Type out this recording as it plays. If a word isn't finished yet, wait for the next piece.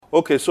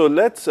Okay, so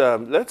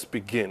let's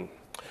begin.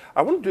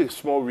 I want to do a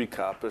small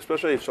recap,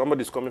 especially if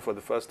somebody's coming for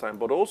the first time,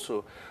 but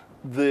also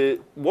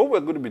the what we're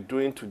going to be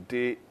doing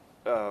today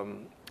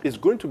is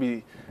going to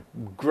be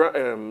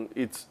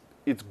it's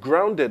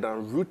grounded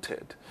and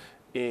rooted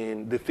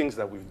in the things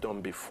that we've done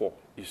before.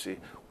 You see,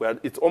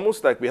 it's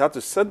almost like we had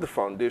to set the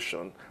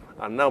foundation,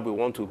 and now we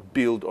want to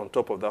build on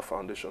top of that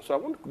foundation. So I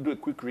want to do a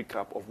quick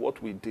recap of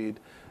what we did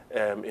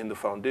in the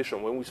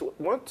foundation. When we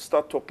want to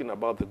start talking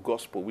about the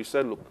gospel, we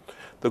said, look,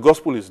 the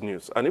gospel is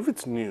news, and if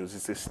it's news,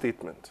 it's a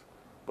statement.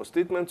 But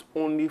statements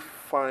only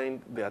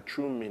find their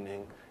true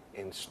meaning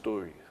in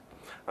stories.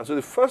 And so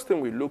the first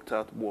thing we looked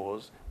at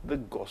was the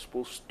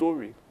gospel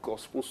story.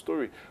 Gospel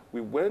story.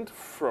 We went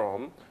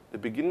from the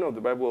beginning of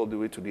the Bible all the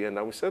way to the end,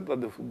 and we said that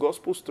the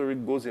gospel story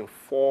goes in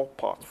four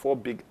parts, four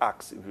big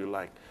acts, if you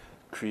like: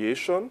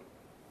 creation,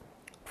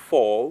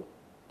 fall,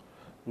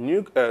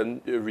 new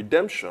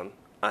redemption,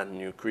 and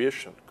new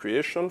creation.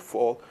 Creation,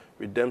 fall,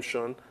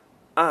 redemption,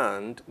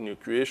 and new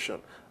creation.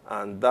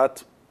 And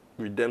that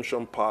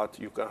redemption part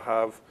you can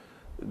have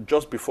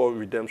just before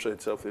redemption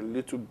itself, a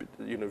little bit,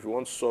 if you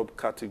want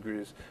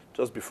subcategories,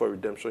 just before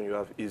redemption you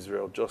have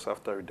Israel, just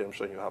after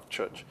redemption you have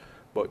church.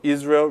 But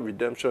Israel,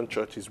 redemption,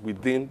 church is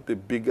within the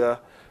bigger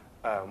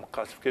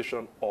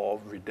classification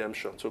of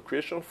redemption. So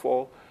creation,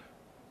 fall,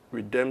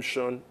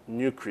 redemption,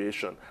 new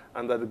creation.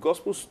 And that the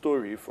gospel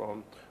story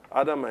from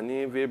Adam and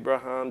Eve,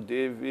 Abraham,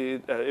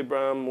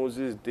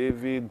 Moses,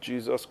 David,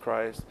 Jesus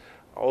Christ,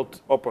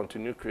 up onto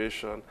new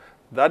creation,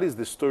 that is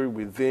the story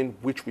within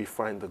which we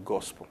find the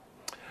gospel.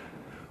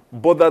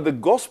 But that the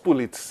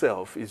gospel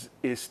itself is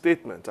a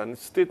statement, and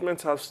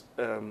statements have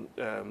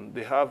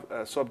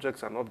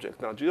subjects and objects.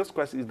 Now, Jesus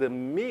Christ is the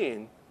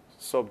main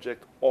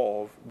subject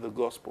of the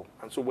gospel.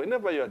 And so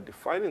whenever you are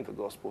defining the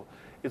gospel,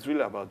 it's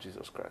really about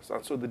Jesus Christ.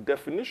 And so the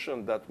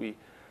definition that we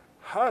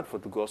had for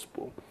the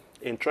gospel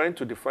in trying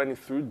to define it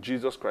through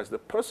Jesus Christ, the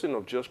person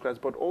of Jesus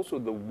Christ, but also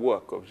the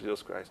work of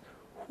Jesus Christ,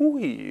 who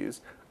he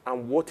is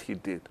and what he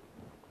did.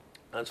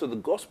 And so the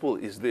gospel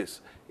is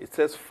this. It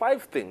says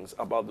 5 things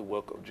about the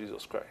work of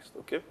Jesus Christ,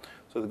 okay?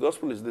 So the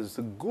gospel is this: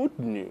 the good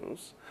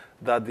news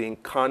that the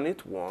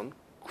incarnate one,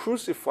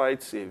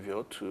 crucified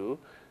Savior to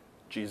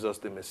Jesus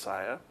the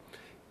Messiah,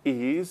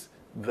 is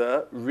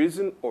the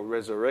risen or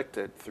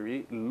resurrected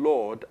 3,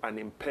 Lord and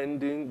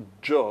impending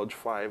Judge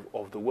 5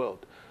 of the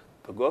world.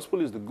 The gospel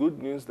is the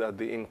good news that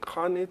the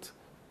incarnate,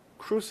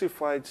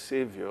 crucified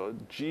Savior,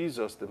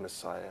 Jesus the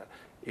Messiah,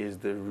 is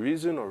the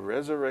risen or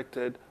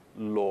resurrected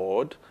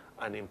Lord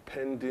and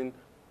impending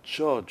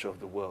Judge of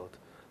the world.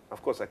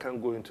 Of course, I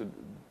can't go into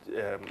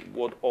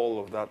what all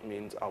of that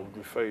means. I would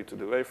refer you to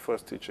the very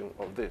first teaching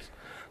of this.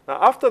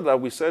 Now, after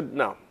that, we said,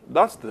 now,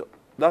 that's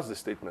the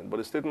statement, but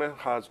the statement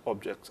has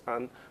objects.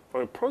 And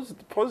from a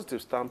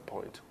positive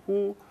standpoint,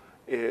 who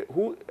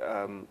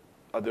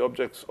are the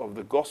objects of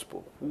the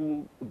gospel?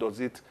 Who does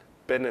it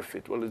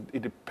benefit? Well,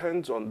 it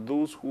depends on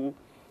those who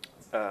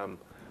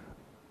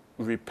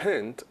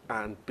repent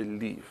and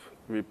believe.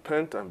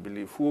 Repent and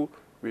believe. Who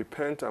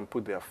repent and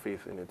put their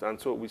faith in it. And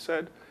so we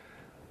said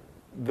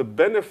the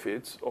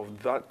benefits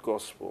of that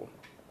gospel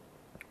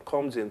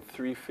comes in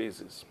 3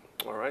 phases.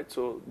 All right?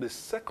 So the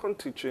second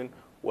teaching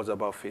was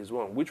about phase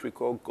 1, which we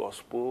call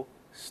gospel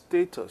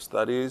status.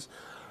 That is,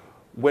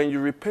 when you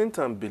repent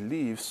and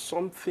believe,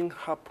 something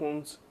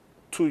happens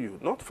to you.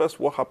 Not first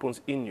what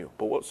happens in you,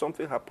 but what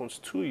something happens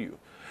to you.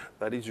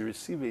 That is, you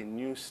receive a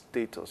new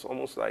status,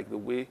 almost like the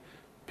way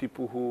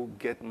people who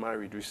get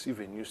married receive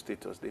a new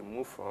status. They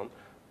move from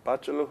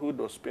bachelorhood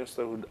or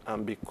spinsterhood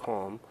and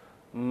become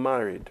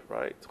married,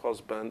 right?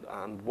 Husband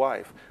and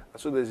wife.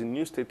 And so there's a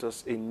new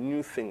status, a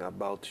new thing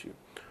about you.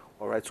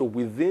 All right, so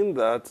within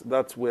that,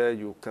 that's where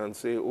you can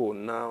say, oh,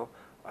 now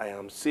I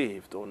am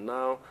saved, or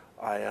now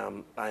I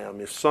am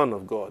a son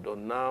of God, or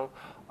now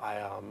I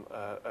am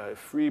a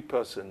free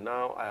person,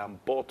 now I am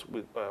bought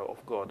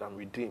of God and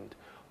redeemed.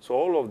 So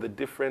all of the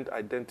different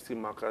identity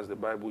markers the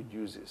Bible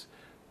uses,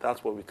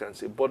 that's what we can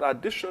say. But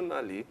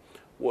additionally,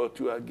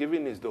 what you are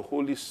given is the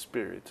Holy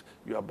Spirit.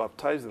 You are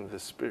baptized in the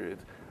Spirit,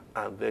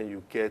 and then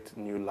you get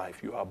new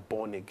life. You are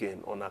born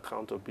again on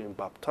account of being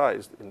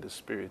baptized in the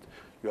Spirit.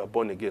 You are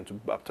born again. To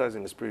be baptized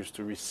in the Spirit is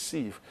to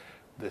receive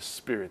the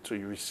Spirit. So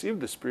you receive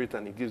the Spirit,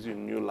 and it gives you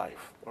new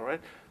life. All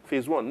right?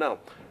 Phase 1. Now,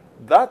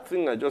 that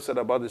thing I just said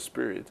about the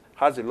Spirit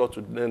has a lot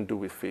to then do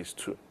with phase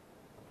 2.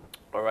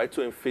 All right?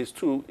 So in phase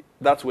 2,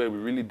 that's where we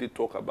really did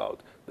talk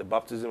about the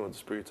baptism of the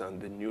Spirit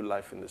and the new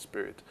life in the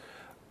Spirit.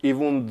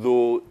 Even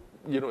though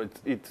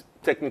it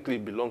technically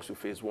belongs to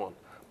phase 1,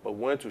 but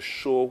we want to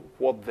show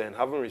what then,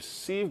 having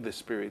received the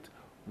Spirit,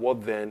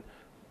 what then,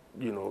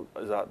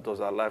 does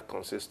our life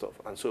consist of?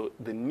 And so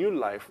the new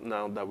life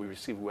now that we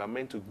receive, we are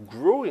meant to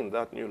grow in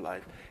that new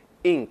life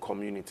in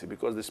community,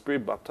 because the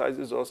Spirit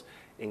baptizes us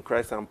in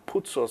Christ and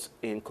puts us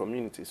in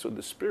community. So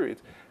the Spirit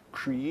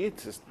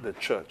creates the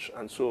church,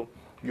 and so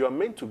you are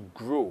meant to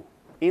grow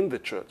in the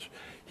church.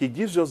 He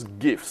gives us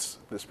gifts.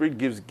 The Spirit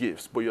gives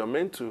gifts, but you are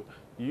meant to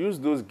use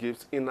those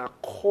gifts in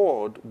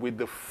accord with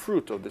the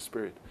fruit of the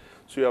Spirit.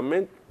 So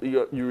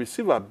you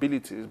receive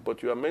abilities,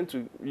 but you are meant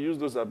to use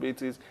those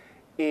abilities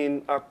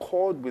in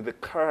accord with the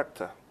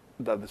character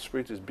that the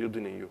Spirit is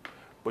building in you.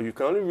 But you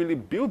can only really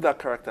build that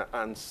character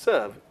and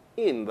serve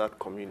in that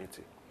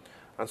community.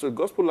 And so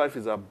gospel life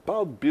is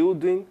about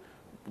building,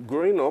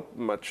 growing up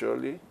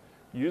maturely,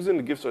 using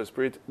the gifts of the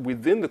Spirit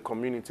within the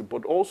community,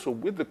 but also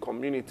with the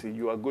community,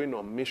 you are going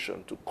on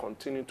mission to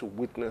continue to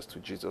witness to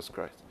Jesus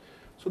Christ.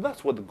 So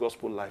that's what the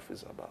gospel life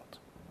is about.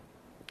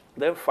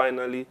 Then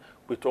finally,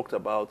 we talked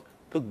about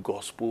the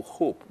gospel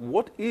hope.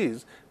 What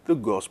is the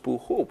gospel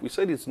hope? We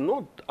said it's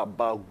not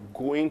about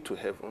going to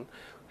heaven.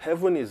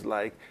 Heaven is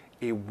like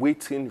a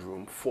waiting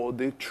room for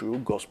the true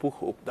gospel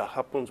hope that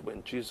happens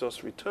when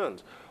Jesus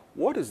returns.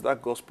 What is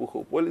that gospel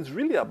hope? Well, it's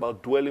really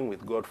about dwelling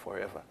with God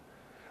forever.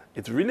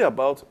 It's really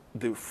about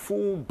the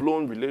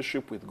full-blown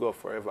relationship with God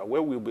forever,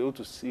 where we'll be able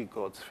to see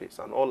God's face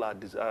and all our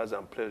desires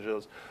and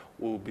pleasures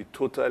will be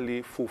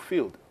totally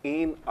fulfilled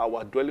in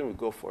our dwelling with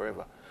God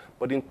forever.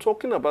 But in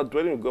talking about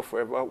dwelling with God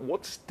forever,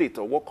 what state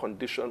or what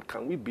condition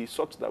can we be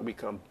such that we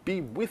can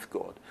be with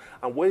God?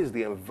 And where is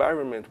the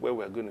environment where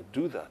we're going to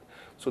do that?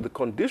 So the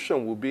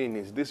condition we'll be in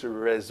is this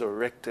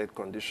resurrected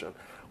condition,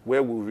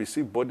 where we'll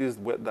receive bodies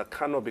that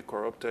cannot be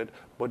corrupted,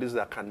 bodies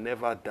that can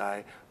never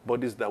die,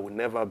 bodies that will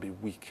never be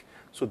weak.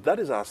 So that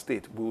is our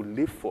state. We will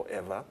live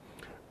forever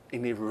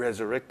in a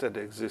resurrected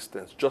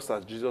existence, just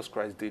as Jesus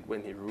Christ did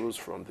when he rose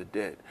from the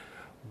dead.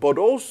 But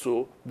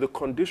also, the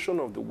condition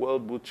of the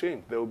world will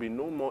change. There will be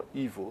no more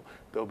evil.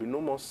 There will be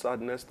no more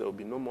sadness. There will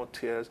be no more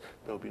tears.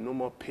 There will be no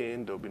more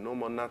pain. There will be no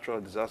more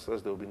natural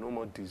disasters. There will be no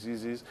more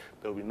diseases.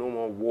 There will be no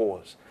more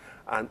wars.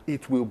 And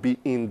it will be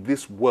in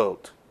this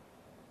world.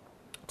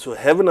 So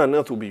heaven and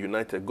earth will be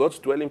united. God's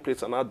dwelling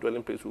place and our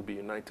dwelling place will be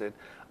united.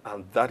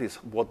 And that is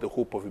what the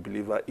hope of a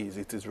believer is.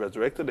 It is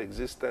resurrected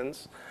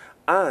existence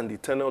and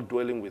eternal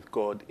dwelling with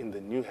God in the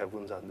new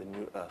heavens and the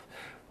new earth.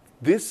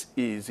 This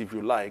is, if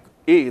you like,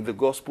 A, the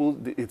gospel,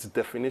 its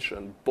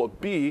definition,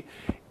 but B,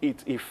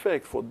 its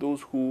effect for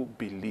those who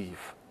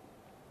believe.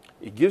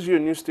 It gives you a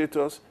new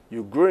status,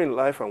 you grow in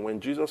life, and when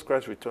Jesus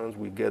Christ returns,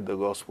 we get the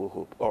gospel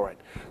hope. All right.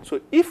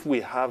 So if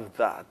we have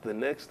that, the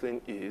next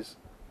thing is,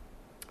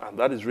 and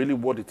that is really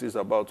what it is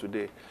about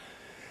today,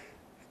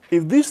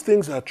 if these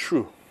things are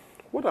true,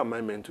 what am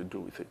I meant to do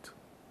with it?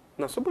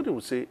 Now, somebody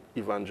will say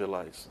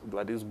evangelize,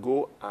 that is,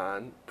 go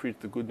and preach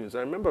the good news. I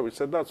remember we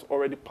said that's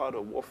already part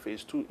of what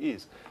phase 2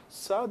 is.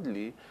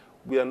 Sadly,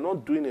 we are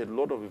not doing a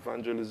lot of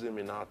evangelism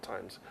in our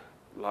times,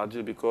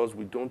 largely because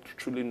we don't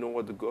truly know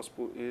what the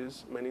gospel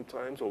is many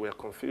times, or we are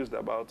confused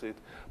about it.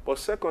 But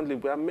secondly,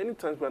 many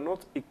times we are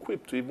not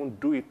equipped to even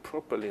do it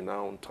properly in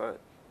our own time.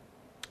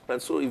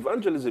 And so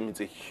evangelism is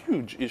a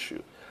huge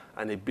issue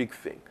and a big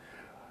thing.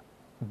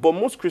 But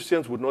most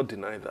Christians would not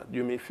deny that.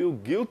 You may feel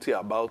guilty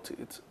about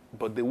it,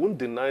 but they won't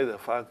deny the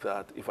fact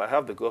that if I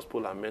have the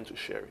gospel, I'm meant to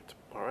share it.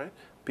 All right?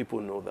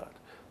 People know that.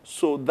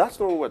 So that's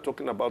not what we're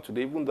talking about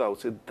today, even though I would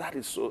say that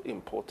is so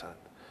important.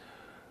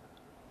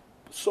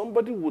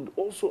 Somebody would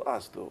also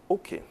ask, though,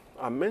 okay,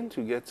 I'm meant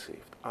to get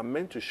saved, I'm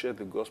meant to share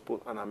the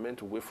gospel, and I'm meant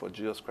to wait for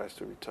Jesus Christ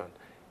to return.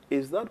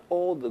 Is that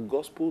all the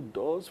gospel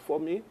does for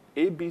me?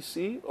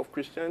 ABC of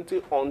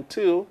Christianity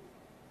until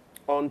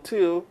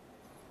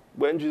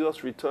when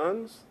Jesus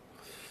returns?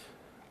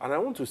 And I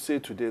want to say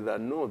today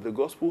that no, the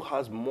gospel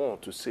has more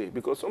to say.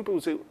 Because some people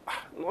say,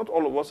 not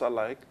all of us are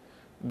like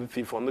the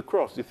thief on the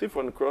cross. The thief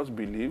on the cross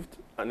believed,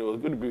 and he was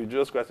going to be with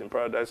Jesus Christ in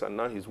paradise, and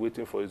now he's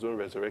waiting for his own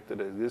resurrected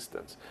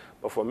existence.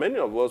 But for many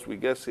of us, we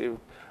get saved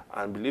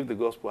and believe the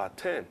gospel at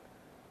 10.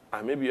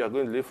 And maybe you are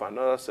going to live for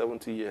another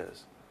 70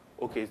 years.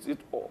 Okay, is it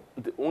all?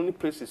 The only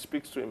place it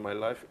speaks to in my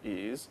life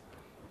is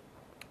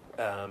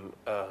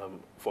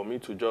for me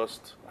to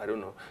just,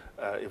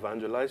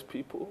 evangelize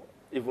people,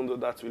 even though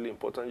that's really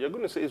important. You're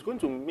going to say, it's going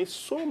to miss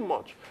so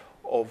much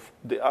of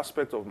the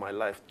aspect of my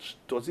life.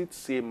 Does it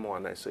say more?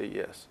 And I say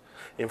yes.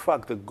 In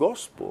fact, the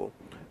gospel,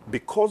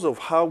 because of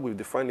how we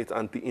define it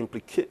and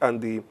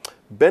the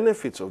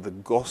benefits of the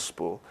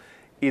gospel,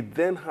 it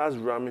then has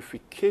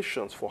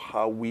ramifications for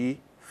how we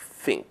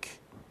think.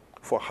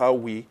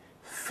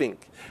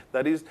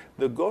 That is,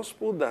 the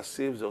gospel that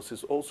saves us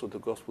is also the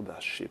gospel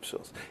that shapes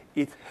us.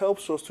 It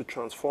helps us to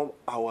transform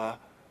our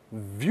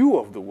view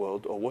of the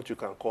world, or what you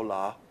can call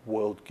our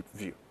world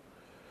view.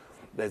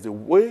 There's a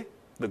way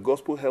the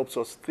gospel helps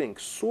us think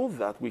so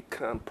that we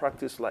can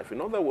practice life.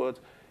 In other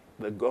words,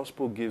 the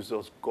gospel gives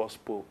us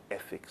gospel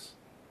ethics.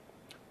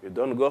 We've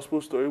done the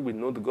gospel story, we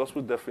know the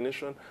gospel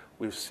definition,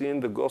 we've seen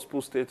the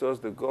gospel status,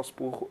 the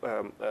gospel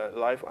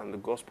life, and the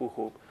gospel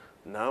hope.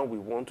 Now we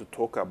want to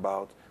talk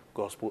about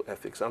gospel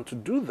ethics. And to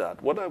do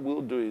that, what I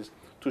will do is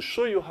to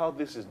show you how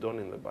this is done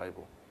in the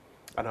Bible.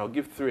 And I'll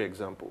give 3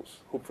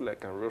 examples. Hopefully I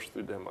can rush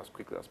through them as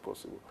quickly as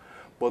possible.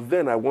 But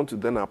then I want to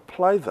then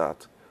apply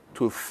that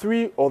to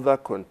 3 other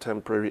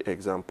contemporary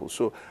examples.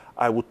 So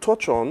I will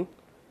touch on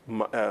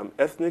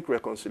ethnic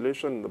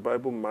reconciliation in the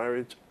Bible,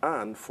 marriage,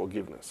 and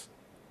forgiveness.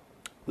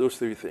 Those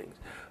 3 things.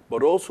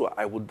 But also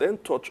I would then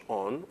touch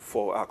on,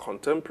 for our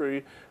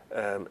contemporary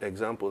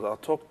examples, I'll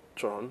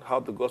touch on how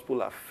the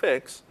gospel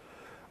affects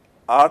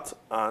art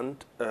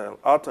and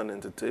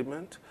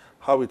entertainment,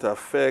 how it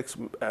affects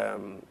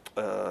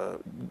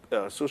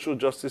social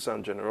justice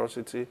and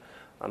generosity,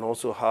 and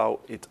also how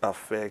it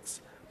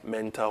affects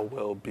mental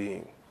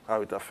well-being.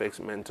 How it affects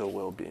mental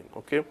well-being.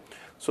 Okay,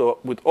 so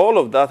with all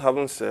of that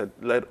having said,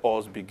 let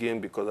us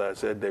begin, because I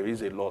said there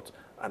is a lot,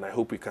 and I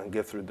hope we can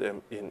get through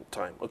them in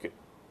time. Okay.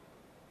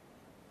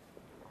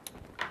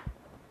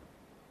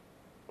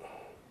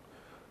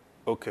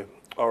 Okay.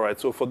 All right.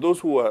 So for those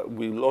who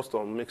we lost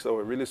on Mixer,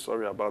 we're really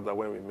sorry about that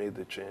when we made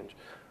the change,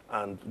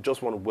 and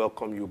just want to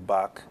welcome you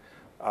back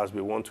as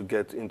we want to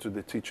get into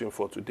the teaching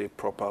for today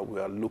proper. We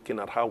are looking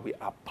at how we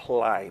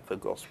apply the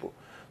gospel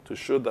to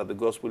show that the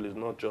gospel is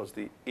not just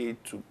the A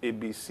to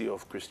ABC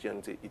of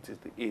Christianity, it is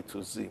the A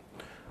to Z.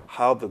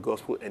 How the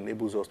gospel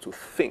enables us to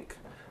think,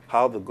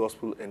 how the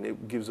gospel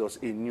gives us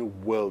a new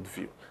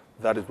worldview.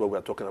 That is what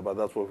we're talking about.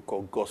 That's what we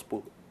call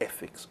gospel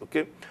ethics,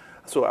 okay?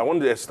 So I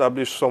want to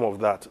establish some of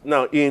that.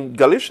 Now, in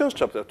Galatians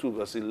chapter 2,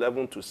 verse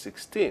 11 to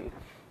 16,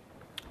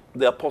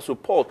 the Apostle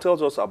Paul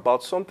tells us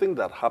about something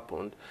that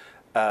happened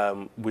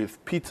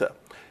with Peter.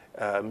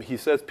 He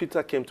says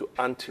Peter came to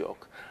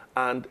Antioch.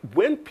 And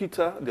when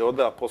Peter, the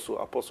other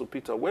Apostle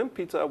Peter, when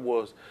Peter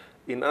was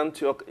in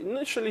Antioch,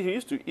 initially he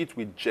used to eat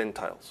with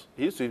Gentiles.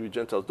 He used to eat with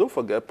Gentiles. Don't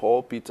forget,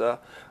 Paul, Peter,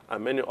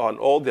 and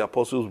all the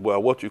apostles were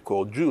what you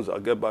call Jews. I'll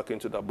get back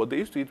into that. But they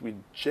used to eat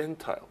with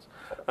Gentiles.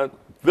 And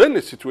then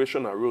a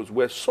situation arose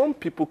where some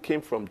people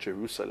came from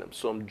Jerusalem.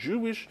 Some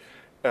Jewish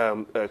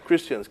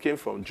Christians came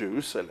from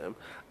Jerusalem,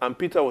 and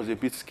Peter was a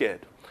bit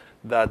scared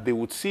that they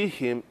would see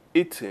him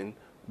eating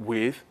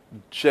with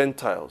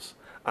Gentiles.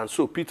 And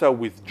so Peter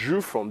withdrew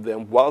from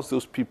them whilst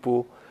those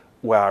people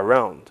were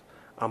around.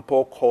 And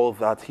Paul called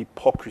that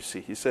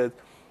hypocrisy. He said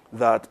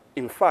that,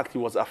 in fact, he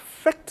was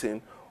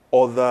affecting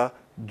other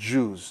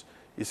Jews.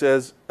 He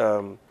says,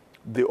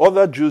 the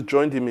other Jews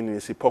joined him in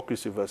his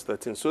hypocrisy, verse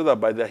 13, so that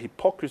by their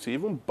hypocrisy,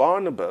 even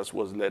Barnabas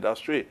was led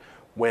astray.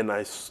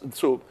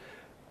 So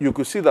you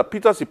could see that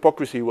Peter's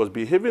hypocrisy, he was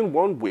behaving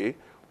one way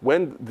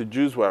when the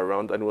Jews were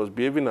around, and he was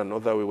behaving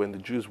another way when the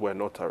Jews were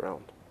not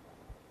around.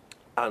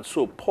 And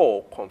so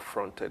Paul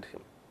confronted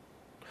him.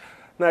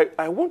 Now,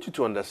 I want you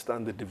to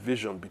understand the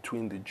division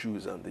between the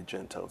Jews and the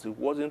Gentiles. It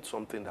wasn't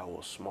something that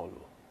was small.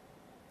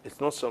 It's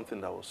not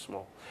something that was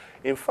small.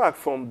 In fact,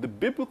 from the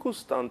biblical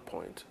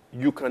standpoint,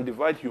 you can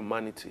divide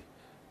humanity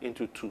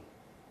into two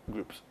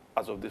groups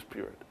as of this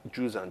period,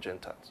 Jews and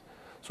Gentiles.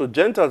 So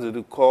Gentiles,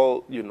 they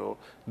call,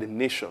 the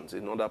nations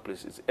in other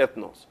places,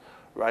 ethnos,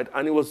 right?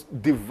 And it was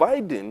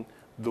dividing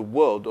the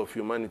world of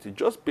humanity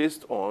just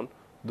based on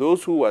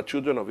those who were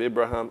children of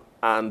Abraham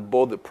and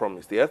bore the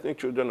promise, the ethnic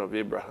children of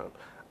Abraham,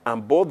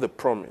 and bore the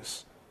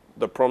promise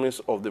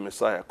of the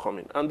Messiah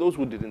coming, and those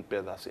who didn't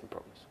bear that same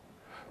promise.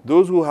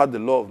 Those who had the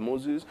law of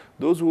Moses,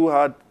 those who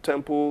had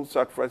temple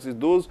sacrifices,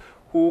 those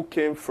who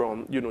came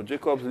from,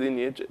 Jacob's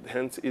lineage,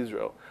 hence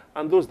Israel,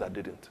 and those that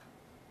didn't.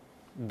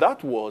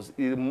 That was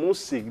the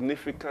most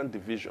significant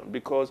division,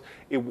 because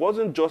it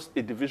wasn't just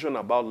a division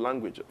about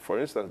language. For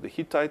instance, the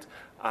Hittites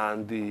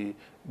and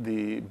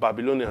the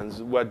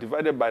Babylonians were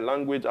divided by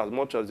language as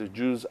much as the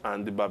Jews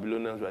and the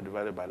Babylonians were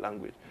divided by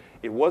language.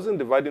 It wasn't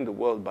dividing the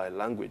world by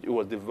language. It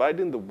was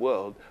dividing the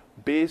world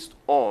based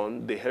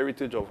on the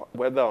heritage of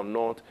whether or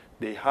not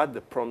they had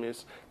the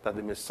promise that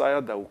the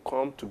Messiah that would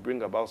come to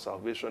bring about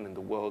salvation in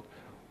the world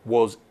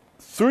was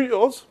through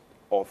yours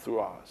or through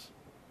ours.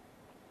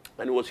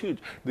 And it was huge.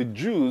 The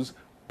Jews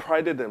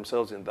prided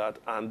themselves in that,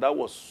 and that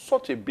was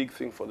such a big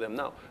thing for them.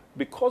 Now,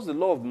 because the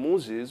law of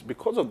Moses,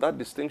 because of that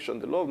distinction,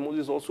 the law of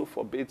Moses also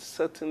forbade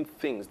certain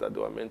things that they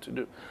were meant to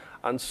do.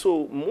 And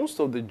so most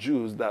of the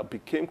Jews that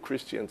became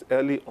Christians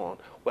early on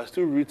were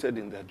still rooted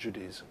in their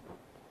Judaism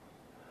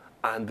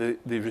and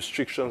the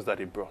restrictions that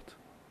it brought.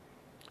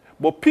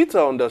 But Peter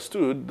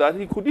understood that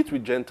he could eat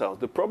with Gentiles.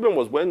 The problem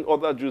was when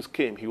other Jews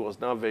came, he was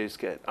now very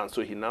scared. And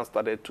so he now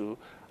started to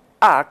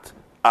act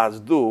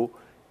as though,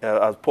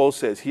 as Paul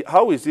says,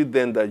 how is it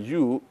then that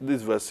you,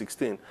 this verse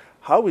 16,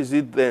 how is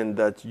it then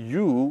that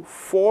you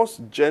force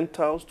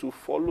Gentiles to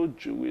follow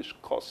Jewish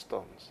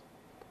customs?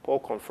 Paul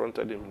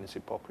confronted him in his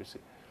hypocrisy.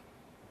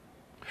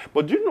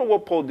 But do you know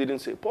what Paul didn't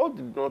say? Paul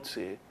did not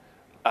say,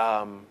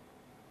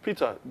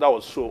 Peter, that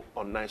was so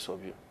unnice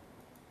of you.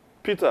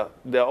 Peter,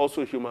 they are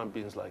also human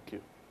beings like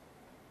you.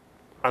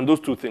 And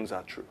those two things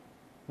are true.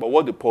 But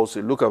what did Paul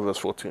say? Look at verse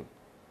 14.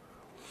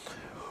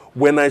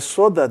 When I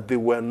saw that they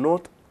were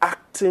not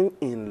acting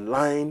in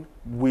line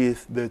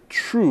with the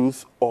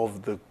truth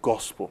of the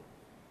gospel.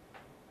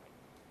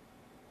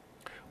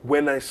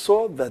 When I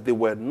saw that they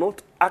were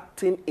not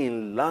acting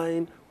in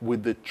line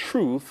with the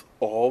truth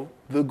of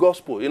the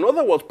gospel. In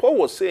other words, Paul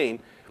was saying,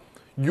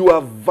 you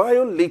are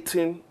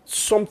violating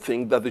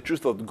something that the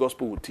truth of the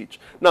gospel would teach.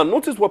 Now,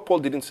 notice what Paul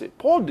didn't say.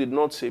 Paul did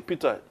not say,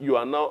 Peter, you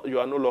are no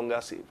longer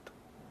saved.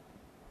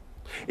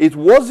 It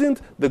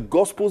wasn't the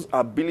gospel's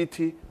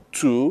ability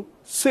to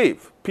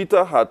save.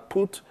 Peter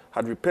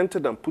had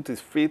repented and put his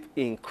faith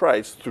in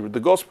Christ through the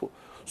gospel.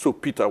 So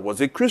Peter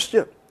was a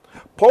Christian.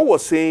 Paul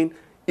was saying,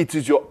 it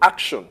is your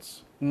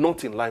actions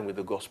not in line with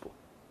the gospel.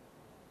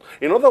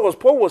 In other words,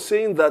 Paul was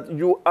saying that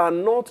you are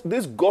not,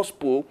 this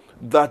gospel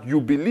that you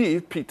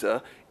believe,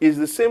 Peter, is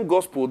the same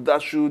gospel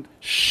that should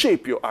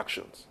shape your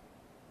actions.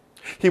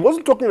 He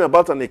wasn't talking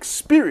about an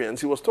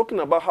experience. He was talking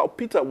about how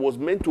Peter was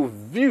meant to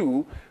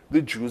view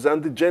the Jews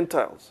and the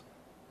Gentiles.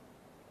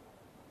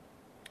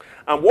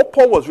 And what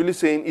Paul was really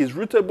saying is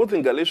rooted both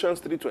in Galatians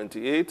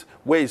 3:28,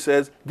 where he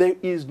says, there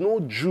is no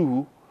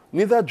Jew,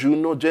 neither Jew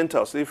nor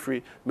Gentile, slave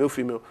free, male,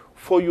 female,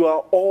 for you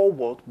are all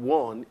what?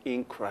 One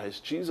in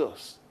Christ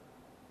Jesus.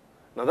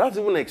 Now that's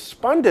even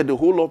expanded a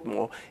whole lot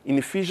more in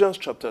Ephesians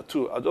chapter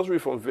 2. I'll just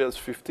read from verse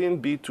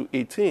 15b to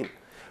 18.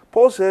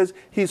 Paul says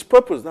his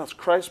purpose, that's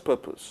Christ's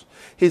purpose.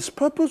 His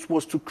purpose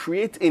was to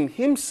create in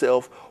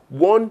himself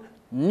one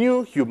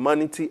new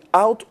humanity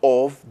out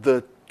of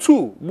the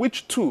two.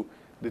 Which two?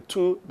 The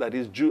two that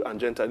is Jew and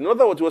Gentile. In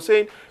other words, he was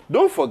saying,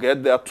 don't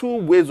forget there are two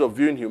ways of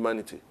viewing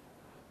humanity.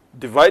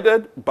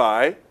 Divided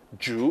by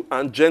Jew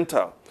and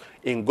Gentile.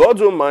 In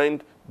God's own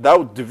mind,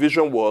 that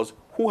division was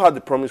who had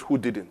the promise, who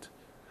didn't.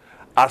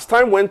 As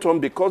time went on,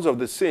 because of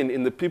the sin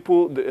in the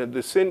people,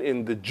 the sin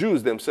in the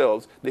Jews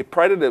themselves, they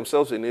prided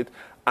themselves in it,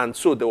 and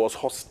so there was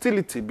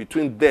hostility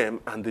between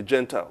them and the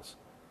Gentiles.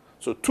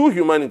 So two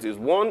humanities,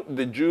 one,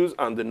 the Jews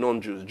and the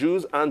non-Jews,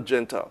 Jews and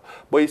Gentile.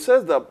 But he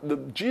says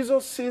that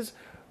Jesus'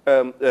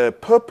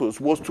 purpose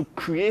was to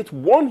create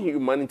one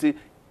humanity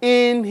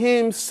in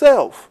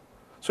himself.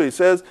 So he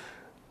says,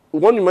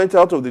 one humanity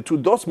out of the two,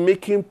 thus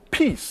making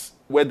peace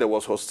where there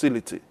was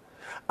hostility.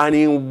 And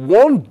in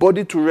one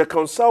body to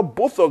reconcile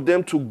both of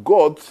them to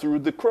God through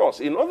the cross.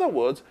 In other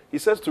words, he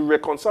says to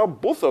reconcile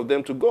both of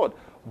them to God.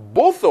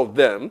 Both of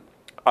them,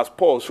 as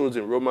Paul shows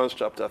in Romans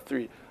chapter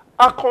 3,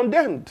 are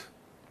condemned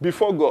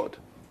before God.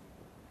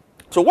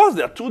 So whilst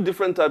there are two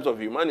different types of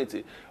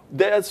humanity,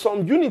 there's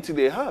some unity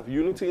they have,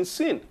 unity in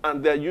sin,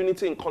 and their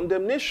unity in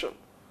condemnation.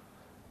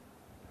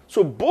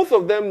 So both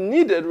of them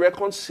needed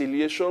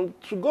reconciliation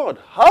to God.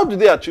 How did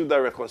they achieve that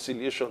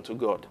reconciliation to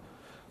God?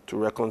 To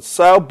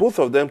reconcile both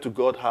of them to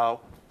God, how?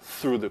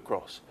 Through the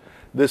cross.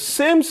 The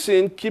same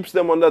sin keeps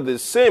them under the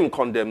same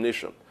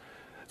condemnation.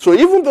 So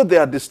even though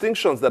there are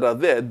distinctions that are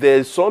there, there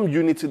is some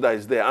unity that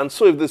is there. And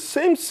so if the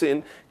same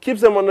sin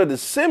keeps them under the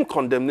same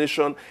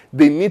condemnation,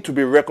 they need to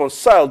be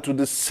reconciled to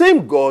the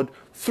same God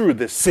through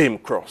the same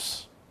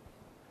cross.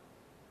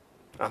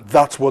 And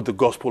that's what the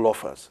gospel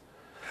offers.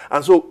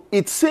 And so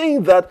it's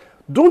saying that,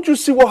 don't you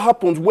see what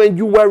happens when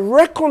you were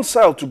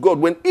reconciled to God?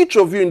 When each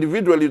of you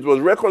individually was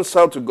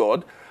reconciled to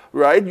God,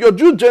 right? Your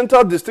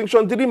Jew-Gentile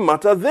distinction didn't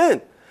matter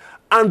then.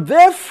 And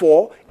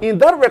therefore, in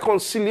that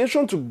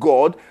reconciliation to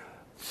God,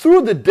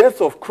 through the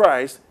death of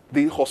Christ,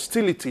 the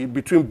hostility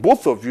between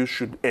both of you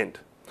should end.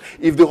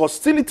 If the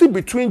hostility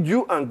between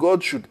you and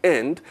God should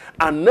end,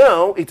 and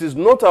now it is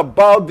not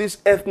about this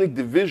ethnic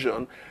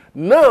division,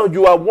 now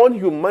you are one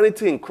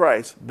humanity in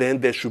Christ, then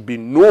there should be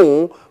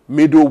no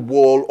middle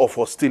wall of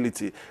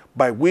hostility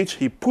by which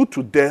he put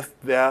to death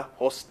their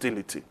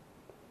hostility.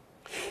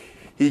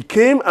 He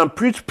came and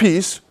preached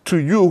peace to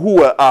you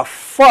who are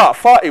far,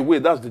 far away.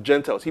 That's the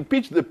Gentiles. He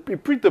preached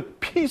the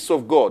peace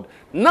of God.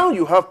 Now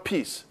you have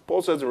peace.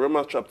 Paul says in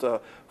Romans chapter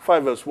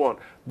 5 verse 1,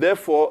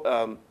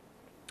 therefore,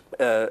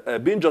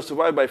 being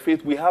justified by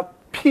faith, we have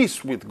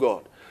peace with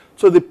God.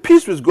 So the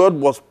peace with God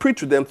was preached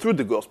to them through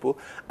the gospel,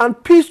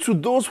 and peace to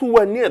those who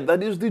were near,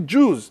 that is the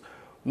Jews,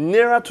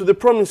 nearer to the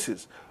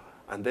promises.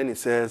 And then he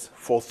says,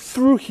 for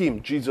through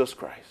him, Jesus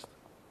Christ.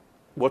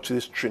 Watch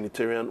this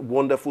Trinitarian,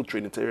 wonderful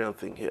Trinitarian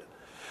thing here.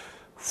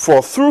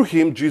 For through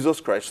him, Jesus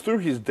Christ, through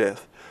his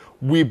death,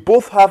 we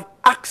both have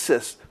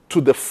access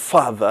to the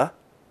Father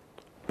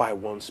by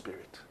one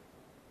Spirit.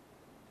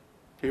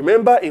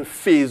 Remember in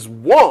phase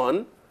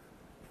 1,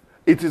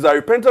 it is our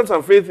repentance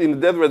and faith in the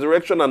death,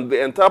 resurrection, and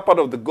the entire part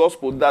of the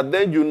gospel that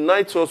then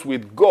unites us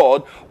with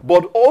God.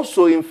 But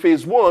also in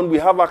phase 1, we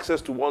have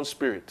access to one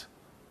Spirit.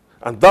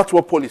 And that's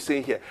what Paul is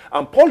saying here.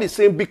 And Paul is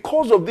saying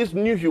because of this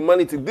new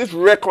humanity, this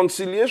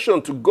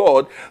reconciliation to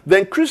God,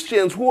 then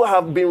Christians who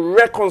have been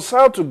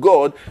reconciled to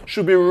God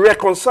should be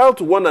reconciled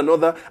to one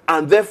another,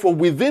 and therefore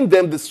within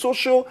them the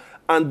social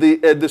and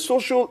the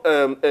social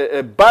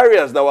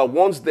barriers that were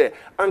once there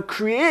and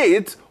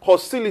create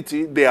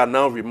hostility, they are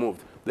now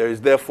removed. There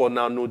is therefore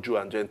now no Jew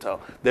and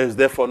Gentile. There is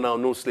therefore now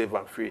no slave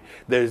and free.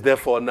 There is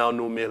therefore now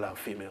no male and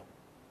female.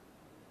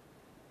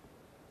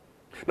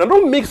 Now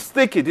don't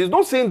mistake it. He's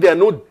not saying there are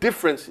no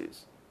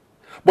differences.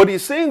 But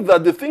he's saying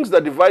that the things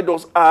that divide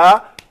us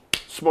are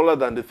smaller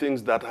than the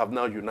things that have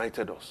now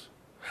united us.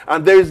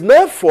 And there is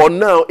therefore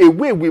now a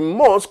way we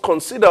must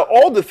consider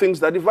all the things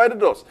that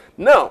divided us.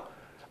 Now,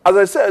 as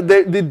I said,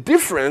 the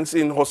difference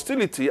in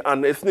hostility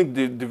and ethnic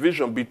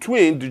division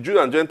between the Jew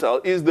and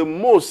Gentile is the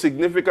most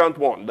significant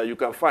one that you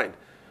can find.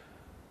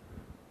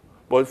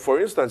 But for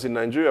instance, in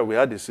Nigeria, we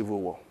had a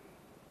civil war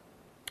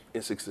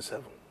in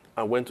 67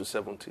 and went to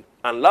 70.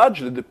 And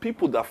largely, the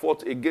people that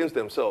fought against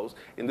themselves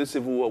in the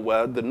civil war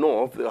were the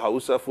North, the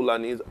Hausa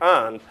Fulanis,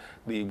 and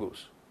the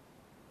Igbos.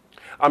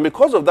 And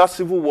because of that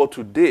civil war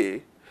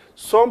today,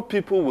 some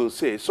people will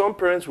say, some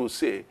parents will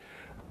say,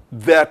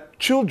 their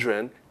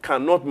children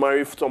cannot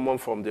marry someone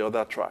from the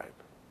other tribe.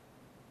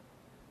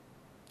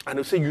 And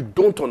they'll say, you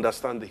don't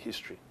understand the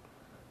history.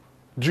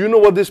 Do you know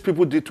what these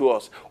people did to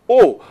us?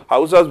 Oh,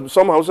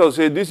 some Hausas will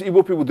say, these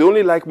Igbo people, they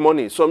only like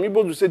money. Some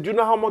Igbos will say, do you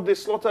know how much they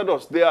slaughtered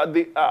us? They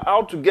are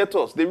out to get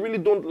us. They really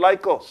don't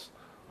like us.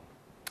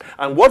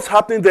 And what's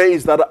happening there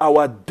is that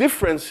our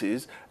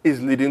differences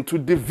is leading to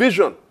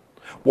division.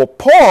 What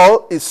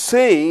Paul is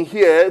saying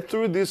here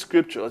through these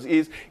scriptures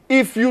is,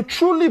 if you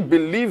truly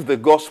believe the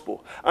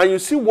gospel, and you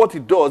see what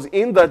it does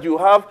in that you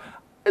have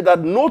that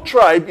no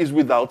tribe is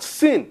without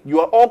sin.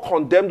 You are all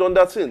condemned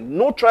under sin.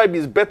 No tribe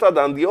is better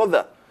than the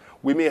other.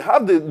 We may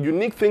have the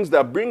unique things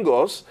that bring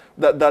us,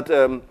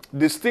 that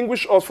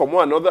distinguish us from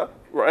one another,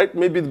 right?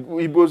 Maybe the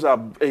Igbos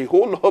are a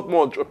whole lot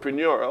more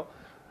entrepreneurial.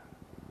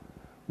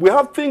 We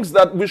have things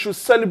that we should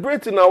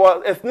celebrate in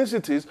our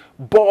ethnicities,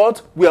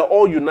 but we are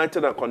all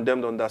united and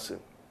condemned under sin.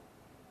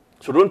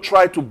 So don't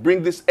try to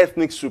bring this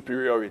ethnic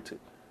superiority.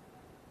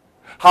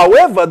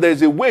 However, there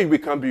is a way we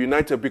can be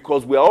united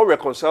because we are all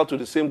reconciled to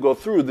the same God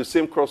through the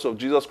same cross of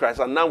Jesus Christ.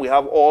 And now we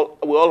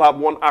all have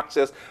one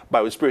access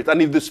by the Spirit.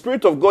 And if the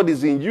Spirit of God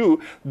is in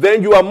you,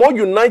 then you are more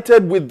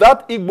united with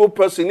that Igbo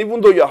person, even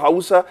though you're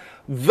Hausa,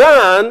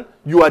 than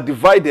you are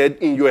divided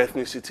in your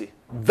ethnicity.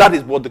 That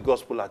is what the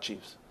gospel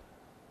achieves.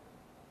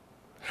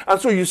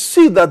 And so you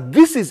see that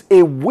this is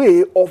a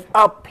way of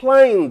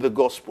applying the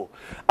gospel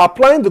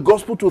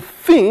to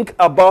think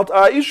about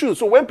our issues.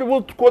 So when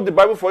people quote the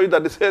Bible for you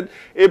that they said,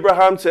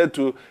 Abraham said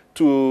to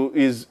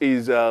his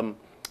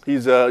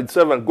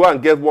servant, go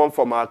and get one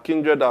from our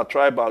kindred, our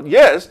tribe,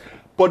 yes,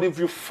 but if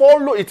you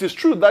follow, it is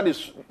true, that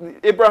is,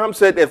 Abraham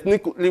said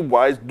ethnically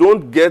wise,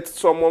 don't get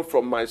someone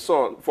for my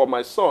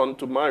son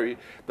to marry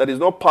that is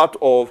not part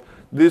of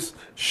this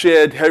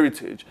shared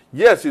heritage.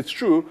 Yes, it's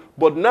true,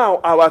 but now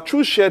our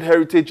true shared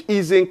heritage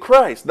is in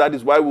Christ. That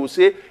is why we'll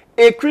say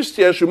a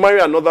Christian should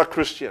marry another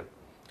Christian.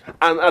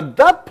 And at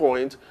that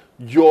point,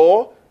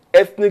 your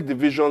ethnic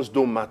divisions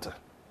don't matter.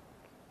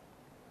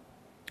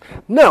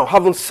 Now,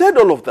 having said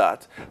all of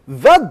that,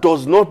 that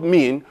does not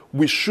mean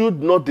we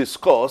should not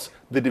discuss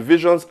the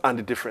divisions and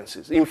the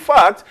differences. In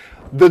fact,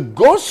 the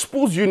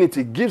gospel's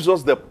unity gives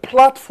us the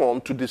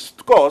platform to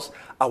discuss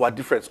our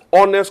difference.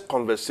 Honest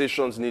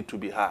conversations need to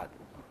be had.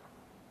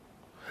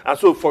 And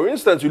so, for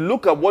instance, you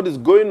look at what is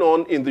going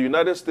on in the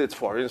United States,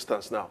 for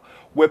instance, now,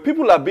 where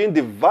people are being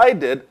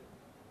divided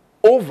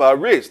over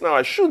race. Now,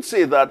 I should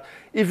say that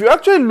if you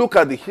actually look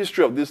at the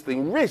history of this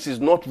thing, race is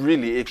not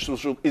really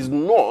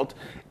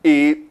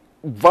a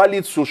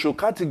valid social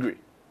category.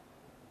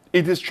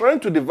 It is trying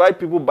to divide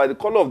people by the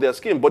color of their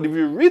skin. But if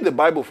you read the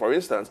Bible, for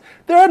instance,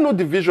 there are no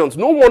divisions.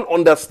 No one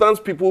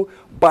understands people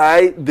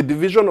by the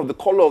division of the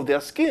color of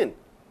their skin.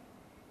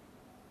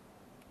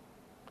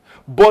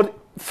 But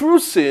through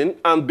sin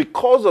and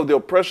because of the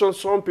oppression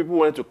some people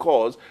went to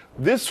cause,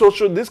 this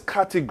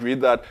category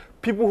that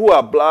people who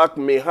are black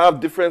may have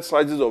different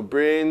sizes of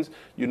brains,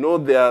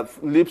 their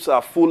lips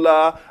are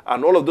fuller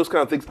and all of those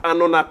kind of things.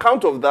 And on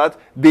account of that,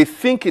 they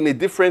think in a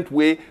different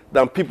way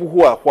than people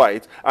who are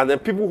white. And then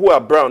people who are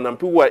brown and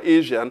people who are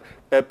Asian,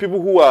 people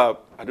who are,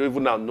 I don't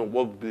even know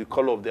what would be the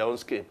color of their own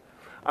skin.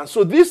 And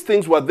so these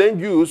things were then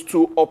used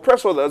to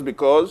oppress others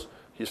because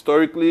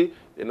historically,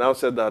 it now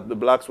said that the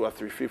blacks were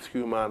 3/5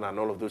 human and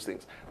all of those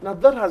things. Now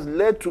that has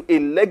led to a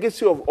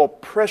legacy of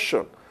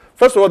oppression.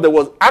 First of all, there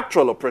was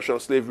actual oppression,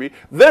 slavery,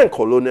 then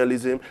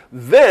colonialism,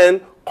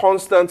 then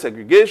constant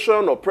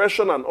segregation,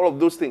 oppression, and all of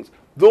those things.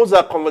 Those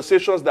are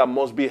conversations that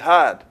must be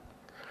had.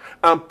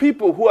 And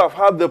people who have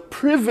had the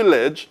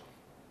privilege,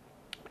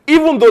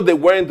 even though they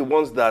weren't the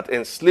ones that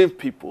enslaved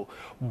people,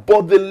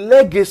 but the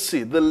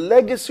legacy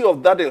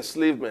of that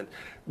enslavement,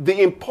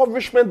 the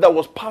impoverishment that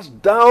was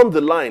passed down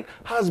the line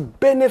has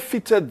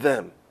benefited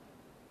them.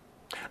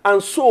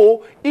 And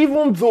so,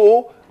 even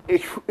though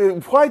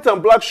white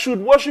and black should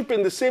worship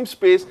in the same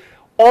space,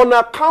 on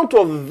account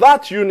of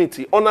that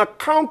unity, on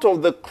account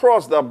of the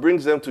cross that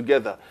brings them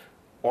together,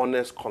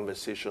 honest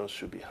conversations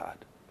should be had.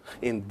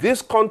 In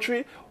this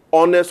country,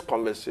 honest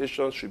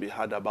conversations should be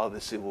had about the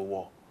Civil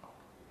War.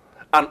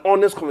 And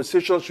honest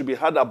conversations should be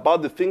had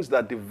about the things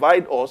that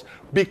divide us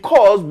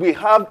because we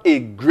have a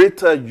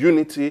greater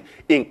unity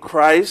in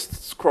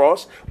Christ's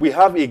cross. We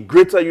have a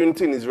greater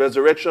unity in his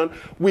resurrection.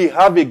 We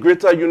have a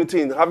greater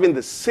unity in having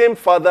the same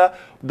Father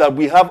that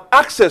we have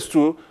access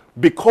to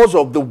because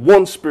of the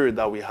one Spirit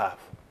that we have.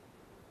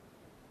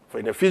 For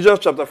in Ephesians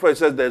chapter 4, it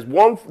says there is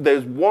one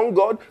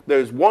God,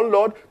 there is one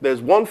Lord, there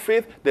is one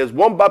faith, there is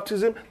one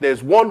baptism, there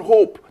is one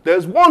hope, there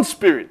is one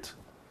Spirit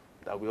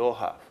that we all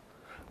have.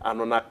 And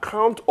on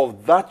account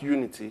of that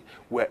unity,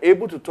 we're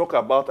able to talk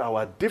about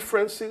our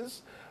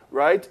differences,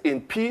 right? In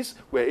peace,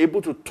 we're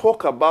able to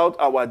talk about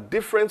our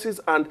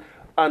differences and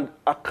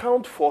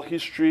account for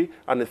history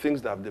and the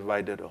things that have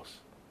divided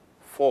us.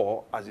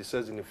 For, as it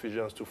says in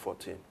Ephesians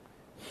 2:14,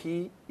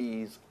 he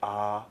is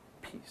our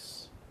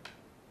peace.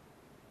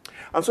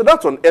 And so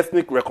that's on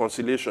ethnic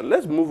reconciliation.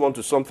 Let's move on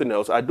to something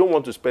else. I don't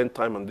want to spend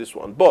time on this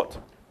one, but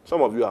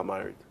some of you are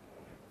married.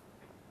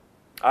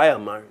 I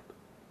am married.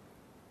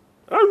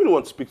 I don't really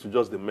want to speak to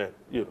just the men,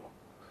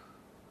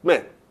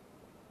 Men,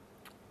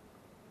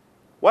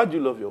 why do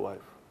you love your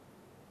wife?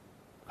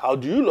 How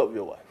do you love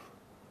your wife?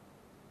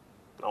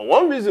 Now,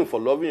 one reason for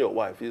loving your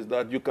wife is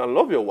that you can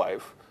love your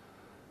wife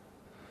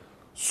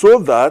so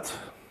that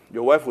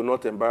your wife will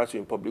not embarrass you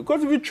in public.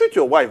 Because if you treat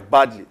your wife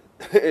badly,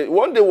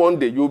 one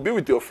day, you'll be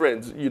with your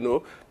friends,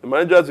 the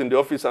managers in the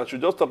office, and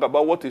she'll just talk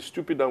about what a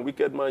stupid and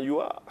wicked man you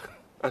are.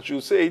 And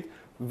she'll say it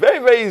very,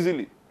 very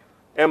easily.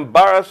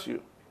 Embarrass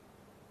you.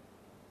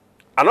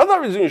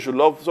 Another reason you should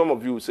love, some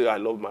of you will say, I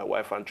love my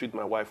wife and treat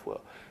my wife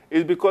well,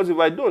 is because if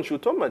I don't, she'll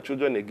turn my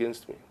children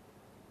against me.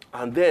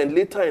 And then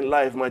later in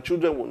life, my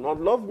children will not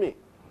love me.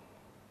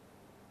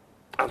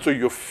 And so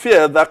you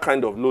fear that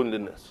kind of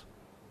loneliness.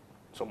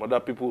 Some other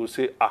people will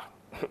say,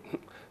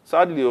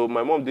 sadly,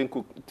 my mom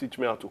didn't teach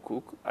me how to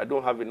cook. I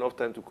don't have enough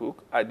time to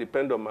cook. I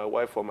depend on my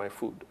wife for my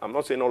food. I'm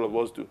not saying all of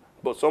us do,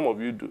 but some of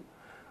you do.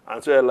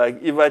 And so you're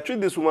like, if I treat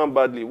this woman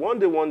badly,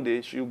 one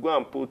day, she'll go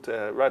and put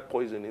rat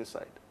poison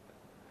inside.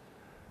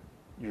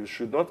 You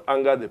should not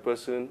anger the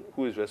person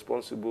who is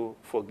responsible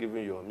for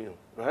giving you a meal,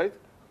 right?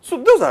 So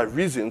those are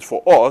reasons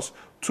for us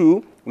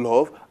to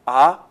love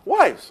our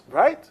wives,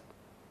 right?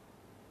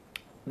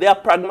 They are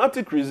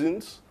pragmatic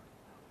reasons,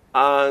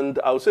 and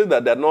I would say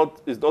that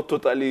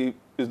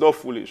it's not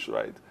foolish,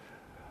 right?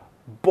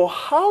 But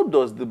how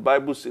does the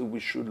Bible say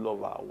we should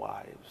love our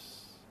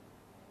wives?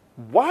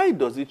 Why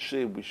does it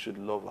say we should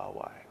love our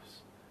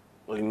wives?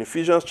 Well, in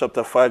Ephesians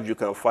chapter 5, you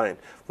can find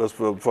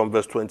from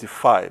verse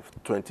 25 to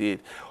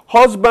 28.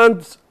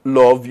 Husbands,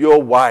 love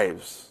your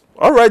wives.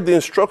 All right, the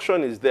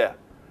instruction is there.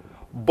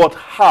 But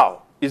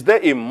how? Is there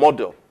a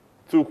model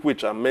through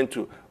which I'm meant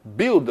to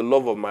build the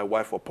love of my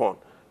wife upon?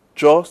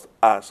 Just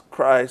as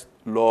Christ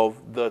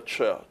loved the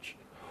church.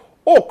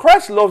 Oh,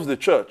 Christ loves the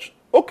church.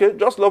 Okay,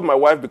 just love my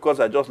wife because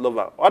I just love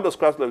her. How does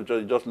Christ love the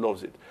church? He just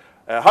loves it.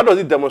 How does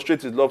he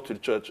demonstrate his love to the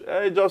church?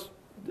 I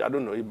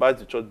don't know, he buys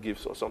the church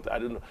gifts or something. I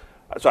don't know.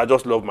 So I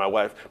just love my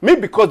wife.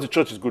 Maybe because the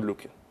church is good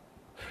looking.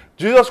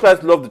 Jesus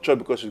Christ loved the church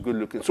because she's good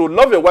looking. So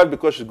love your wife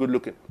because she's good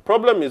looking.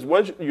 Problem is,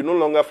 when you no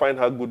longer find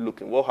her good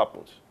looking, what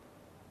happens?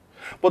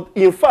 But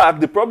in fact,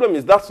 the problem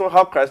is that's not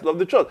how Christ loved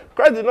the church.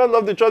 Christ did not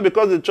love the church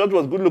because the church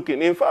was good looking.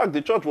 In fact,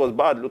 the church was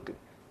bad looking.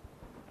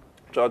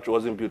 The church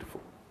wasn't beautiful.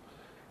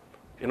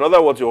 In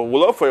other words, your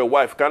love for your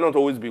wife cannot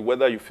always be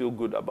whether you feel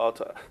good about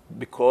her,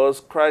 because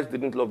Christ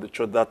didn't love the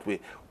church that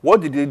way.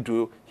 What did he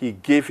do? He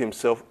gave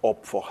himself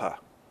up for her.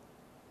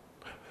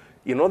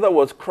 In other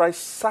words,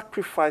 Christ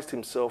sacrificed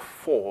himself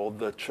for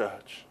the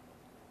church.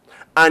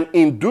 And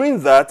in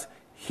doing that,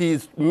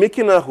 he's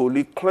making her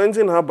holy,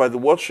 cleansing her by the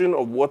washing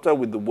of water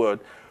with the word,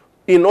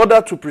 in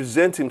order to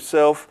present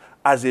himself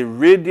as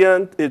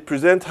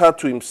present her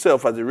to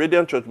himself as a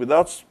radiant church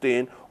without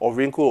stain or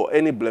wrinkle or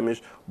any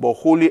blemish, but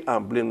holy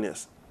and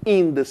blameless.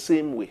 In the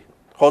same way,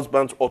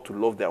 husbands ought to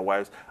love their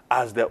wives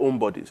as their own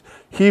bodies.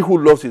 He who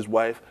loves his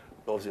wife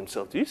loves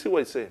himself. Do you see what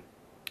he's saying?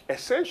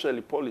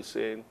 Essentially, Paul is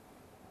saying,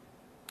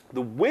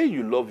 the way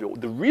you love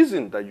the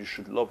reason that you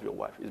should love your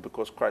wife is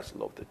because Christ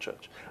loved the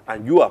church,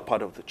 and you are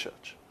part of the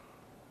church.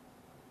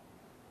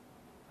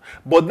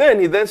 But then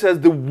he then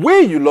says the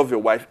way you love your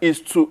wife is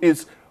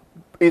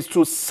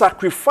to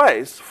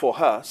sacrifice for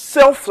her,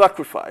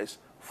 self-sacrifice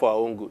for her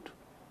own good.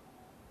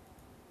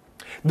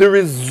 The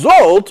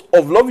result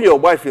of loving your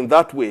wife in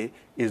that way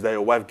is that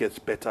your wife gets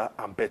better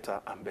and better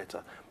and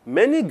better.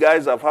 Many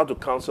guys have had to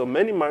counsel,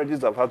 many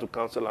marriages have had to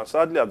counsel, and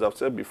sadly, as I've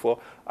said before,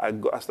 I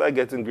started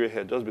getting gray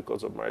hair just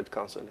because of marriage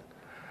counseling.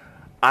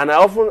 And I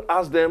often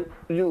ask them,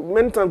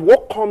 many times,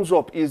 what comes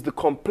up is the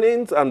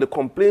complaints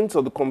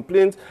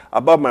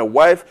about my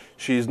wife.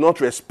 She is not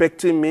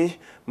respecting me.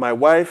 My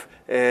wife,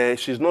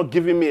 she's not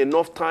giving me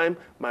enough time.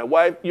 My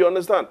wife, you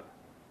understand?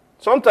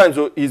 Sometimes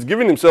he's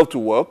giving himself to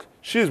work,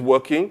 she's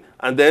working,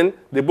 and then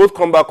they both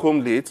come back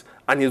home late,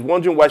 and he's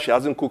wondering why she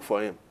hasn't cooked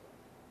for him.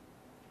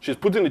 She's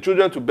putting the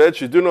children to bed,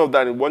 she's doing all of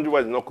that, and wondering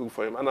why he's not cooking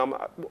for him. And I'm,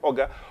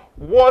 okay,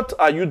 what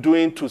are you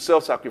doing to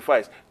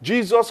self-sacrifice?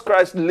 Jesus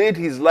Christ laid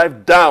his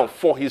life down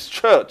for his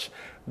church.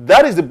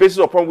 That is the basis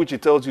upon which he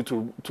tells you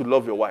to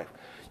love your wife.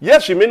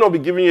 Yes, she may not be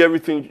giving you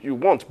everything you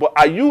want, but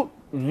are you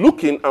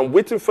looking and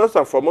waiting first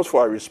and foremost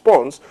for a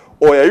response,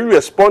 or are you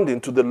responding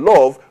to the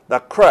love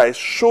that Christ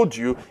showed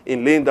you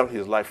in laying down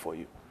his life for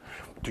you?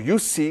 Do you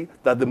see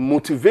that the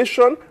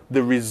motivation,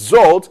 the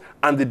result,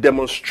 and the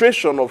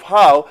demonstration of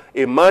how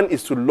a man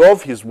is to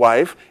love his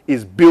wife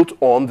is built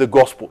on the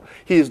gospel?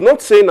 He is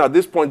not saying at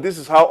this point, this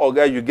is how,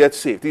 Oga, you get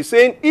saved. He's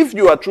saying, if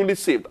you are truly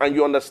saved and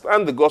you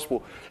understand the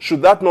gospel,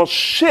 should that not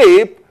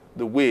shape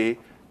the way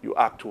you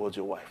act towards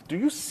your wife? Do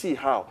you see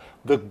how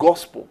the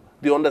gospel,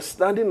 the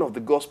understanding of the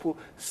gospel,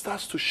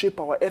 starts to shape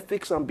our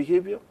ethics and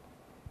behavior?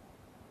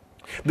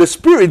 The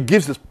Spirit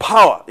gives us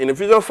power. In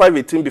Ephesians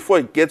 5:18, before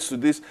it gets to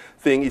this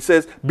thing, it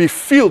says, be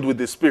filled with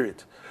the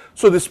Spirit.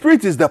 So the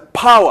Spirit is the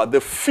power,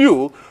 the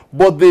fuel,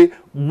 but the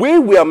way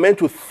we are meant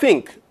to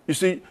think, you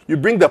see, you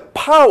bring the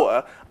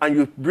power and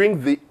you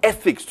bring the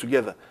ethics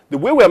together. The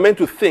way we are meant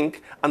to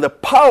think and the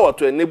power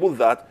to enable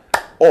that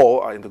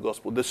all are in the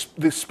gospel.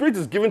 The Spirit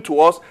is given to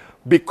us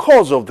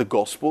because of the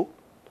gospel.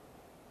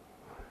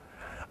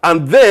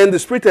 And then the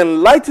Spirit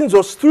enlightens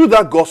us through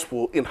that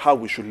gospel in how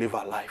we should live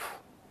our life.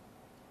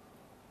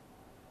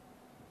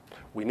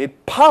 We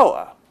need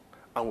power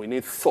and we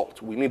need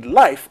thought. We need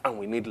life and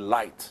we need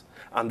light.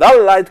 And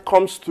that light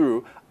comes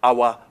through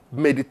our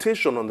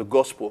meditation on the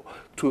gospel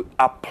to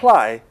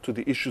apply to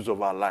the issues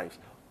of our lives.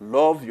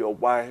 Love your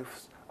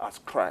wives as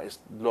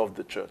Christ loved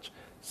the church.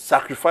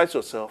 Sacrifice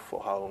yourself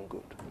for her own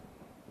good.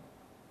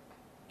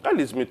 That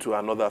leads me to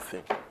another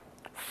thing.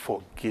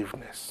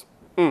 Forgiveness.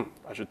 I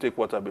should take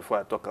water before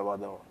I talk about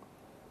that one.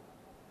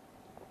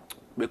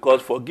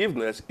 Because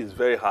forgiveness is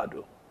very hard.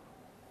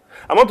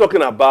 I'm not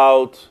talking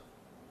about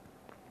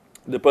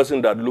the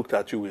person that looked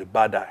at you with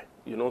bad eye.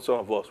 You know, some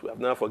of us, we have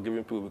never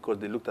forgiven people because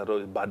they looked at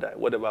us with bad eye.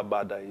 Whatever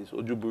bad eye is,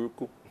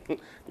 ojuburuku,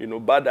 you know,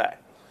 bad eye.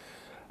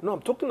 No,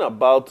 I'm talking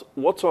about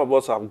what some of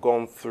us have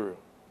gone through.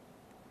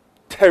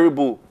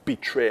 Terrible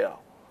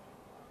betrayal.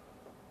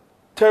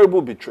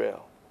 Terrible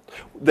betrayal.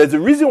 There's a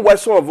reason why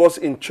some of us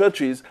in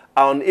churches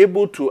are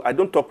unable to, I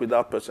don't talk with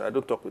that person, I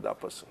don't talk with that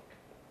person.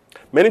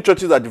 Many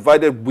churches are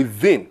divided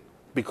within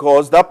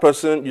because that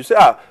person, you say,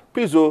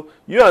 please, you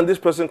and this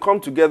person come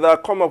together,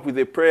 come up with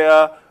a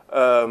prayer,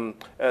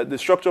 the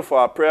structure for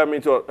our prayer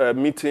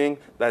meeting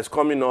that is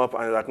coming up,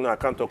 and you're like, no, I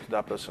can't talk to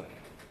that person.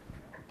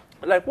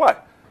 I'm like, why?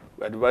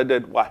 We're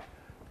divided. Why?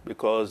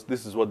 Because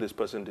this is what this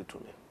person did to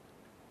me.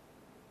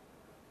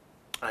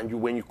 And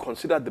when you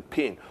consider the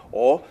pain,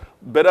 or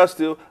better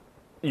still,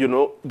 you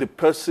know, the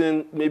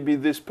person, maybe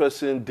this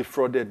person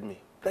defrauded me.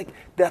 Like,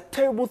 there are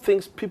terrible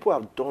things people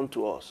have done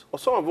to us. Or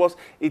some of us,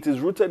 it is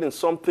rooted in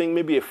something,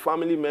 maybe a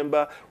family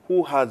member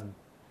who has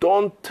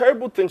done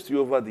terrible things to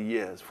you over the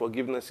years.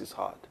 Forgiveness is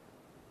hard.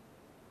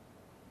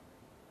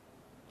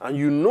 And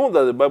you know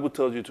that the Bible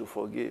tells you to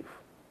forgive.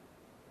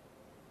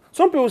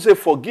 Some people say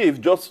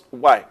forgive, just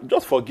why?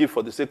 Just forgive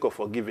for the sake of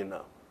forgiving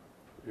now.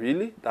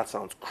 Really? That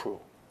sounds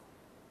cruel.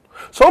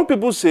 Some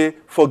people say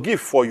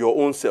forgive for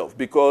your own self,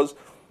 because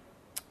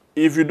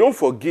if you don't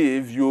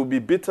forgive, you'll be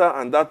bitter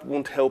and that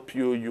won't help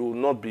you.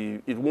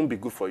 It won't be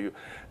good for you.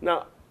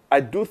 Now, I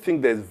do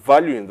think there's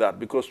value in that,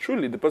 because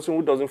truly the person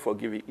who doesn't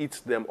forgive, it eats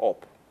them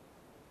up.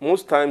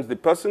 Most times the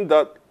person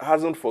that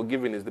hasn't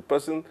forgiven is the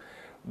person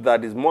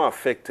that is more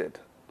affected,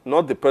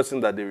 not the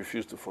person that they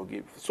refuse to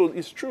forgive. So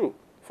it's true.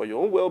 For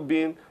your own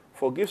well-being,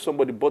 forgive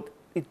somebody, but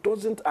it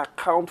doesn't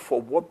account for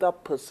what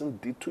that person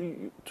did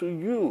to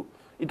you.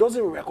 It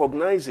doesn't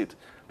recognize it.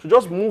 To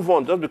just move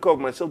on, just because of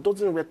myself,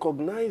 doesn't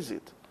recognize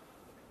it.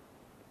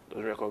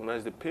 Doesn't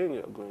recognize the pain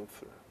you're going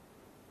through.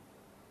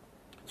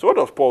 So what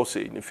does Paul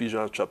say in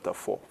Ephesians chapter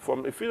 4?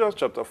 From Ephesians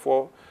chapter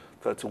 4,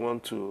 31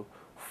 to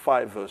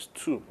 5 verse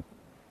 2.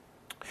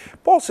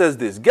 Paul says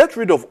this: get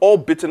rid of all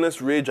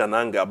bitterness, rage, and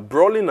anger,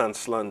 brawling and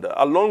slander,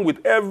 along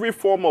with every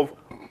form of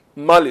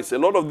malice. A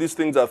lot of these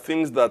things are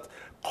things that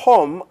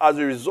come as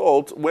a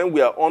result when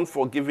we are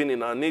unforgiving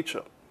in our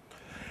nature.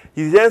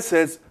 He then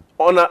says,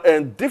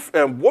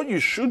 what you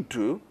should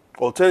do,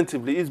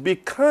 alternatively, is be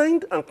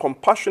kind and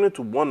compassionate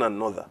to one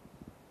another,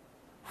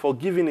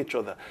 forgiving each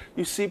other.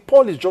 You see,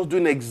 Paul is just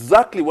doing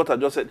exactly what I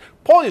just said.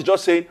 Paul is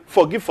just saying,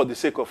 forgive for the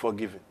sake of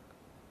forgiving.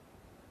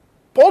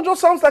 Paul just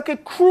sounds like a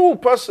cruel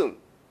person.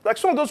 Like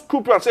some of those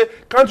cruel people say,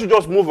 can't you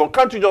just move on?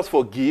 Can't you just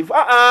forgive?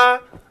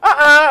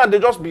 And they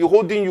just be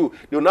holding you.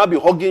 They'll now be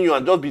hugging you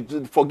and just be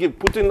forgive,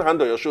 putting a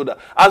hand on your shoulder.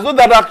 As though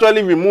that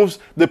actually removes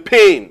the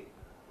pain.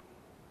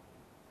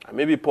 And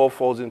maybe Paul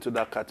falls into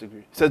that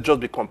category. He says, just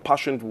be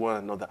compassionate with one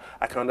another.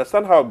 I can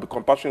understand how I'll be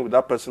compassionate with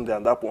that person there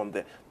and that one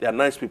there. They are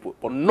nice people,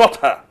 but not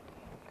her.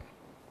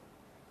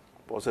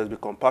 Paul says, be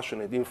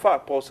compassionate. In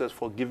fact, Paul says,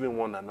 forgiving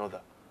one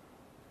another.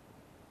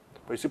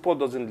 But you see, Paul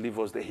doesn't leave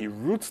us there. He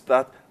roots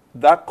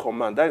that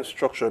command, that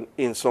instruction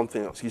in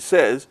something else. He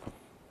says,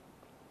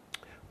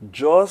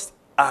 just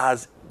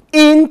as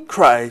in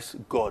Christ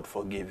God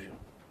forgave you.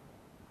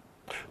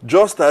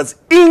 Just as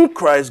in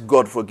Christ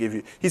God forgave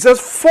you. He says,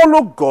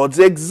 follow God's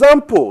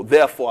example,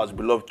 therefore, as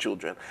beloved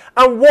children,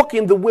 and walk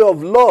in the way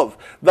of love.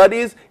 That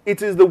is,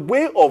 it is the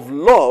way of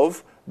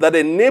love that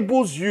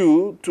enables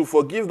you to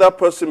forgive that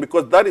person,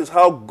 because that is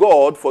how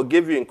God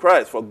forgave you in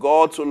Christ. For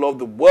God so loved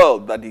the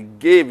world that he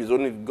gave his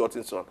only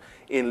begotten Son.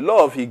 In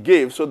love, he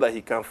gave so that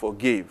he can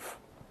forgive.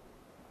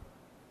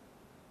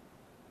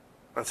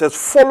 And says,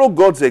 follow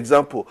God's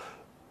example.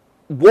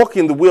 Walk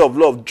in the way of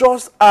love,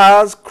 just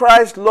as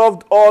Christ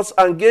loved us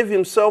and gave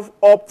himself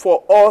up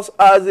for us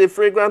as a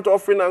fragrant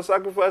offering and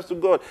sacrifice to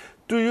God.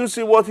 Do you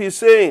see what he's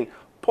saying?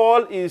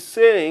 Paul is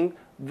saying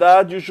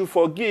that you should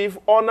forgive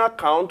on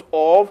account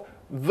of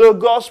the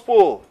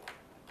gospel.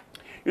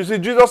 You see,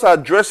 Jesus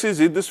addresses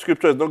it. This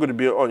scripture is not going to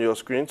be on your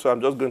screen, so I'm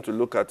just going to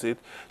look at it.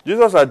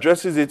 Jesus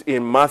addresses it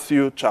in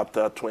Matthew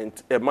chapter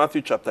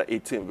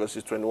 18,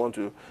 verses 21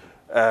 to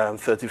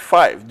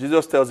 35.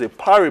 Jesus tells a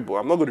parable.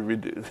 I'm not going to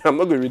read it. I'm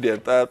not going to read the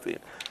entire thing.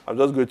 I'm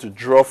just going to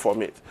draw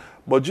from it.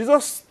 But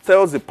Jesus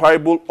tells a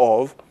parable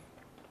of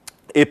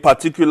a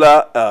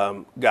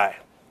particular guy.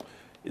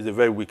 He's a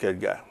very wicked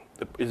guy.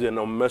 He's an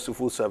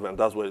unmerciful servant.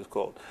 That's what it's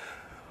called.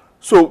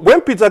 So when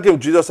Peter came to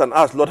Jesus and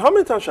asked, Lord, how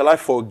many times shall I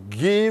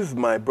forgive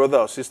my brother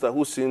or sister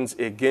who sins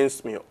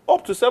against me?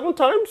 Up to 7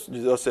 times?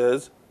 Jesus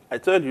says, I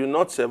tell you,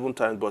 not 7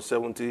 times, but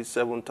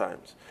 77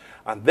 times.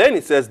 And then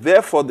it says,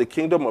 therefore the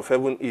kingdom of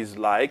heaven is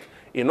like.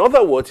 In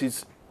other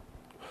words,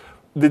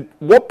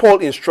 what Paul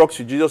instructs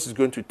you, Jesus is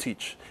going to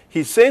teach.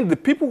 He's saying the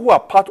people who are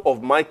part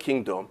of my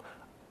kingdom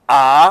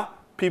are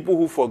people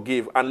who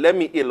forgive. And let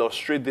me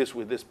illustrate this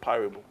with this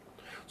parable.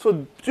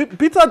 So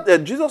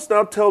Jesus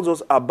now tells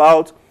us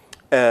about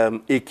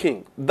a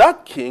king.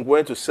 That king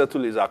went to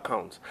settle his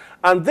accounts.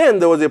 And then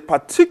there was a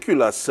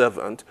particular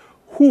servant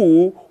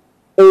who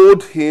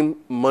owed him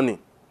money.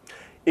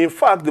 In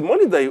fact, the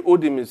money that he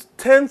owed him is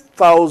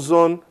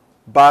 10,000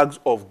 bags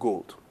of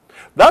gold.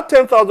 That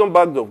 10,000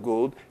 bags of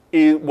gold,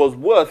 it was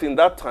worth in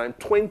that time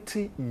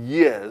 20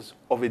 years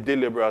of a day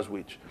laborer's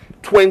wage.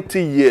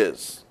 20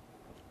 years.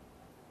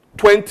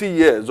 20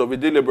 years of a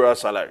day laborer's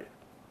salary.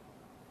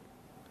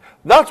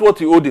 That's what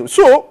he owed him.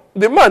 So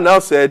the man now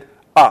said,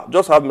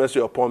 just have mercy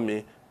upon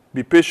me.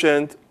 Be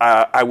patient.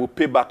 I will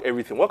pay back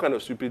everything. What kind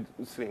of stupid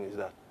thing is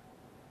that?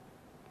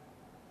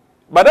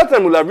 By that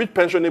time, he will have reached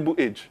pensionable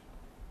age.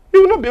 He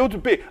will not be able to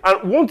pay.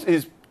 And won't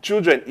his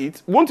children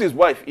eat? Won't his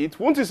wife eat?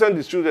 Won't he send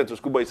his children to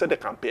school? But he said they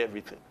can pay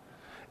everything.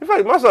 In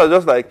fact, master was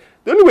just like,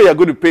 the only way you're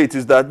going to pay it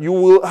is that you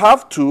will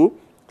have to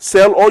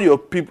sell all your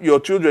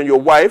children, your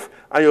wife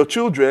and your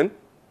children.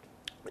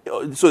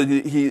 So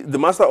the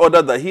master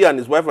ordered that he and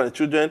his wife and his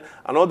children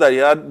and all that he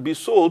had be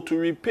sold to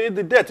repay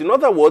the debt. In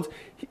other words,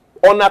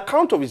 on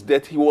account of his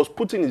debt, he was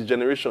putting his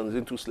generations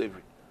into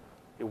slavery.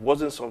 It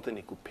wasn't something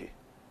he could pay.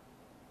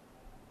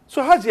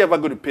 So how's he ever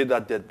going to pay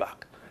that debt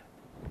back?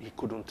 He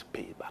couldn't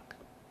pay it back.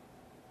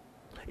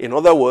 In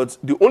other words,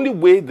 the only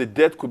way the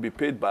debt could be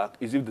paid back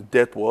is if the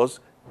debt was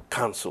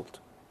cancelled.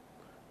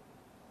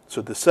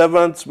 So the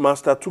servant's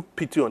master took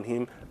pity on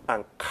him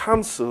and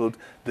cancelled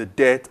the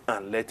debt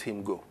and let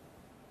him go.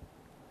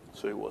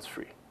 So he was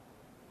free.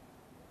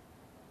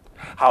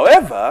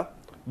 However,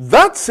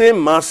 that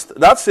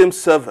same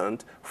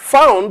servant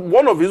found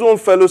one of his own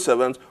fellow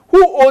servants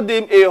who owed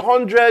him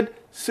 100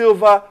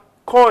 silver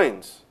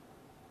coins.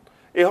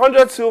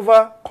 100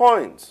 silver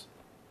coins.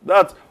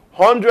 That's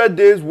 100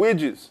 days'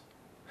 wages.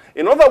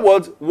 In other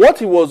words, what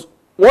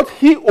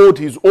he owed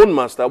his own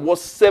master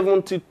was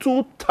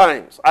 72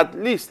 times, at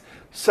least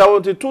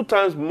 72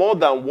 times more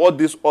than what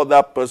this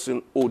other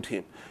person owed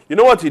him. You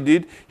know what he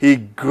did? He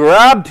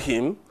grabbed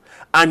him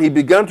and he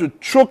began to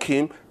choke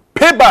him.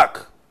 Pay back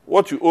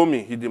what you owe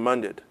me, he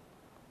demanded.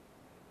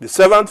 The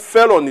servant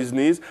fell on his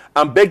knees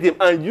and begged him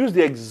and used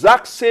the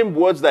exact same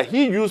words that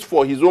he used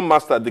for his own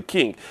master, the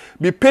king.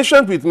 Be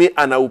patient with me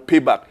and I will pay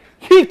back.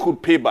 He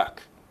could pay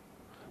back.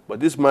 But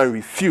this man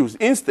refused.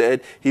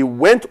 Instead, he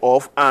went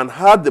off and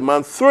had the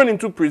man thrown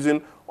into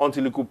prison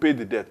until he could pay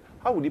the debt.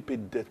 How would he pay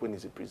the debt when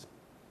he's in prison?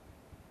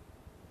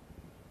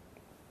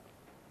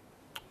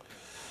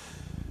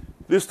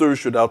 This story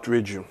should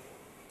outrage you.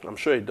 I'm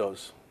sure it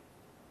does.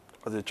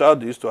 As a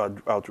child, it used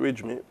to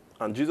outrage me.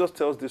 And Jesus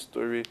tells this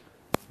story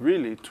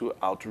really to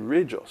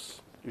outrage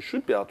us. You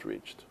should be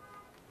outraged.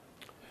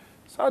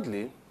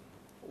 Sadly,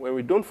 when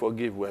we don't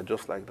forgive, we're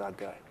just like that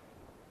guy.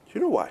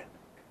 You know why?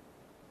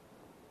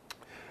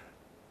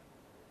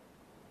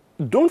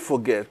 Don't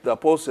forget that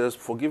Paul says,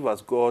 forgive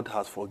as God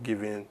has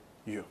forgiven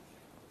you.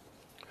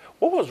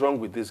 What was wrong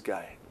with this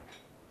guy?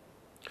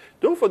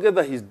 Don't forget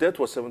that his debt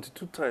was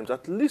 72 times,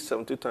 at least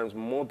 72 times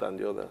more than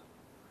the other.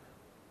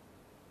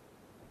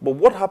 But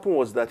what happened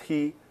was that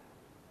he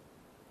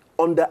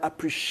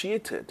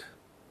underappreciated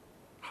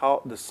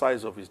the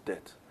size of his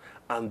debt.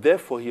 And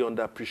therefore, he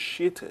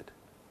underappreciated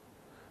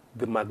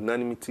the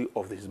magnanimity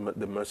of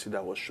the mercy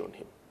that was shown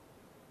him.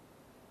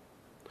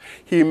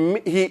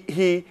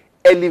 He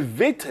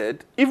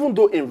elevated, even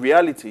though in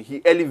reality,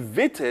 he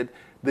elevated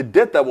the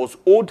debt that was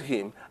owed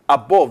him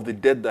above the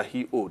debt that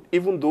he owed,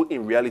 even though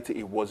in reality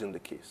it wasn't the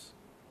case.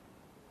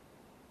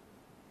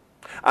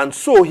 And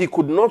so he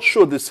could not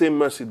show the same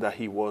mercy that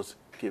he was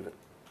given.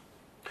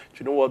 Do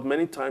you know what?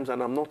 Many times,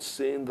 and I'm not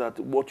saying that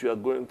what you are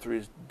going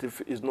through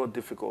is not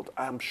difficult.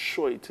 I am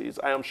sure it is.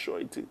 I am sure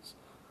it is.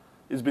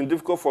 It's been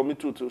difficult for me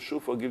to show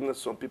forgiveness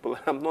to some people.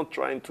 I'm not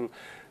trying to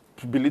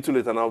belittle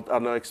it, and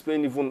I'll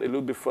explain even a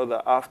little bit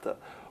further after.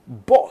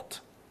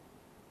 But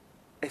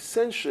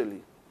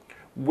essentially,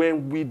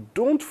 when we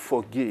don't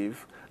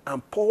forgive,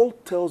 and Paul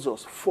tells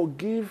us,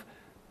 forgive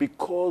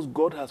because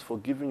God has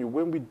forgiven you.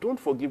 When we don't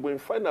forgive, when we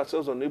find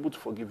ourselves unable to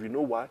forgive, you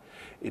know why?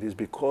 It is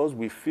because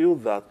we feel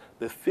that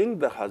the thing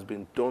that has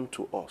been done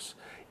to us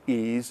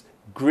is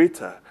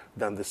greater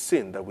than the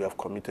sin that we have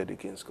committed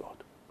against God.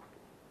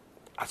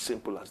 As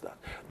simple as that.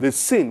 The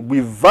sin, we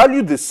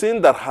value the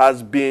sin that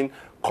has been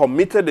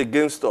committed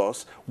against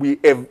us. We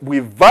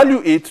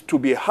value it to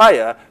be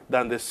higher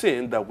than the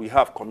sin that we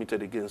have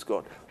committed against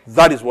God.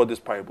 That is what this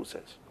parable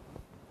says.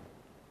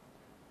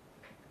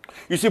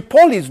 You see,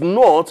 Paul is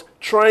not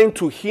trying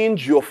to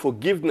hinge your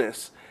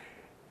forgiveness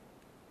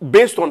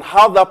based on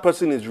how that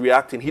person is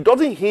reacting. He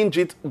doesn't hinge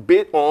it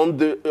based on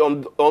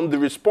the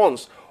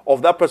response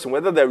of that person,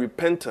 whether they're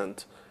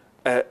repentant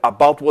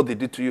about what they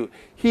did to you.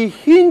 He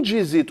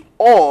hinges it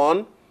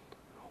on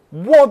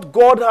what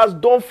God has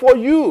done for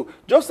you.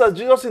 Just as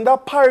Jesus in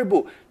that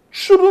parable.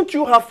 Shouldn't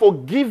you have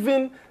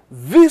forgiven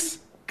this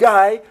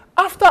guy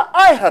after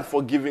I had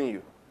forgiven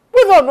you,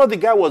 whether or not the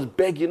guy was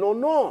begging or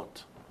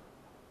not.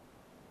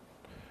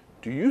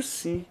 Do you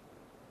see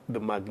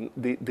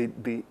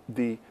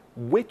the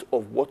weight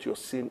of what your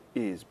sin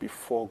is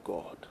before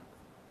God?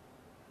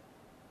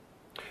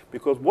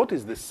 Because what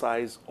is the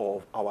size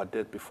of our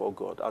debt before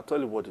God? I'll tell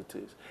you what it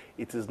is.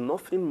 It is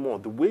nothing more.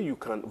 The way you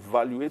can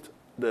evaluate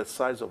the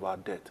size of our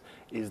debt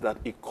is that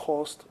it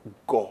cost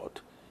God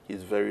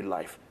his very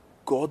life.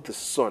 God the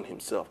Son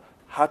himself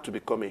had to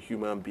become a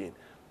human being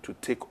to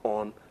take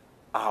on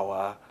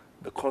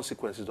the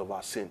consequences of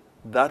our sin.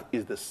 That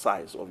is the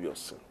size of your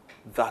sin.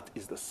 That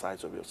is the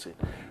size of your sin.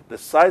 The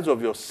size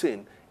of your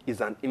sin is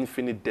an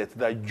infinite debt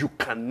that you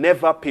can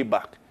never pay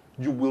back.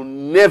 You will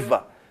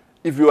never.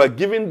 If you are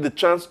given the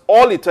chance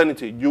all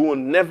eternity, you will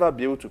never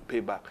be able to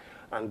pay back.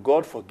 And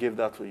God forgave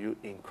that for you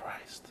in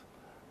Christ.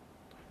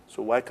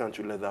 So why can't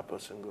you let that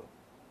person go?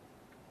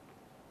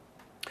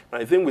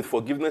 And the thing with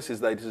forgiveness is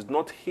that it is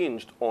not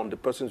hinged on the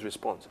person's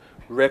response.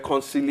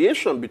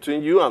 Reconciliation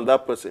between you and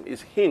that person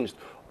is hinged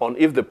on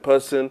if the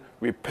person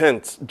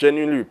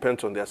genuinely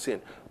repents on their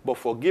sin. But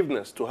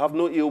forgiveness, to have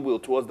no ill will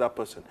towards that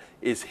person,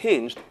 is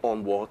hinged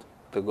on what?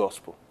 The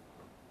gospel.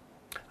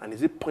 And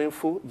is it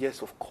painful?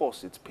 Yes, of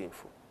course it's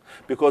painful.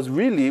 Because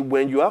really,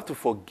 when you have to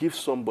forgive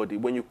somebody,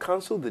 when you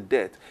cancel the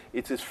debt,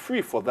 it is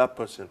free for that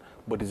person,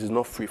 but it is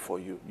not free for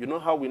you. You know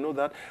how we know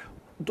that?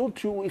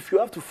 Don't you,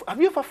 have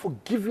you ever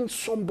forgiven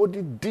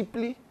somebody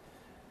deeply?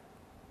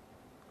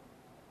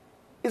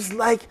 It's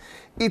like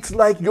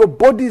your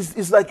body,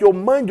 it's like your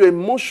mind, your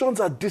emotions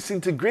are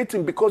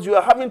disintegrating because you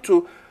are having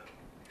to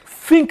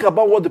think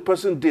about what the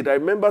person did. I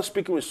remember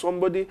speaking with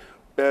somebody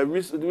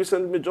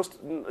recently, just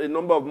a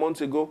number of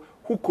months ago,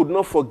 who could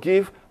not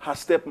forgive her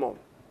stepmom.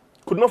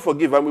 Could not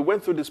forgive, and we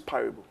went through this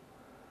parable.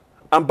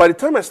 And by the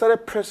time I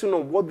started pressing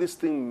on what this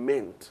thing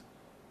meant,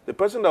 the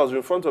person that was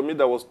in front of me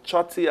that was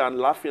chatty and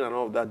laughing and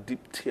all of that,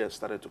 deep tears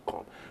started to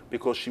come.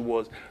 Because she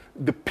was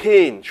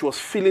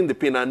feeling the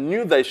pain, and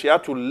knew that she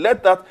had to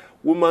let that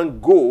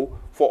woman go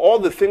for all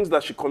the things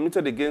that she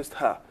committed against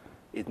her.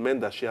 It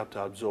meant that she had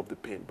to absorb the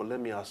pain. But let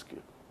me ask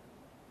you,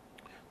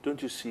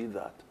 don't you see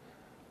that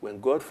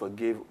when God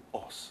forgave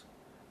us,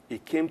 he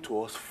came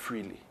to us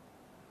freely,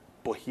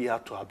 but he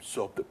had to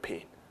absorb the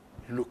pain.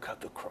 Look at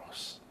the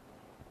cross.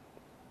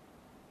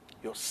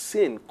 Your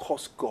sin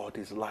cost God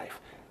his life.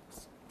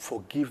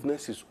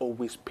 Forgiveness is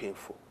always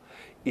painful.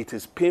 It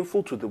is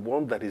painful to the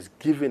one that is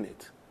giving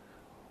it,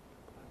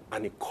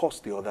 and it costs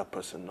the other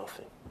person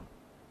nothing.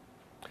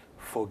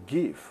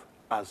 Forgive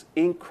as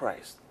in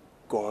Christ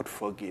God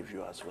forgave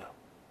you as well.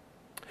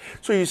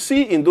 So you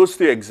see in those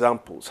three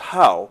examples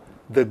how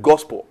the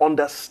gospel,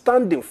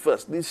 understanding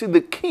first. You see,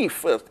 the key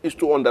first is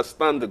to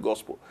understand the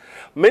gospel.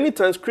 Many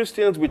times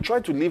Christians, we try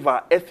to live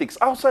our ethics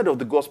outside of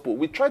the gospel.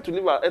 We try to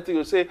live our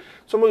ethics.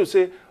 Somebody will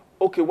say,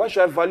 okay, why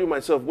should I value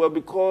myself? Well,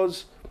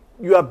 because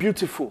you are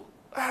beautiful.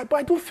 But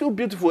I don't feel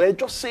beautiful. I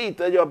just say it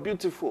that you are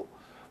beautiful.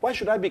 Why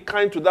should I be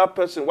kind to that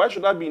person? Why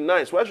should I be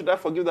nice? Why should I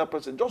forgive that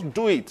person? Just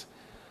do it.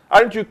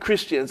 Aren't you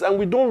Christians? And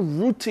we don't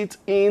root it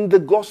in the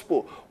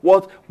gospel.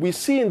 What we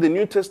see in the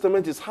New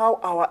Testament is how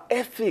our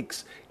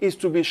ethics is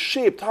to be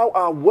shaped, how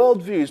our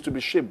worldview is to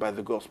be shaped by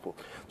the gospel.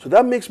 So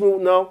that makes me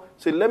now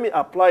say, let me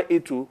apply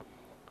it to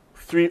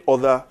three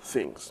other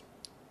things.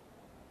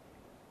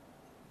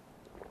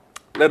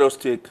 Let us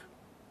take,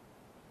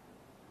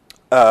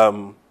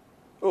 the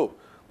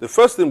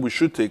first thing we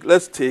should take,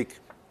 let's take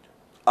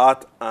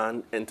art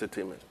and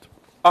entertainment.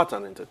 Art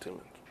and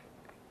entertainment.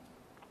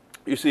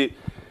 You see,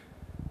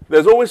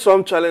 there's always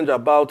some challenge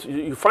about,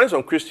 you find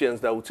some Christians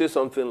that would say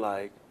something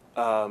like,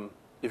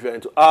 if you're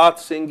into art,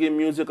 singing,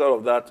 music, all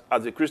of that,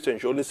 as a Christian, you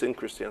should only sing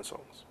Christian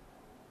songs.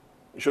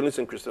 You should only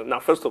sing Christian. Now,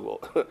 first of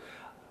all,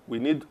 we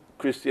need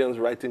Christians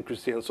writing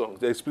Christian songs.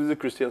 They're explicit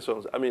Christian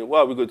songs. I mean, what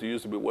are we going to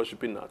use to be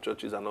worshiping in our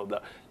churches and all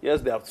that? Yes,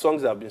 there are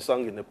songs that have been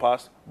sung in the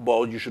past,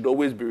 but you should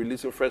always be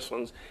releasing fresh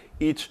songs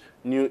each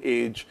new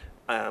age.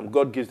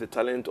 God gives the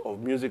talent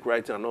of music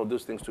writing and all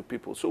those things to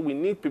people. So we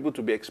need people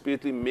to be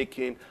explicitly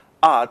making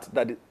art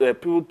that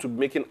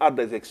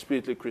is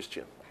explicitly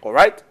Christian. All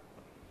right?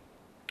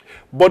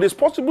 But it's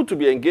possible to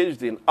be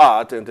engaged in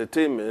art,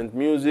 entertainment,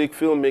 music,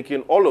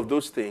 filmmaking, all of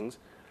those things,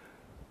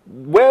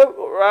 where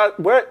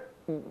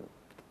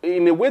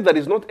in a way that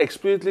is not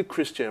explicitly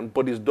Christian,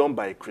 but is done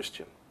by a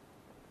Christian.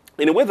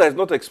 In a way that is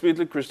not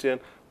explicitly Christian,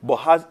 but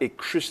has a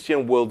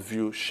Christian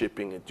worldview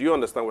shaping it. Do you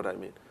understand what I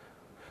mean?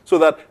 So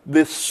that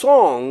the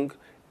song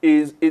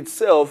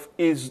itself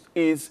is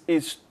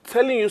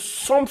telling you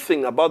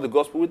something about the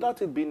gospel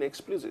without it being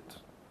explicit.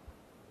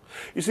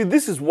 You see,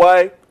 this is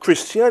why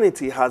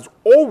Christianity has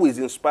always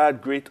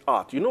inspired great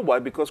art. You know why?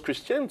 Because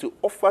Christianity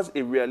offers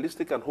a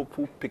realistic and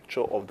hopeful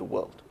picture of the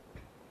world.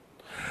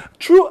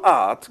 True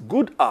art,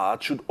 good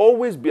art, should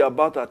always be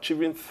about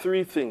achieving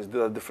three things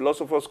that the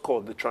philosophers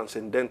call the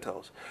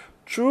transcendentals.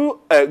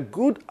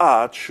 Good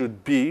art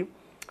should be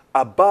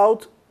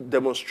about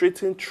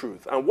demonstrating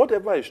truth. And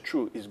whatever is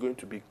true is going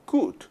to be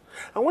good.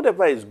 And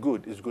whatever is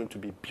good is going to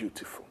be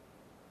beautiful.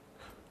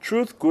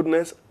 Truth,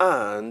 goodness,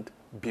 and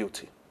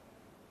beauty.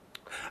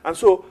 And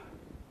so,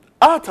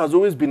 art has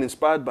always been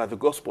inspired by the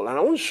gospel. And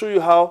I want to show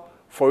you how,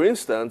 for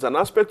instance, an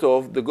aspect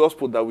of the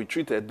gospel that we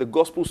treated, the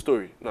gospel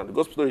story. Now, the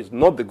gospel story is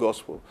not the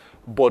gospel,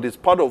 but it's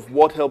part of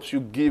what helps you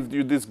give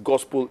you this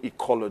gospel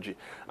ecology.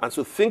 And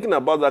so thinking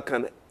about that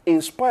can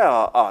inspire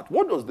our art.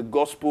 What does the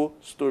gospel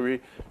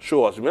story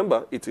show us?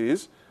 Remember, it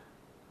is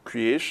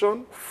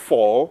creation,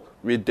 fall,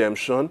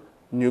 redemption,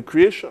 new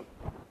creation.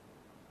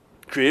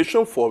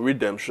 Creation, fall,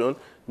 redemption,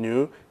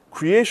 new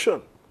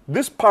creation.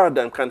 This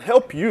paradigm can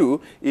help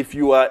you if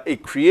you are a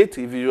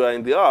creative, if you are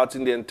in the arts,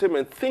 in the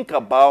entertainment, think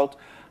about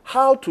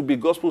how to be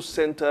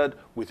gospel-centered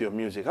with your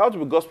music, how to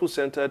be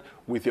gospel-centered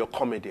with your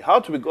comedy,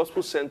 how to be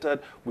gospel-centered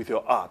with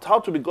your art, how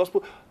to be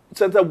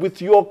gospel-centered with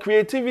your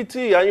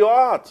creativity and your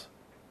art.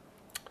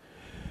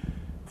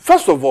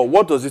 First of all,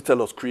 what does it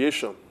tell us?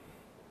 Creation.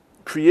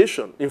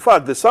 Creation. In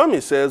fact, the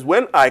psalmist says,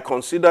 when I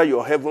consider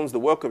your heavens, the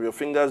work of your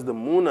fingers, the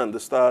moon and the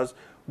stars,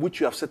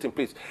 which you have set in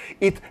place.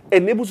 It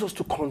enables us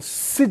to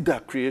consider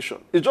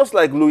creation. It's just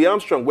like Louis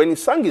Armstrong, when he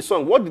sang his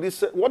song, what did he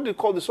say? What did he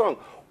call the song?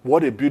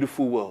 What a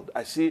beautiful world.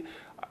 I see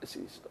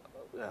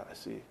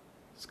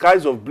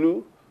skies of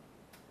blue,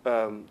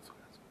 birds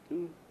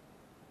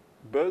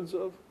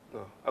of,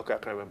 no, okay, I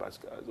can't remember,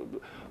 skies of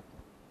blue.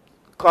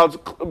 Clouds,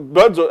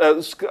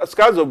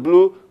 skies of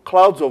blue,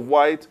 clouds of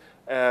white,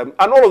 and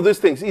all of these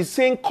things. He's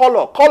saying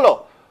color.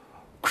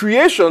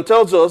 Creation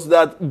tells us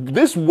that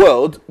this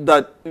world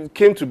that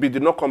came to be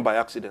did not come by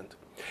accident.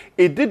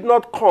 It did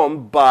not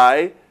come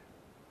by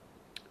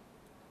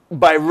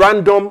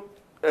random.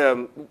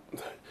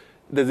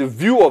 There's a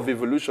view of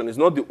evolution. It's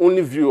not the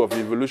only view of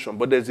evolution,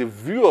 but there's a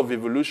view of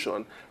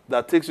evolution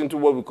that takes into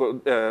what we call,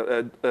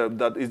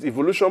 that is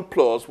evolution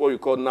plus what we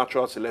call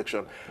natural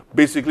selection.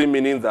 Basically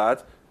meaning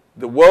that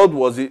the world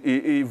was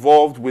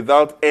evolved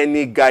without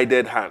any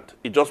guided hand.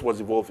 It just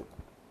was evolving.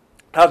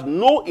 It has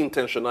no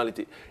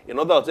intentionality. In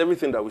other words,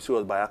 everything that we see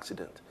was by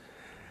accident.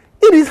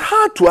 It is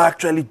hard to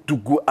actually do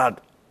good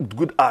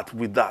art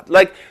with that.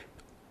 Like,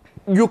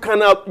 you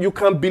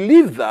can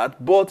believe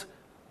that, but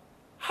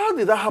how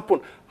did that happen?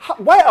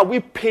 Why are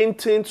we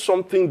painting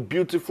something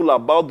beautiful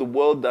about the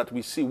world that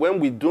we see when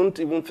we don't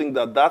even think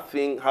that that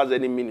thing has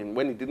any meaning,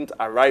 when it didn't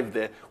arrive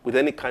there with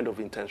any kind of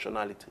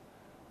intentionality?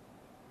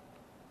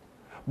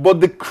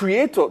 But the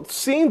creator,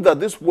 saying that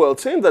this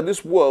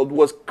world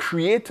was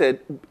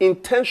created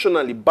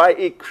intentionally by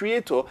a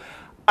creator,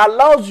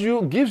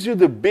 gives you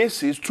the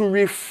basis to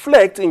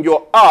reflect in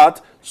your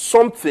art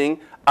something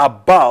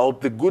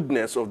about the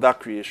goodness of that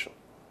creation.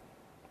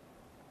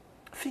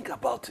 Think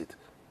about it.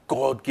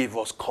 God gave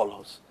us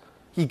colors.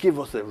 He gave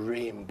us a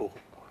rainbow.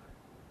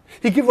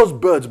 He gave us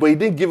birds, but he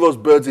didn't give us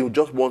birds in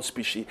just one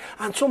species.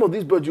 And some of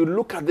these birds, you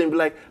look at them and be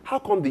like, how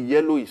come the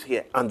yellow is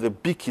here and the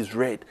beak is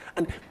red?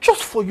 And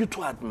just for you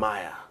to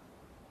admire.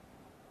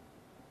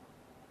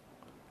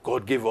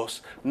 God gave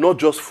us not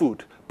just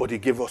food, but he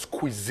gave us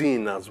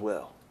cuisine as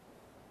well.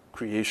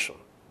 Creation.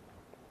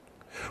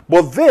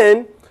 But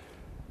then,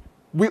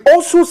 we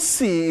also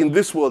see in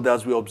this world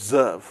as we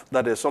observe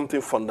that there's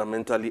something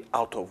fundamentally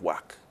out of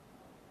whack.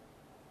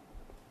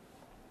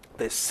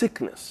 There's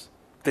sickness.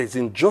 There's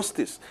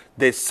injustice,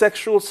 there's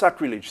sexual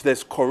sacrilege,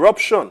 there's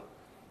corruption,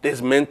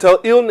 there's mental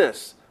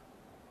illness.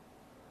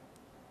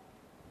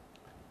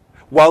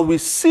 While we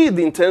see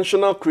the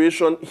intentional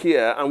creation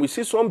here and we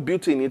see some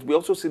beauty in it, we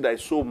also see that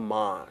it's so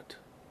mad.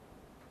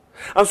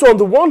 And so on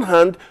the one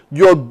hand,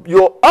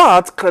 your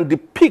art can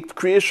depict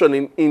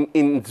creation in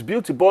its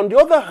beauty, but on the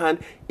other hand,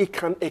 it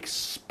can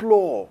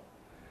explore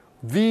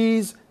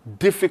these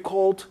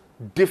difficult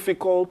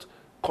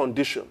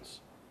conditions.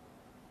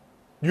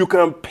 You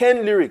can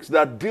pen lyrics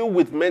that deal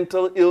with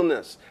mental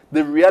illness,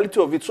 the reality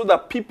of it, so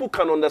that people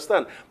can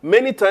understand.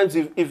 Many times,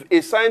 if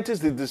a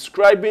scientist is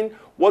describing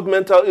what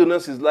mental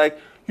illness is like,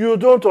 you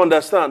don't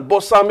understand.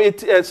 But Psalm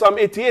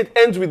 88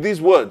 ends with these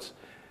words.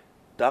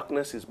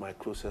 Darkness is my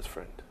closest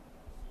friend.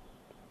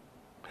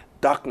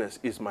 Darkness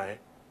is my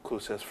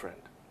closest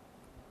friend.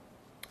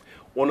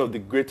 One of the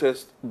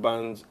greatest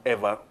bands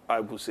ever,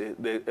 I would say,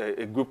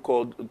 a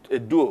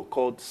duo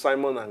called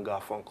Simon and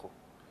Garfunkel.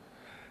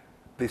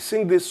 They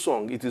sing this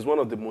song. It is one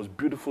of the most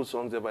beautiful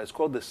songs ever. It's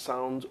called The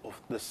Sound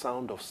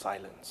of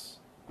Silence.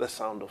 The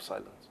Sound of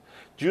Silence.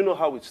 Do you know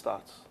how it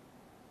starts?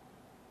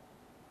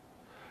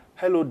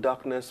 Hello,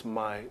 darkness,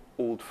 my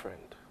old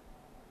friend.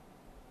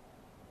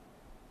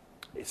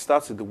 It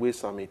starts with the way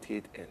Psalm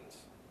 88 ends.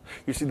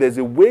 You see, there's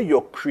a way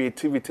your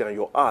creativity and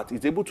your art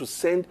is able to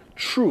send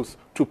truth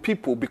to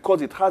people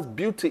because it has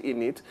beauty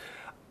in it,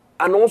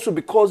 and also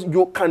because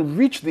you can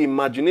reach the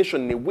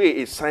imagination in a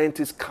way a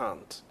scientist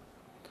can't.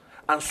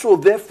 And so,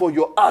 therefore,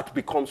 your art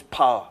becomes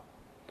power.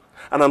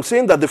 And I'm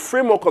saying that the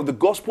framework of the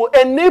gospel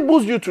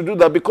enables you to do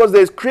that because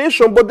there's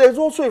creation, but there's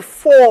also a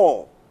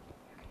fall.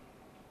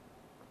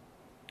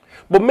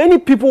 But many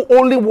people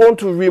only want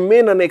to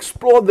remain and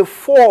explore the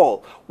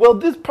fall. Well,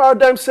 this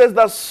paradigm says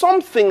that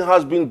something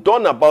has been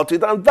done about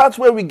it, and that's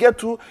where we get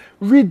to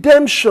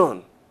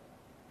redemption.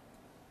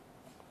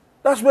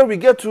 That's where we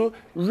get to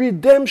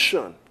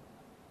redemption.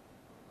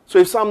 So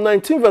if Psalm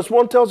 19 verse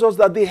 1 tells us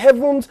that the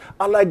heavens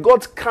are like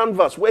God's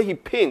canvas where he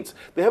paints,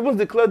 the heavens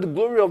declare the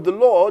glory of the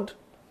Lord,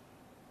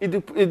 it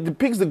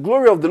depicts the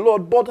glory of the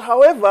Lord, but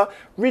however,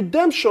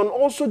 redemption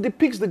also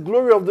depicts the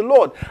glory of the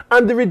Lord.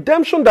 And the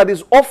redemption that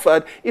is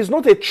offered is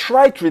not a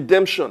trite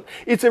redemption.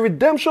 It's a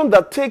redemption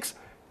that takes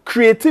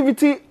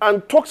creativity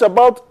and talks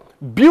about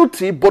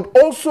beauty, but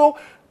also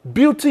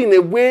beauty in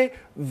a way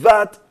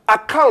that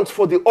accounts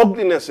for the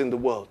ugliness in the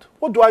world.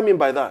 What do I mean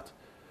by that?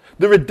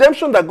 The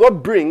redemption that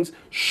God brings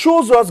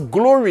shows us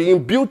glory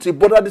in beauty,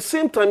 but at the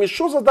same time, it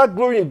shows us that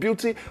glory in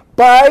beauty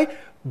by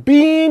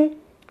being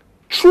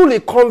truly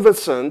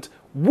conversant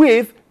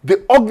with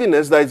the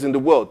ugliness that is in the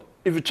world.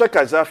 If you check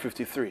Isaiah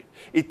 53,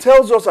 it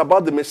tells us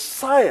about the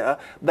Messiah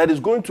that is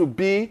going to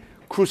be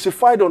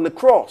crucified on the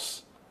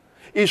cross.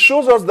 It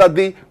shows us that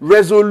the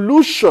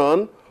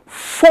resolution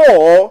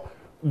for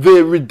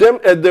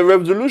the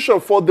resolution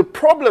for the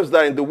problems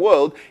that are in the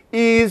world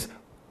is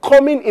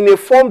coming in a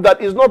form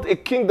that is not a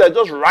king that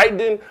just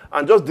riding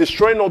and just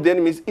destroying all the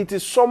enemies. It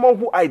is someone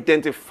who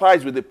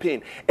identifies with the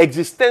pain.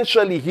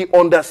 Existentially, he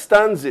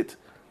understands it.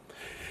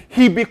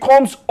 He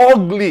becomes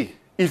ugly,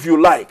 if you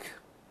like.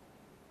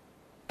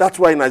 That's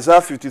why in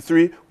Isaiah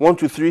 53,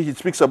 1-3, he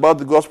speaks about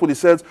the gospel. He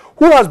says,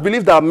 who has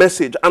believed our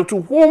message, and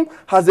to whom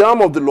has the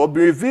arm of the Lord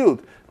been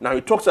revealed? Now he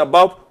talks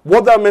about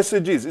what that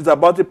message is. It's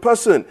about a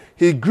person.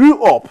 He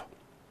grew up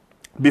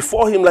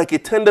before him like a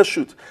tender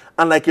shoot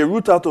and like a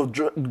root out of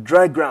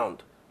dry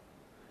ground.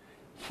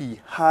 He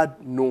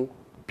had no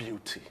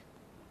beauty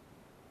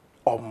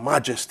or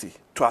majesty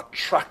to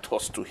attract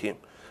us to him.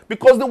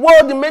 Because the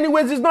world in many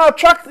ways is not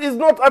attracting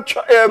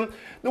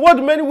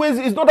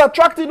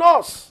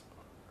us.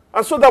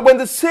 And so that when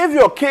the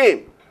Savior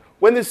came,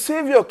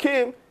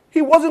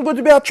 he wasn't going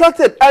to be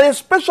attracted. And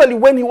especially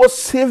when he was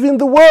saving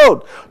the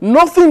world.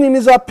 Nothing in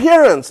his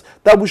appearance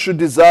that we should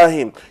desire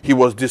him. He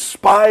was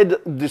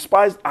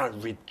despised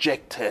and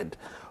rejected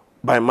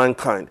by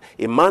mankind.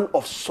 A man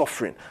of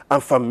suffering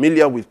and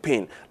familiar with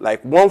pain.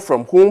 Like one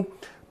from whom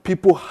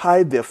people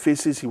hide their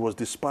faces. He was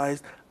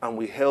despised and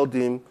we held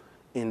him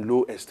in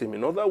low esteem.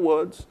 In other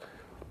words,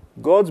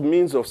 God's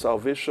means of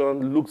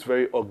salvation looks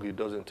very ugly,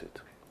 doesn't it?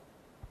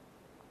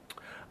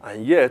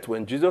 And yet,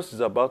 when Jesus is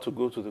about to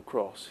go to the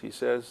cross, he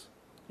says,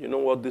 you know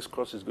what this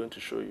cross is going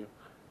to show you?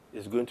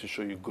 It's going to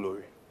show you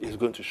glory. It's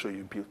going to show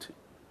you beauty.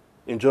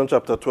 In John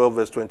chapter 12,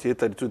 verse 28,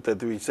 32,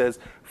 33, he says,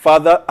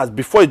 Father, as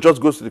before he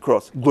just goes to the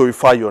cross,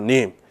 glorify your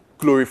name.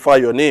 Glorify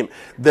your name.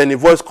 Then a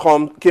voice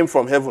came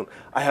from heaven.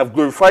 I have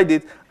glorified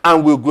it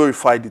and will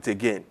glorify it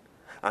again.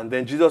 And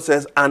then Jesus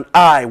says, and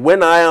I,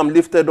 when I am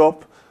lifted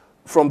up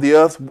from the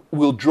earth,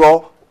 will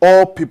draw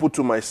all people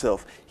to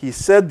myself. He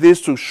said this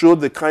to show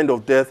the kind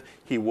of death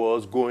he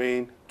was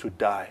going to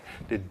die.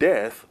 The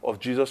death of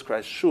Jesus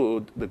Christ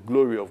showed the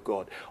glory of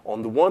God.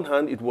 On the one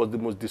hand, it was the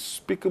most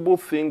despicable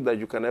thing that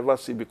you can ever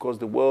see because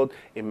the world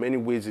in many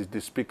ways is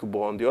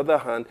despicable. On the other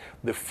hand,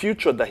 the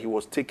future that he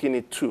was taking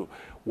it to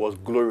was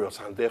glorious,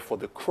 and therefore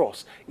the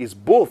cross is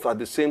both at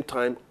the same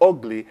time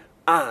ugly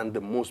and the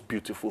most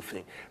beautiful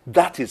thing.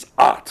 That is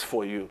art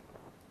for you.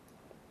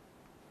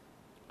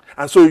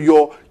 And so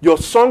your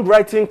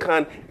songwriting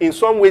can in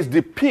some ways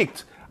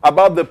depict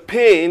about the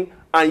pain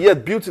and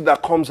yet beauty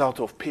that comes out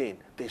of pain.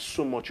 There's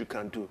so much you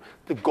can do.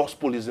 The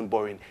gospel isn't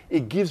boring.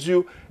 It gives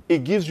you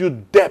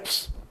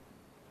depths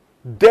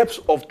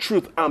of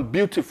truth and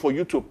beauty for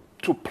you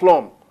to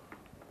plumb.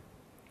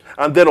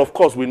 And then of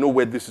course we know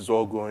where this is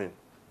all going.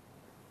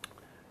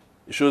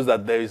 It shows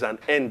that there is an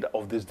end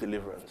of this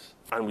deliverance.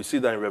 And we see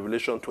that in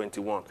Revelation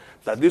 21.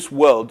 That this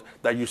world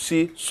that you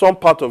see, some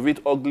part of it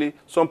ugly,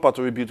 some part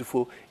of it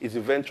beautiful, is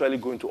eventually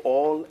going to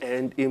all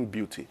end in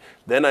beauty.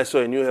 Then I saw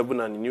a new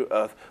heaven and a new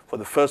earth, for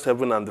the first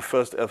heaven and the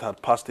first earth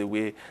had passed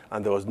away,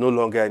 and there was no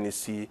longer any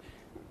sea.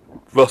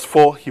 Verse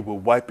 4, he will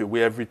wipe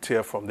away every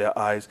tear from their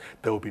eyes.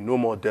 There will be no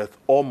more death,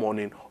 or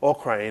mourning, or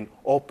crying,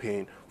 or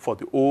pain, for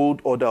the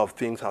old order of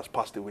things has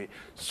passed away.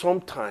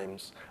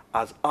 Sometimes,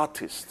 as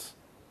artists,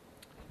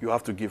 you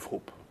have to give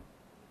hope.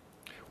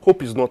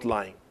 Hope is not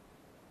lying,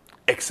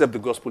 except the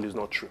gospel is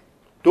not true.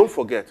 Don't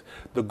forget,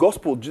 the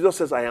gospel, Jesus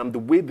says, I am the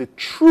way, the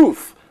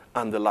truth,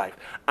 and the life.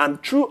 And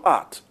true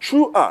art,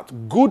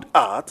 good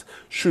art,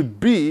 should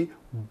be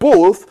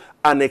both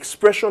an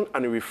expression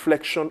and a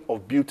reflection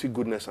of beauty,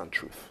 goodness, and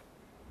truth.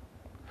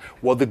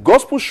 What the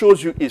gospel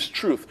shows you is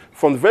truth.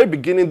 From the very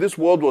beginning, this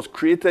world was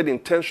created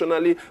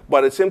intentionally,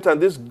 but at the same time,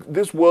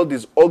 this world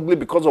is ugly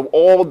because of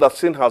all that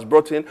sin has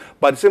brought in.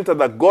 But at the same time,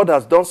 that God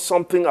has done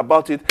something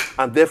about it,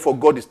 and therefore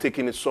God is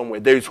taking it somewhere.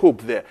 There is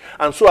hope there.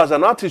 And so as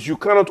an artist, you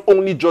cannot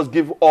only just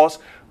give us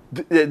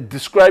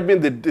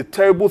describing the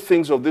terrible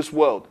things of this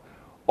world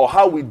or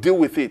how we deal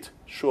with it.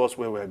 Show us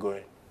where we're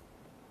going.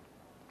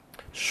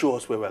 Show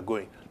us where we're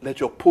going. Let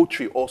your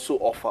poetry also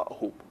offer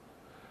hope.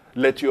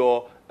 Let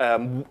your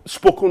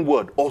spoken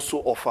word also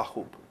offer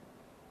hope.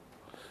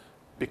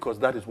 Because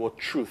that is what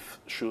truth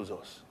shows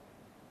us.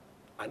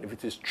 And if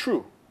it is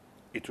true,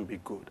 it will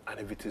be good. And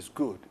if it is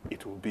good,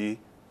 it will be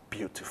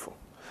beautiful.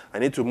 I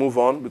need to move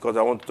on because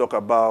I want to talk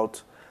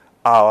about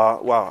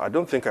wow, I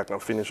don't think I can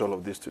finish all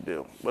of this today.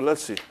 But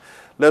let's see.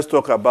 Let's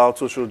talk about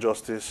social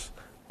justice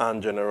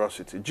and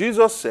generosity.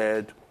 Jesus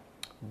said,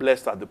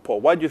 blessed are the poor.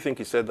 Why do you think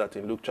he said that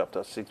in Luke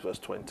chapter 6, verse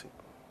 20?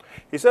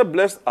 He said,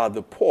 blessed are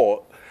the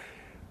poor.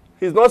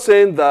 He's not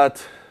saying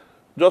that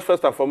just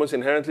first and foremost,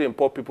 inherently in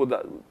poor people,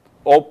 that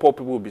all poor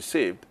people will be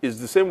saved. It's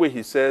the same way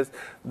he says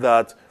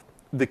that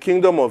the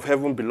kingdom of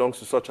heaven belongs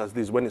to such as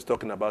this when he's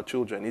talking about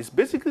children. He's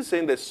basically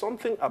saying there's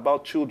something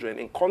about children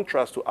in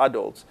contrast to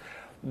adults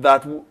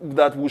that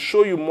will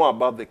show you more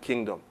about the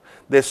kingdom.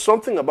 There's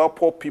something about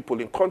poor people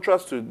in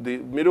contrast to the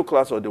middle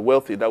class or the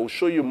wealthy that will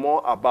show you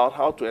more about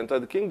how to enter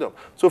the kingdom.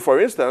 So for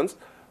instance,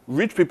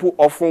 rich people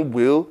often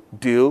will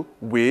deal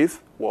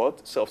with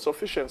what?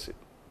 Self-sufficiency.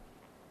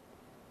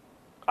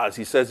 As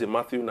he says in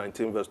Matthew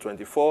 19, verse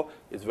 24,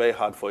 it's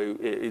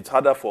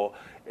harder for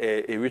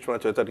a rich man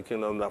to enter the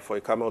kingdom than for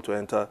a camel to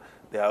enter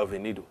the eye of a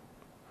needle.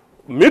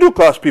 Middle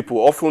class people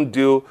often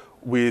deal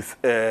with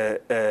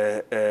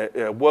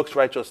works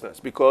righteousness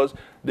because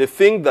they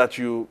think that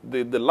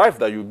the life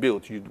that you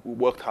built, you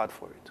worked hard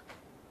for it.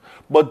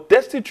 But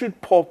destitute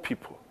poor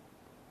people,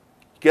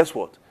 guess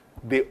what?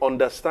 They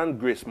understand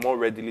grace more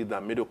readily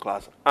than middle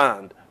class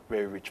and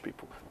very rich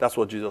people. That's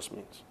what Jesus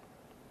means.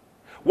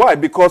 Why?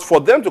 Because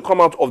for them to come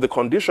out of the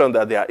condition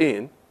that they are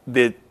in,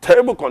 the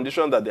terrible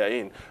condition that they are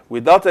in,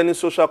 without any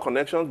social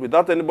connections,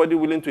 without anybody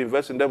willing to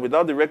invest in them,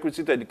 without the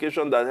requisite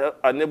education that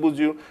enables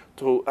you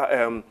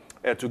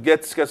to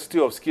get scarcity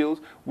of skills,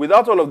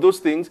 without all of those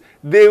things,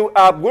 they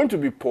are going to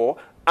be poor,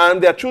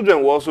 and their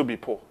children will also be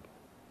poor.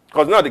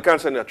 Because now they can't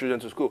send their children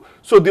to school.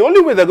 So the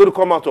only way they're going to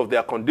come out of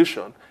their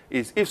condition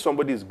is if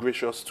somebody is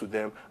gracious to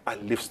them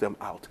and lifts them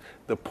out.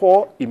 The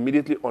poor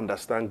immediately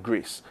understand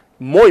grace,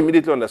 more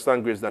immediately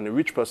understand grace than a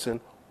rich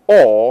person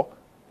or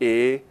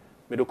a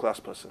middle-class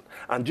person.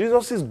 And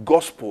Jesus'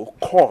 gospel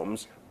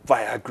comes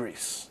via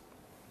grace.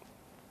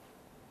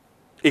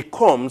 It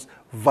comes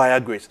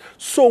via grace.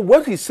 So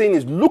what he's saying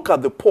is look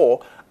at the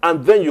poor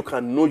and then you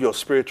can know your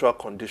spiritual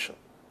condition.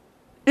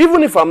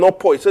 Even if I'm not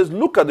poor, it says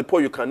look at the poor,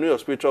 you can know your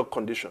spiritual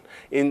condition.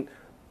 In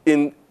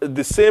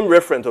the same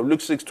reference of Luke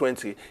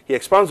 6:20, he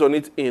expands on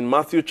it in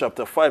Matthew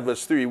chapter 5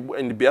 verse 3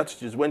 in the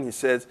Beatitudes when he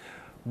says,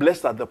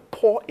 blessed are the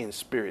poor in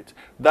spirit.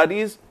 That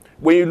is,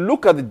 when you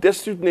look at the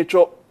destitute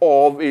nature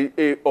of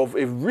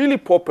a really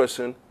poor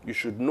person, you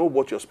should know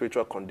what your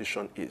spiritual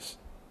condition is.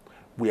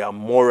 We are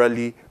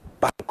morally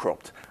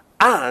bankrupt.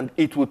 And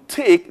it will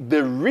take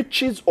the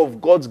riches of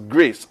God's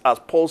grace, as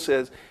Paul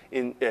says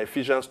in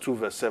Ephesians 2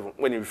 verse 7,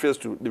 when he refers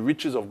to the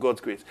riches of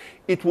God's grace.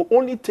 It will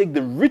only take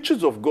the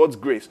riches of God's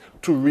grace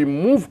to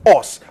remove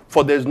us,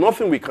 for there's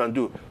nothing we can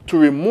do, to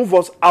remove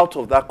us out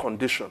of that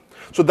condition.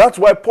 So that's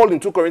why Paul in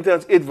 2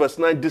 Corinthians 8 verse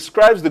 9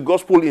 describes the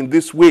gospel in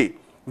this way.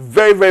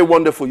 Very, very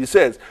wonderful. He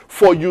says,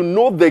 for you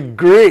know the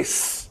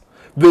grace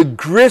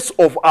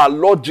of our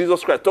Lord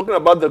Jesus Christ, talking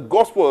about the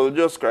gospel of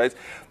Jesus Christ,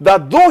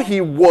 that though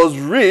he was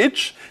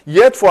rich,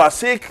 yet for our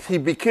sake he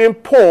became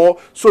poor,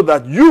 so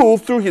that you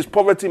through his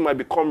poverty might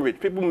become rich.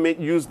 People may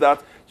use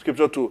that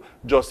scripture to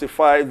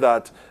justify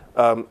that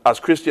as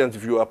Christians,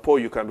 if you are poor,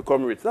 you can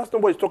become rich. That's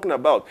not what he's talking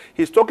about.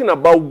 He's talking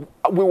about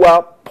we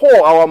were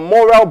poor. Our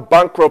moral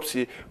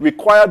bankruptcy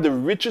required the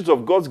riches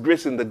of God's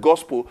grace in the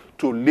gospel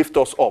to lift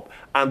us up.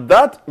 And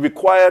that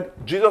required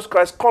Jesus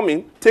Christ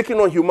coming, taking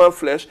on human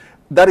flesh.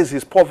 That is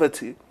his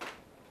poverty.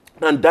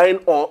 And dying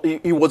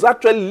he was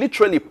actually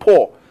literally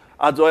poor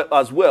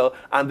as well,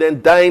 and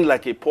then dying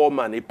like a poor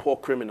man, a poor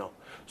criminal,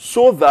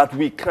 so that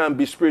we can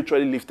be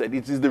spiritually lifted.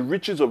 It is the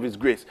riches of his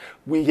grace.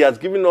 He has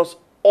given us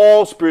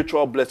all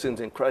spiritual blessings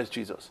in Christ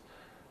Jesus.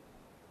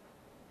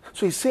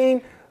 So he's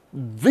saying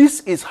this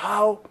is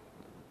how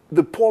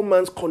the poor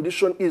man's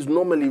condition is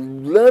normally.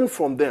 Learn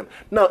from them.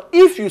 Now,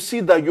 if you see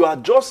that you are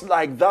just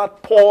like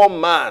that poor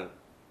man,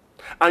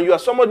 and you are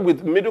somebody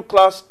with middle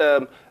class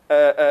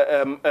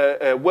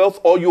wealth,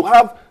 or you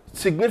have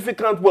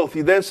significant wealth,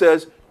 he then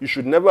says you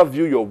should never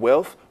view your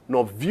wealth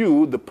nor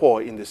view the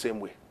poor in the same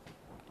way.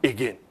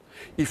 Again,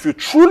 if you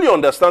truly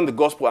understand the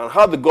gospel and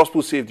how the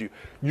gospel saved you,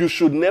 you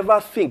should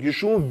never think, you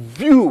shouldn't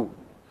view.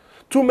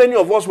 Too many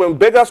of us, when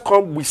beggars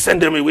come, we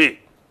send them away.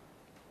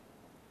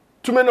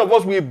 Too many of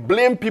us, we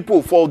blame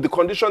people for the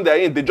condition they're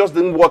in. They just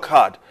didn't work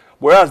hard,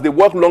 whereas they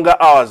work longer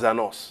hours than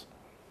us.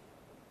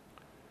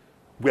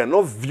 We are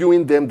not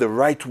viewing them the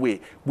right way.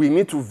 We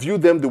need to view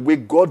them the way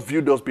God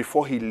viewed us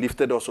before he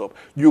lifted us up.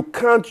 You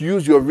can't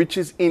use your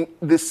riches in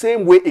the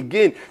same way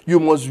again. You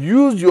must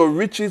use your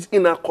riches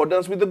in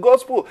accordance with the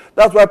gospel.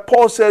 That's why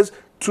Paul says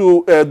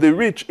to the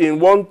rich in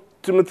 1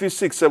 Timothy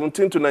 6,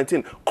 17 to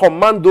 19,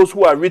 command those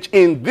who are rich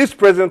in this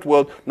present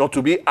world not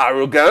to be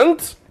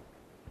arrogant,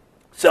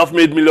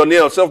 self-made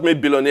millionaire or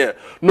self-made billionaire,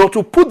 not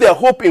to put their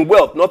hope in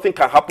wealth. Nothing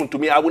can happen to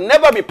me. I will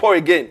never be poor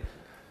again.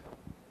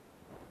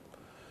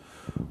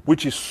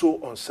 which is so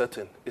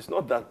uncertain. It's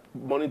not that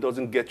money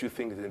doesn't get you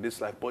things in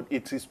this life, but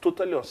it is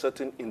totally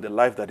uncertain in the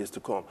life that is to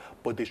come.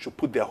 But they should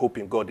put their hope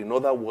in God. In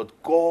other words,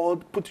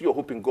 putting your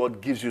hope in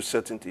God gives you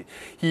certainty.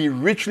 He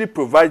richly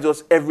provides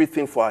us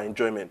everything for our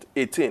enjoyment.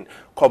 18,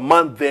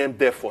 command them,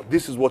 therefore.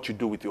 This is what you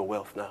do with your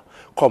wealth now.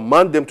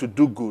 Command them to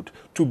do good,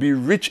 to be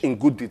rich in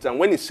good deeds. And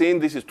when he's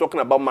saying this, he's talking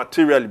about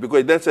materially,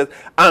 because it then says,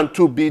 and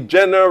to be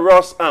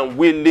generous and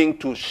willing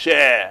to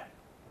share.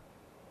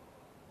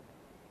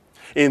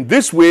 In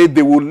this way,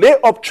 they will lay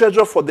up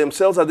treasure for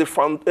themselves as a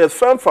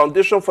firm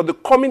foundation for the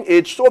coming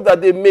age, so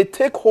that they may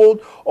take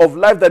hold of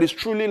life that is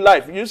truly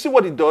life. You see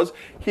what he does?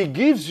 He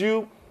gives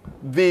you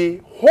the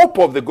hope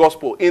of the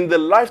gospel in the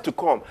life to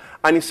come.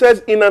 And he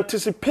says, in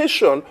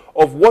anticipation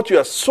of what you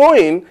are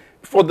sowing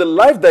for the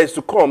life that is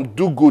to come,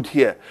 do good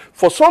here.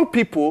 For some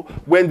people,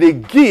 when they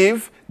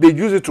give, they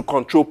use it to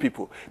control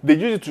people. They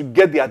use it to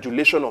get the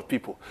adulation of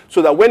people.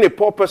 So that when a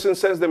poor person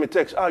sends them a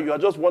text, you are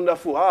just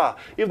wonderful.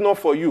 If not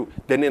for you,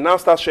 then they now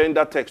start sharing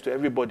that text to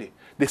everybody.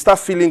 They start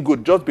feeling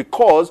good just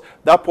because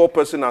that poor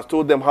person has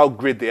told them how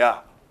great they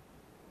are.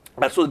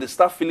 And so they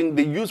start feeling,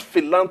 they use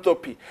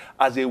philanthropy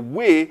as a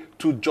way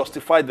to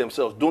justify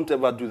themselves. Don't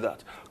ever do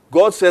that.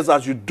 God says,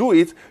 as you do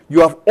it,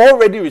 you have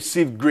already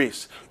received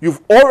grace.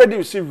 You've already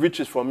received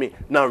riches from me.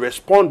 Now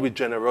respond with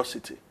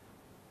generosity.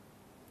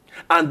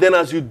 And then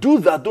as you do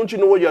that, don't you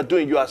know what you are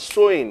doing? You are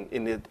sowing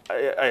in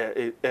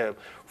it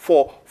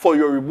for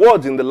your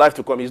rewards in the life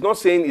to come. He's not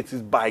saying it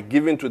is by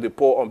giving to the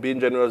poor or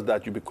being generous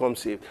that you become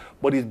saved.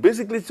 But he's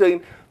basically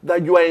saying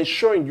that you are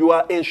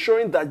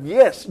ensuring that,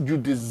 yes, you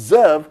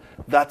deserve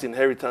that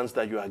inheritance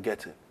that you are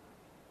getting.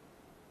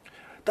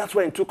 That's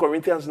why in 2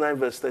 Corinthians 9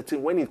 verse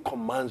 13, when he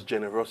commands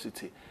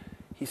generosity,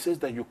 he says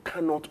that you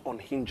cannot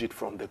unhinge it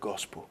from the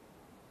gospel.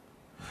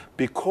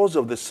 Because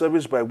of the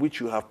service by which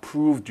you have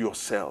proved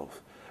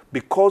yourself,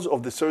 because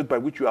of the service by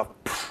which you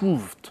have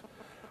proved,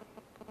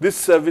 this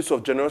service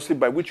of generosity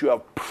by which you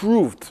have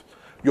proved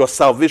your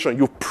salvation,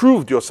 you've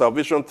proved your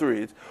salvation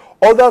through it,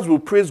 others will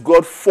praise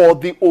God for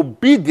the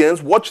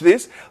obedience, watch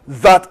this,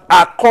 that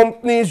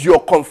accompanies your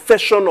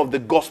confession of the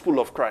gospel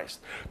of Christ.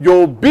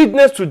 Your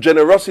obedience to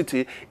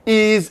generosity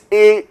is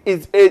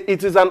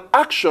an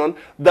action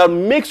that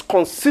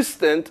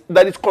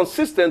is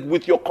consistent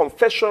with your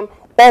confession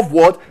of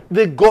what?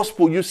 The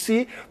gospel. You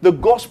see, the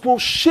gospel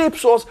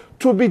shapes us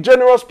to be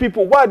generous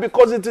people. Why?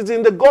 Because it is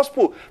in the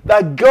gospel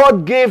that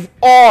God gave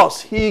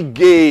us. He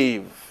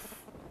gave.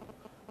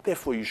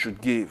 Therefore, you should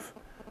give.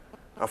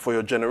 And for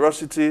your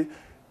generosity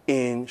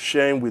in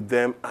sharing with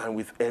them and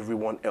with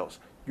everyone else.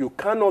 You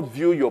cannot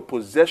view your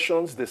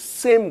possessions the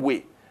same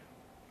way.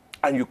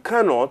 And you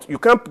can't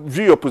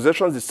view your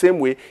possessions the same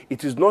way.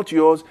 It is not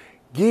yours.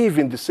 Give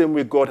in the same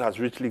way God has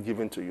richly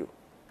given to you.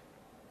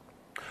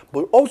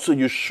 But also,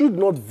 you should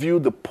not view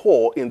the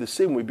poor in the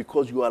same way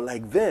because you are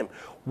like them.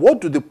 What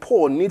do the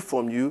poor need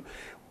from you?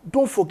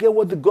 Don't forget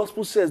what the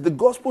gospel says. The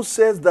gospel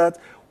says that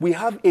we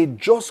have a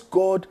just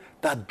God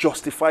that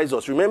justifies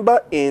us.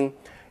 Remember in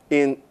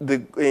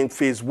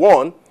phase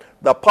 1,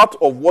 the part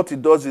of what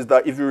it does is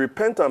that if you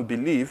repent and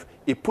believe,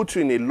 it puts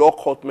you in a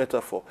law-court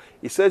metaphor.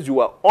 It says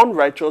you are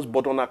unrighteous,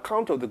 but on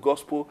account of the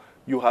gospel,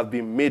 you have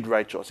been made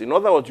righteous. In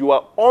other words, you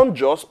are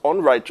unjust,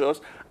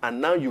 unrighteous,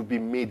 and now you've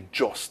been made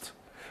just.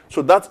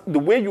 So that's the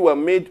way you are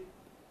made.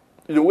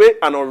 The way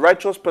an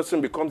unrighteous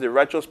person becomes a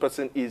righteous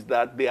person is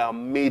that they are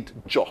made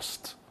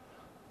just.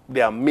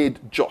 They are made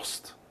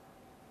just.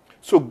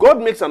 So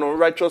God makes an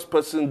unrighteous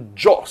person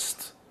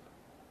just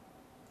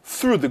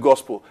through the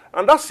gospel.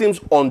 And that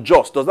seems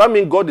unjust. Does that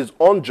mean God is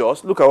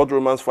unjust? Look at what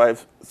Romans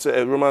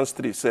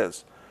 3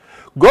 says.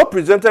 God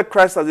presented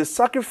Christ as a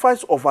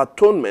sacrifice of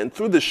atonement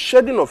through the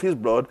shedding of his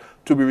blood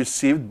to be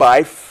received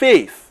by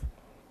faith.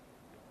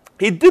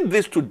 He did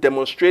this to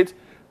demonstrate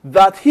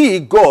that he,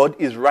 God,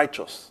 is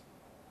righteous.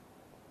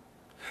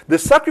 The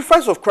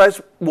sacrifice of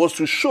Christ was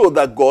to show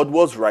that God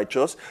was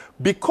righteous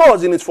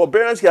because in his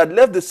forbearance he had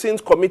left the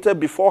sins committed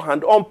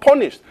beforehand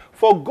unpunished.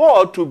 For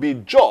God to be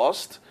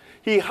just,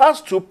 he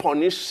has to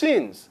punish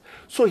sins.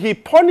 So he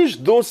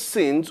punished those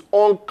sins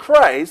on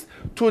Christ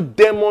to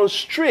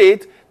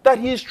demonstrate that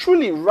he is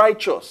truly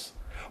righteous.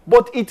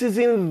 But it is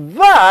in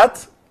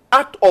that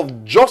act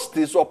of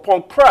justice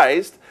upon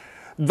Christ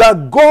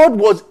that God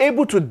was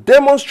able to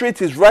demonstrate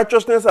his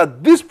righteousness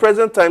at this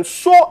present time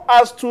so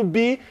as to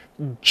be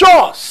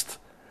just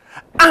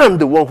and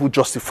the one who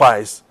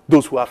justifies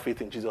those who have faith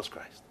in Jesus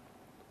Christ.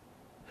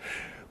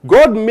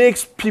 God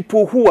makes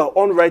people who are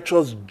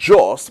unrighteous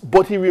just,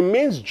 but he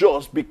remains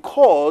just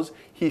because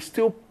he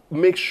still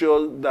makes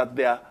sure that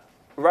their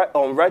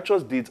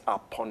unrighteous deeds are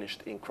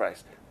punished in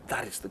Christ.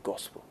 That is the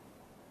gospel.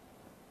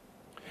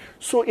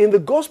 So in the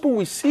gospel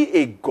we see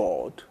a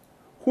God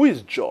who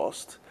is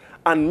just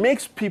and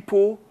makes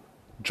people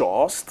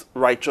just,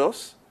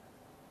 righteous.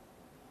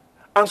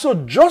 And so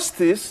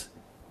justice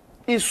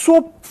is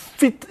so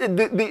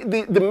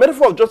the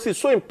metaphor of justice is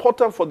so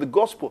important for the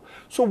gospel.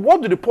 So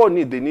what do the poor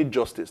need? They need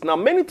justice. Now,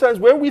 many times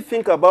when we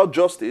think about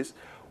justice,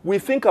 we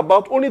think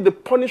about only the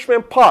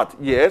punishment part.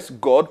 Yes,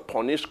 God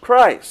punished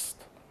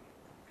Christ.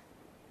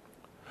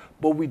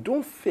 but we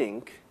don't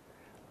think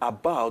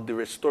about the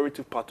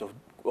restorative part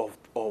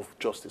of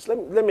justice.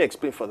 Let me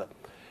explain further.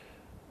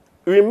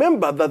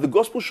 Remember that the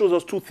gospel shows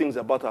us two things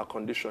about our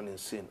condition in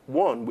sin.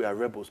 One, we are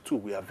rebels. Two,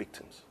 we are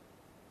victims.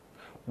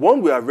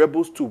 One, we are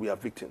rebels. Two, we are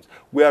victims.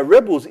 We are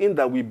rebels in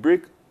that we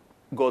break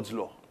God's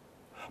law.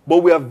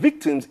 But we are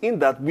victims in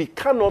that we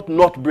cannot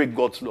not break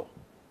God's law.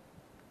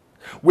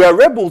 We are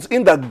rebels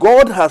in that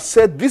God has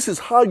said this is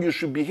how you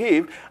should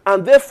behave,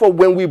 and therefore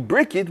when we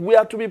break it, we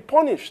are to be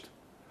punished.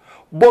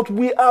 But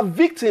we are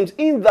victims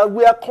in that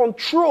we are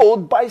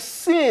controlled by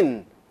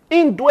sin,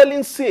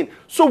 indwelling sin.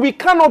 So we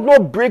cannot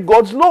not break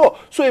God's law.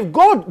 So if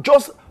God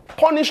just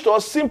punished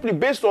us simply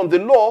based on the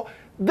law,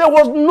 there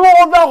was no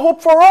other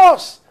hope for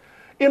us.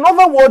 In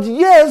other words,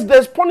 yes,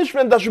 there's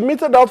punishment that should be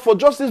meted out for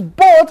justice,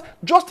 but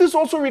justice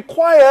also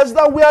requires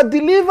that we are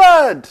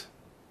delivered.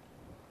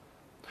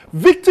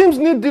 Victims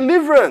need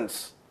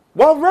deliverance,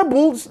 while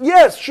rebels,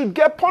 yes, should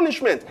get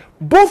punishment.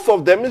 Both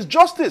of them is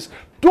justice.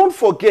 Don't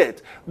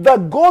forget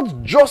that God's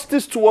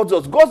justice towards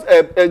us,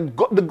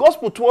 the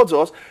gospel towards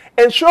us,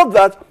 ensured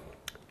that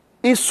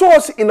He saw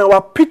us in our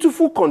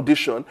pitiful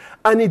condition,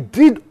 and He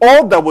did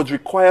all that was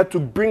required to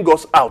bring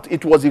us out.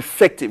 It was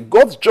effective.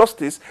 God's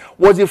justice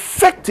was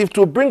effective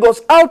to bring us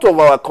out of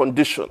our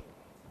condition.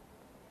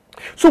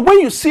 So when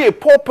you see a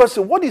poor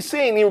person, what He's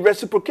saying in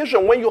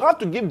reciprocation, when you have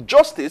to give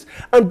justice,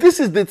 and this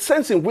is the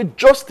sense in which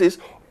justice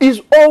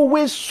is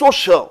always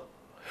social.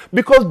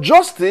 Because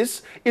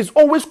justice is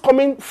always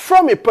coming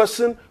from a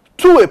person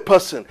to a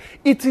person.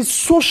 It is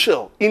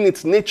social in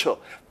its nature.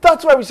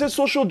 That's why we say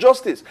social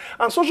justice.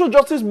 And social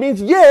justice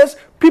means, yes,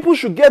 people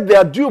should get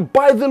their due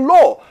by the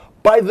law.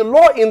 By the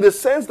law in the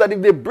sense that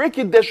if they break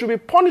it, there should be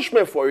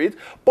punishment for it.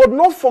 But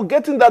not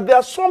forgetting that there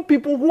are some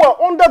people who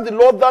are under the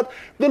law that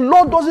the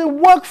law doesn't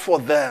work for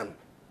them.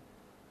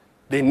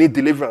 They need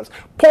deliverance.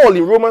 Paul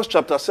in Romans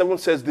chapter 7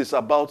 says this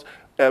about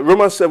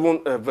Romans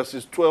 7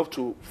 verses 12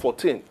 to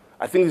 14.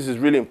 I think this is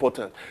really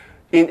important.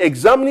 In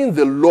examining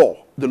the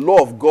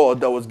law of God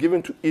that was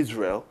given to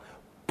Israel,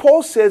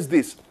 Paul says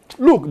this.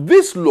 Look,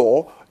 this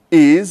law,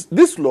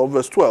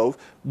 verse 12,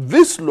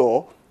 this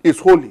law is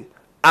holy,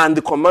 and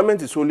the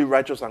commandment is holy,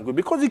 righteous, and good,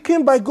 because it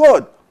came by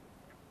God.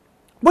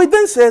 But he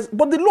then says,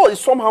 but the law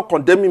is somehow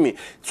condemning me.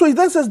 So he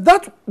then says,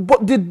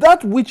 but did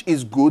that which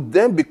is good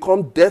then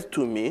become death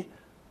to me?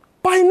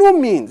 By no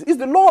means. Is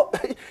the law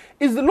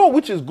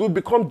which is good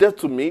become death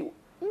to me?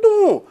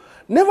 No.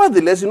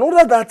 Nevertheless, in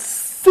order that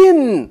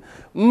sin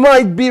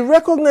might be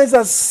recognized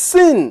as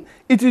sin,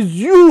 it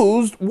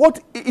used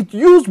what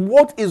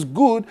is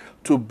good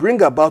to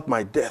bring about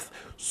my death,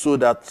 so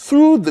that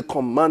through the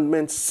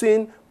commandment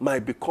sin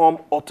might become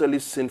utterly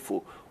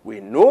sinful. We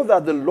know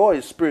that the law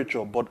is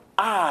spiritual, but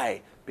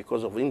I,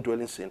 because of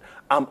indwelling sin,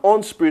 am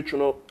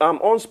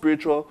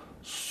unspiritual,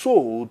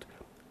 sold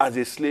as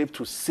a slave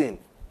to sin.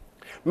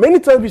 Many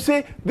times we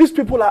say, these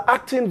people are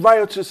acting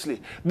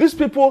riotously. These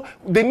people,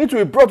 they need to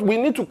be brought. We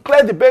need to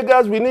clear the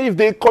beggars.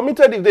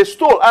 If they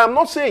stole. I am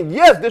not saying,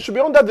 yes, they should be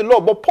under the law.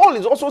 But Paul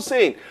is also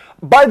saying,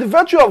 by the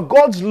virtue of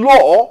God's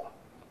law,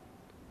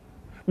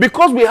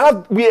 because we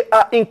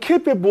are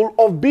incapable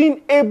of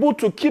being able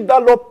to keep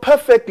that law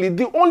perfectly,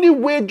 the only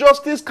way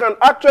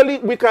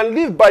we can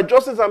live by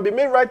justice and be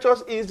made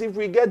righteous is if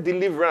we get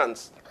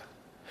deliverance.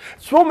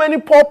 So many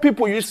poor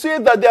people, you say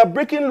that they are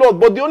breaking laws,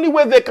 but the only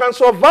way they can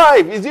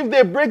survive is if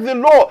they break the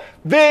law.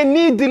 They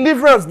need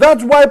deliverance.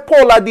 That's why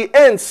Paul at the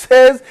end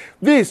says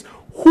this,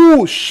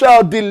 who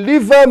shall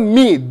deliver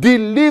me?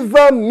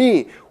 Deliver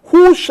me.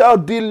 Who shall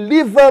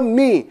deliver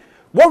me?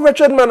 What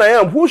wretched man I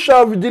am. Who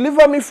shall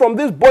deliver me from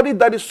this body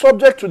that is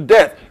subject to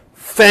death?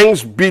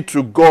 Thanks be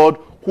to God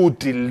who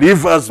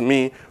delivers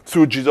me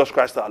through Jesus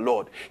Christ our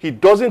Lord. He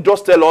doesn't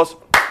just tell us,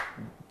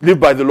 live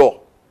by the law.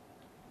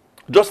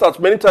 Just as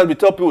many times we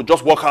tell people,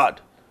 just work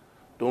hard.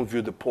 Don't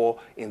view the poor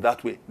in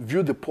that way.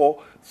 View the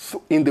poor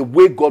in the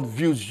way God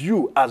views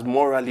you, as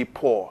morally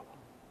poor.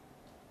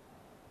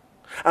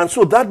 And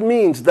so that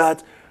means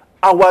that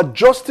our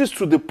justice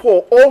to the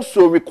poor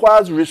also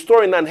requires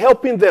restoring and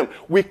helping them.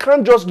 We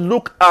can't just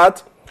look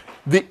at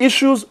the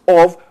issues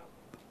of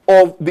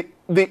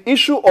the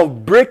issue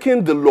of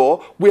breaking the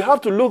law. We have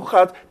to look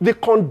at the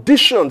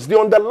conditions, the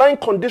underlying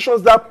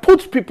conditions that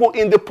put people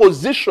in the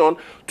position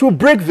to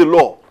break the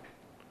law.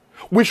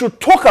 We should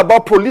talk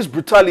about police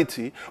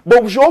brutality,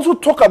 but we should also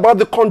talk about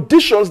the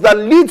conditions that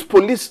lead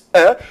police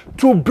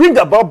to bring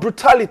about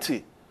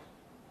brutality.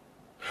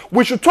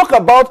 We should talk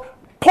about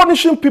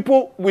punishing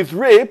people with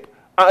rape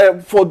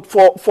for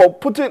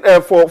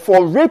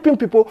raping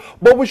people,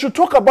 but we should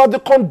talk about the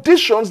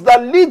conditions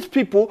that lead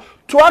people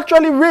to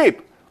actually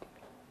rape.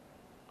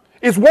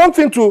 It's one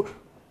thing to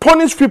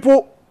punish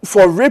people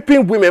for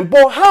raping women,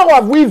 but how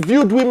have we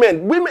viewed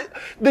women?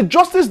 The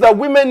justice that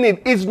women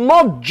need is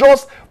not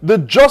just the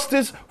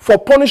justice for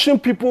punishing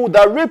people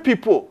that rape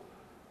people.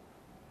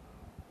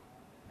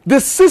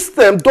 The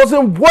system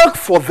doesn't work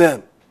for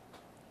them.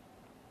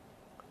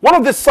 One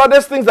of the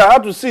saddest things I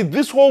had to see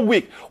this whole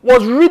week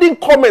was reading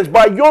comments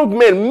by young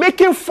men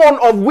making fun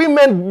of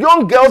women,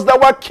 young girls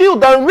that were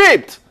killed and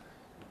raped.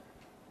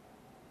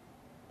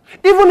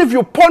 Even if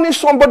you punish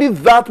somebody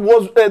that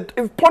was,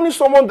 if punish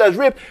someone that's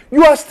raped,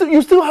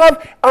 you still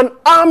have an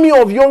army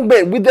of young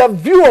men with their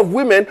view of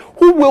women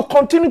who will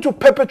continue to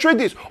perpetrate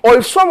this. Or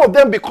if some of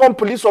them become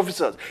police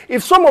officers,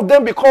 if some of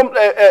them become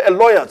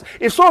lawyers,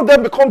 if some of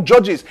them become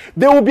judges,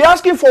 they will be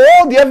asking for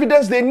all the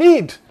evidence they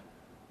need.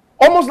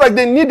 Almost like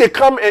they need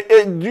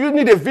do you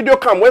need a video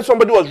cam when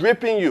somebody was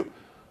raping you?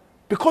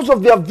 Because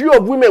of their view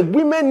of women.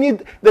 Women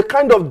need the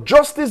kind of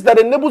justice that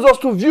enables us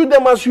to view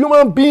them as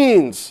human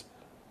beings.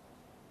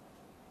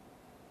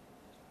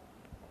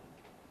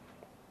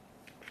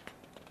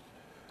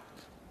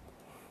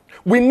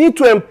 We need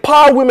to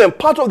empower women.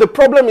 Part of the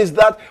problem is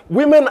that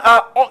women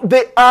are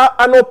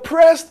an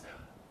oppressed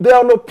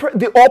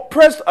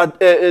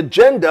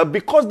gender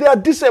because they are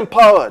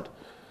disempowered.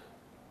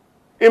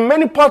 In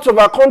many parts of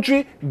our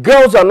country,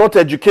 girls are not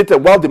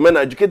educated while the men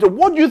are educated.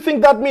 What do you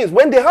think that means?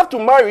 When they have to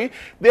marry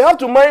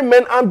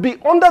men and be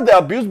under their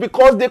abuse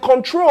because they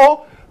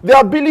control their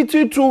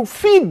ability to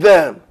feed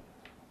them.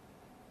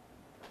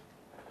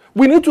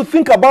 We need to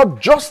think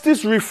about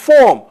justice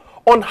reform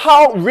on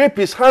how rape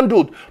is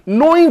handled,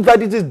 knowing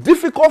that it is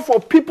difficult for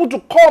people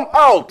to come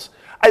out.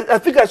 I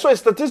think I saw a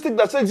statistic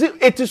that says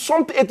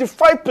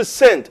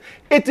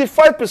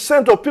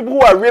 85% of people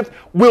who are raped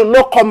will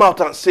not come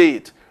out and say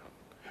it.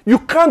 You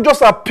can't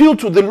just appeal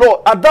to the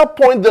law. At that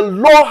point, the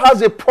law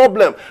has a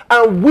problem.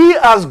 And we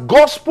as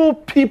gospel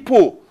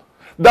people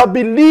that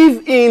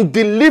believe in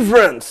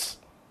deliverance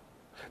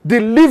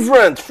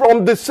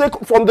from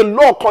the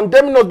law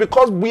condemning us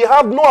because we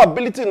have no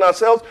ability in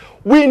ourselves,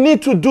 we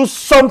need to do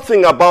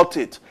something about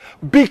it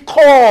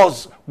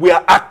because we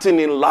are acting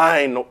in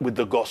line with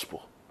the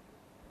gospel.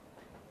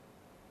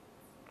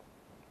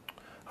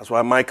 That's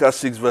why Micah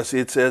 6 verse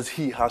 8 says,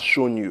 He has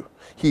shown you,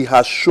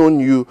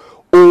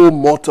 O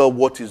mortal,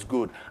 what is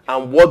good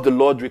and what the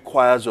Lord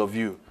requires of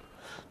you,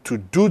 to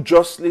do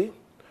justly,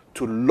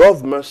 to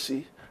love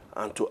mercy,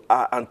 and to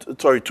act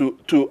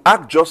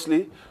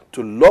justly,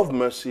 to love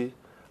mercy,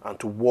 and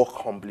to walk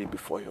humbly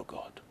before your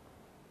God.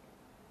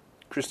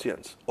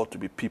 Christians ought to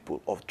be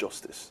people of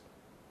justice,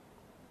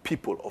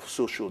 people of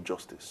social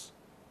justice.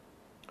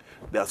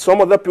 There are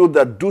some other people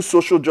that do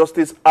social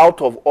justice out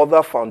of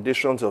other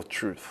foundations of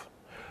truth.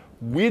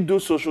 We do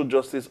social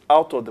justice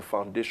out of the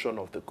foundation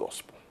of the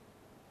gospel.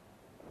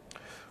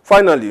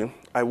 Finally,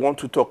 I want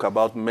to talk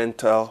about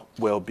mental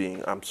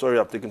well-being. I'm sorry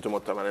I've taken too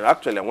much time. And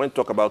actually, I want to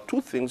talk about two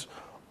things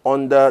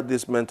under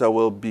this mental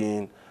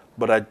well-being,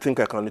 but I think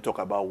I can only talk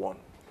about one.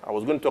 I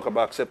was going to talk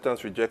about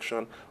acceptance,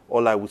 rejection.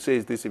 All I would say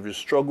is this: if you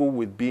struggle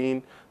with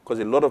being, because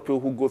a lot of people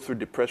who go through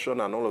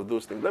depression and all of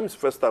those things. Let me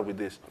first start with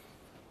this.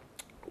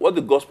 What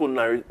the gospel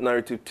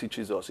narrative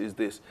teaches us is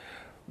this: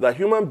 that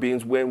human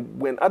beings,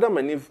 when Adam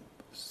and Eve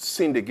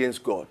sinned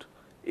against God,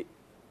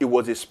 it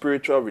was a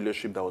spiritual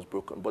relationship that was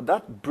broken. But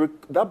that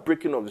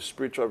breaking of the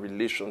spiritual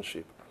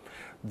relationship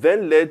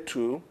then led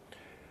to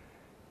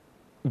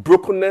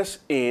brokenness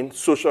in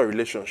social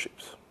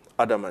relationships,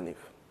 Adam and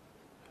Eve.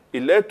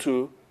 It led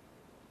to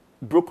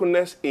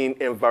brokenness in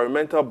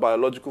environmental,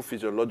 biological,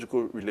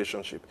 physiological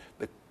relationship.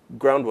 The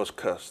ground was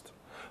cursed.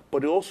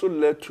 But it also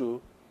led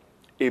to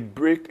a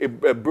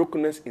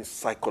brokenness in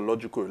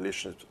psychological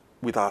relationships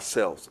with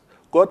ourselves.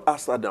 God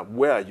asked Adam,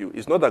 where are you?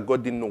 It's not that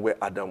God didn't know where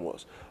Adam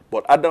was,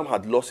 but Adam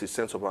had lost his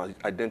sense of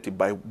identity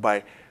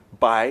by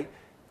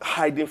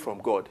hiding from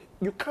God.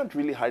 You can't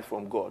really hide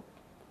from God.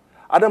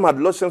 Adam had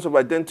lost sense of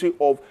identity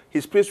of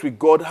his place with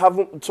God,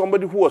 having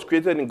somebody who was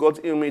created in God's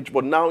image,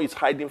 but now is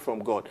hiding from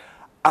God.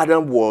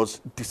 Adam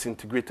was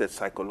disintegrated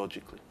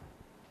psychologically.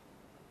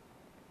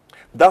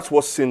 That's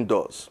what sin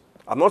does.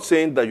 I'm not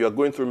saying that you are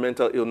going through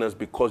mental illness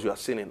because you are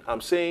sinning.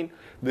 I'm saying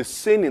the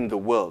sin in the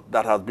world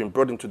that has been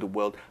brought into the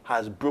world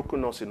has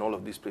broken us in all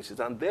of these places.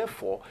 And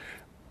therefore,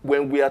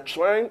 when we are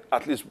trying,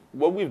 at least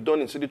what we've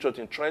done in City Church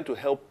in trying to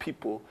help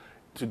people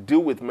to deal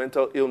with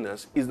mental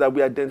illness, is that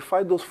we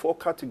identify those four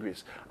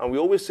categories. And we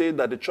always say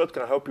that the church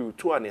can help you with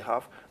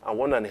 2.5, and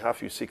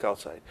 1.5 you seek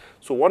outside.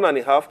 So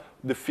 1.5,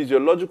 the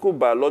physiological,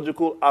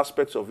 biological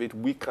aspects of it,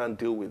 we can't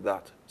deal with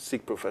that.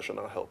 Seek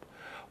professional help.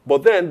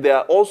 But then there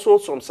are also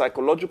some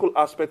psychological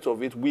aspects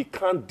of it we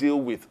can't deal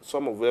with.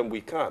 Some of them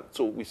we can't.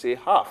 So we say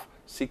half,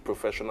 seek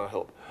professional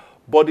help.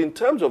 But in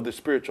terms of the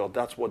spiritual,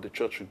 that's what the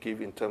church should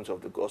give in terms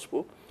of the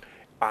gospel.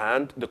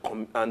 And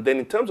then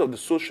in terms of the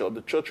social,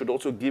 the church should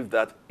also give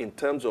that in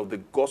terms of the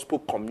gospel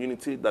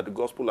community that the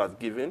gospel has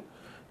given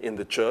in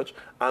the church.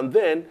 And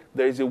then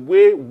there is a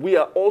way we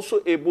are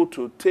also able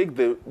to take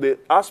the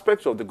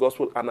aspects of the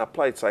gospel and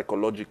apply it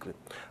psychologically.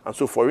 And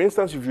so, for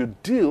instance, if you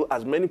deal,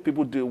 as many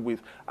people deal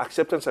with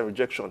acceptance and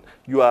rejection,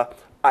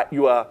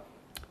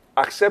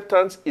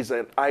 acceptance is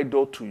an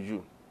idol to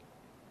you.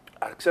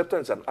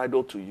 Acceptance is an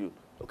idol to you.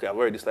 Okay, I've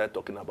already started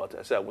talking about it.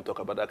 I said I won't talk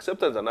about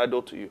acceptance and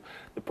idol to you.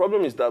 The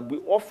problem is that we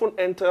often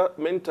enter,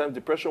 many times,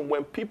 depression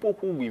when people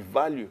who we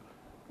value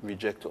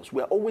reject us.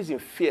 We are always in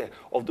fear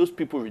of those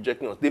people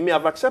rejecting us. They may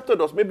have accepted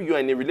us. Maybe you are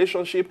in a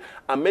relationship,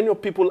 and many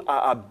people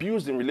are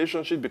abused in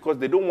relationships because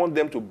they don't want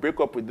them to break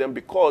up with them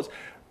because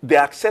the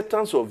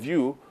acceptance of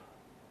you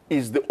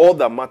is all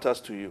that matters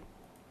to you.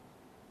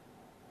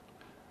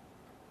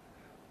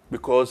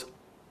 Because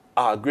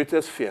our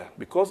greatest fear,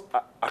 because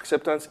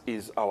acceptance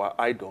is our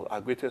idol, our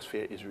greatest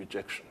fear is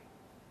rejection.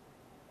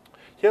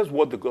 Here's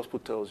what the gospel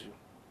tells you.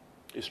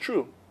 It's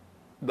true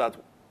that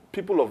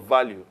people of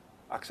value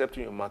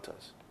accepting your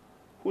matters.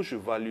 Who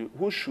should value?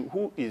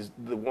 Who is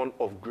the one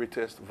of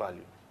greatest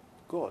value?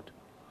 God.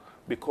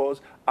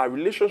 Because our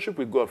relationship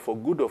with God, for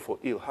good or for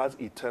ill, has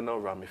eternal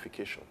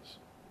ramifications.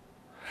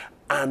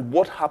 And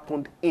what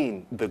happened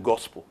in the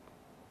gospel?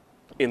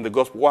 In the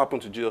gospel, what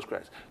happened to Jesus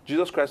Christ?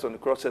 Jesus Christ on the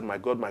cross said, my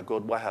God,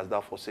 why hast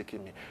thou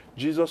forsaken me?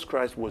 Jesus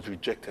Christ was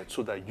rejected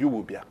so that you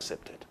will be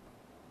accepted.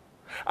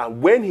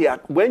 And when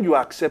you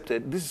are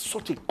accepted, this is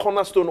such a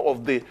cornerstone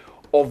of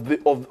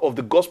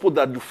the gospel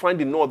that you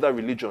find in no other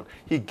religion.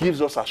 He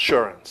gives us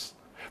assurance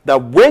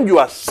that when you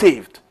are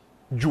saved,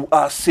 you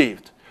are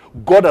saved.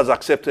 God has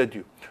accepted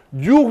you.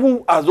 You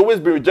who has always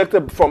been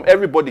rejected from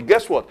everybody,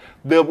 guess what?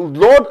 The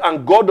Lord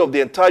and God of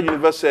the entire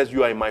universe says,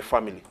 you are in my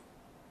family.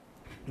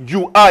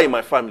 You are in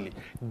my family.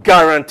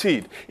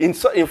 Guaranteed. In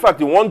fact,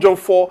 in 1 John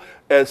 4,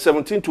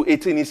 17 to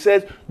 18, he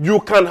says,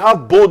 you can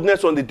have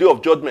boldness on the day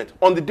of judgment.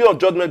 On the day of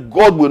judgment,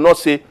 God will not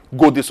say,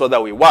 go this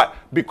other way. Why?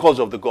 Because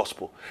of the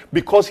gospel.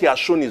 Because he has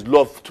shown his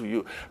love to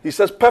you. He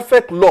says,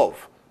 perfect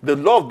love, the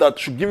love that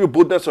should give you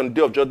boldness on the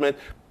day of judgment,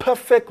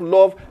 perfect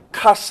love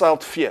casts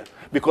out fear.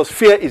 Because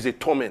fear is a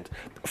torment.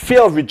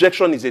 Fear of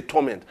rejection is a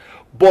torment.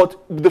 But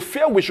the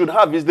fear we should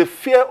have is the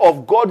fear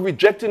of God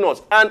rejecting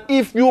us. And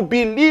if you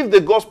believe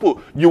the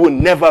gospel, you will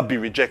never be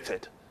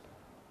rejected.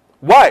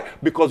 Why?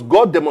 Because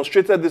God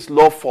demonstrated this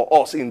love for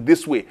us in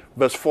this way.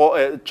 Verse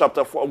 4,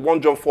 chapter 4,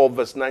 1 John 4,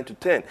 verse 9 to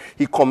 10.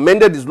 He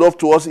commended his love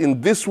to us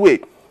in this way.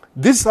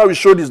 This is how he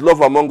showed his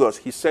love among us.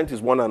 He sent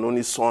his one and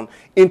only Son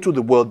into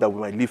the world that we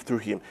might live through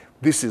him.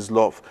 This is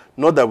love.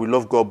 Not that we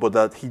love God, but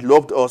that he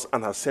loved us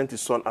and has sent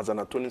his Son as an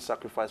atoning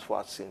sacrifice for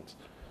our sins.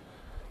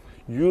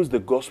 Use the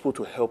gospel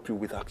to help you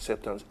with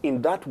acceptance.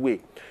 In that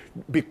way,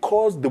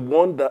 because the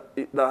one that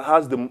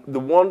has the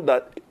one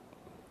that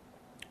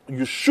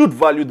you should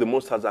value the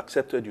most has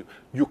accepted you,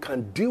 you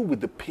can deal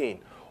with the pain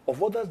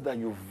of others that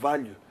you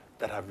value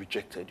that have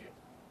rejected you.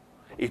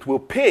 It will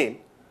pain,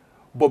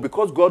 but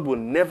because God will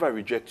never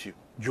reject you,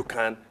 you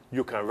can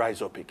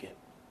rise up again.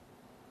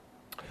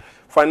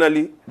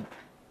 Finally,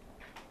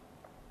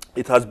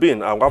 I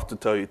have to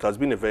tell you, it has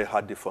been a very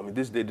hard day for me.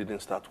 This day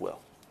didn't start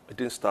well. It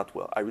didn't start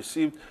well.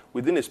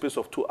 Within a space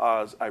of 2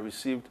 hours, I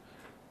received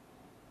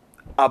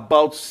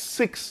about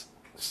six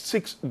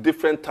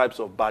different types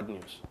of bad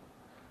news.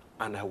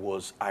 And I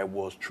was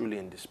truly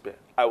in despair.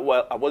 I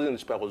wasn't in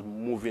despair, I was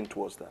moving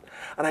towards that.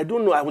 And I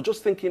don't know, I was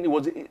just thinking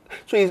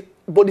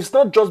but it's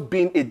not just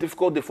been a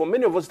difficult day. For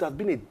many of us, it has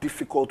been a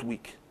difficult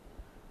week.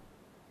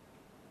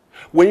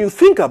 When you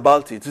think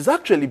about it, it's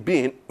actually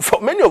been, for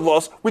many of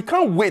us, we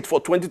can't wait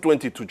for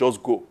 2020 to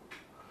just go.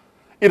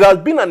 It has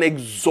been an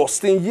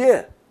exhausting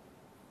year.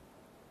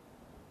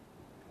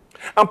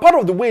 And part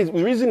of the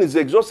reason it's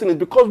exhausting is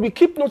because we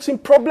keep noticing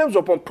problems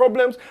upon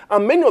problems,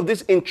 and many of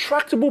these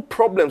intractable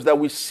problems that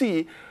we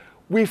see,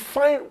 we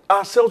find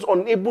ourselves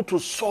unable to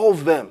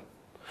solve them.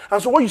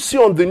 And so what you see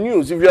on the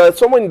news, if you're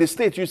someone in the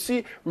States, you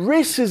see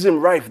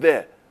racism rife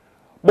there.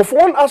 But for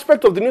one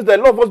aspect of the news that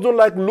a lot of us don't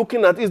like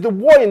looking at is the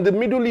war in the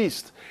Middle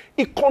East.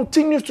 It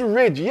continues to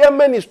rage.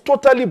 Yemen is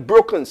totally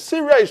broken.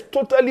 Syria is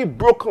totally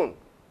broken.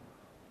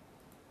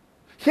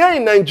 Here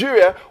in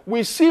Nigeria,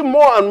 we see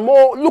more and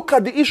more, look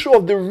at the issue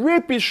of the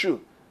rape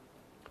issue,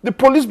 the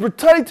police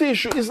brutality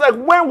issue. It's like,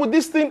 when will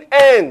this thing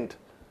end?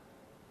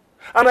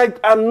 And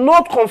I'm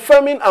not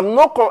confirming, I'm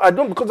not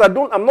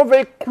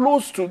very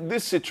close to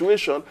this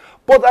situation,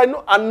 but I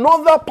know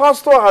another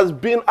pastor has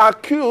been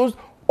accused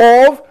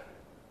of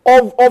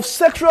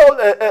sexual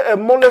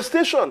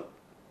molestation.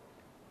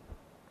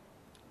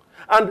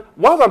 And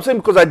what I'm saying,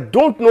 because I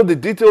don't know the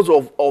details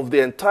of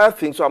the entire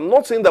thing, so I'm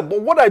not saying that,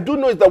 but what I do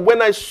know is that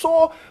when I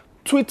saw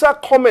Twitter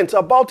comments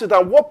about it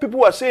and what people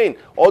were saying,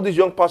 all these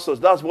young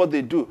pastors, that's what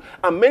they do.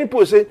 And many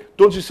people say,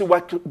 don't you see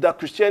why that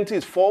Christianity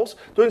is false?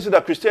 Don't you see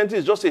that Christianity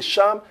is just a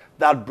sham?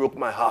 That broke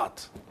my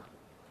heart.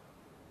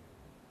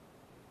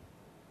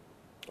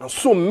 And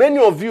so many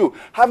of you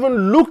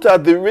haven't looked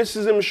at the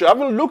racism issue,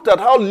 haven't looked at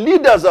how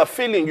leaders are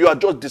feeling. You are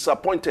just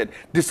disappointed,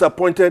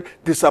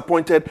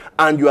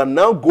 and you are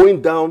now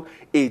going down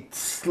a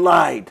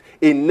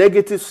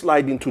negative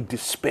slide into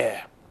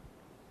despair.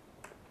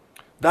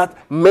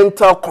 That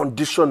mental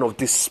condition of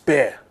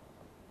despair.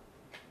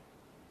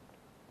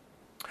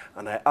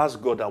 And I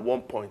asked God at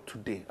one point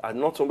today, I'm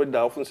not somebody that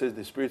often says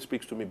the Spirit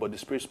speaks to me, but the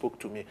Spirit spoke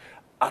to me.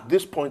 At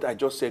this point, I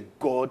just said,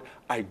 God,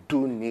 I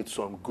do need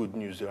some good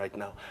news right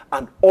now.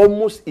 And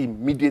almost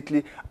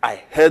immediately,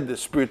 I heard the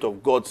Spirit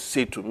of God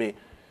say to me,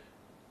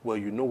 well,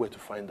 you know where to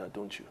find that,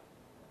 don't you?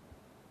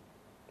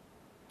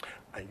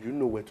 And you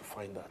know where to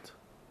find that.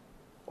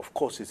 Of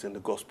course, it's in the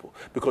gospel.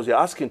 Because you're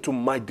asking to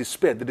my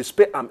despair, the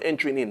despair I'm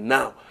entering in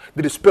now,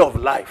 the despair of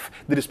life,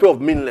 the despair of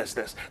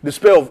meaninglessness, the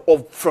despair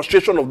of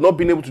frustration of not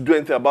being able to do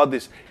anything about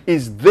this.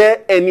 Is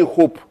there any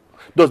hope?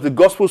 Does the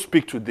gospel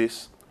speak to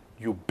this?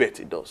 You bet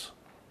it does.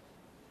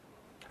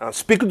 I'm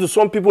speaking to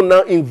some people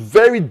now in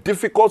very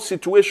difficult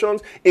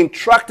situations,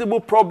 intractable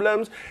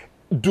problems.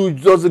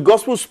 Does the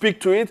gospel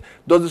speak to it?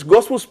 Does the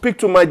gospel speak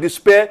to my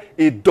despair?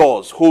 It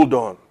does. Hold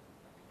on.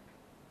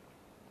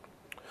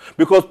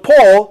 Because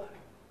Paul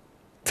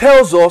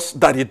tells us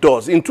that it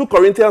does. In 2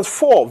 Corinthians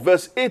 4,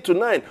 verse 8 to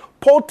 9,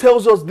 Paul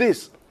tells us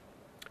this.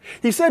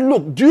 He said,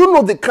 look, do you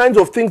know the kinds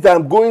of things that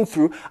I'm going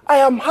through? I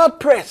am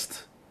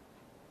hard-pressed.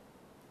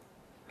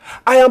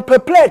 I am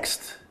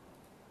perplexed.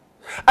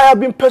 I have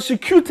been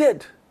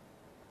persecuted.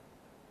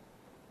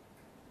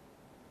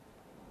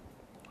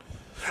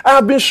 I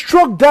have been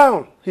struck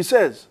down, he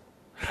says.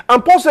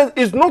 And Paul says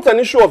it's not an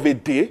issue of a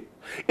day.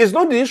 It's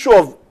not the issue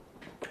of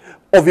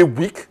a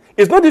week.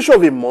 It's not the issue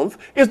of a month.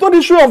 It's not the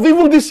issue of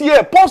even this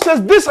year. Paul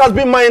says this has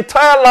been my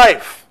entire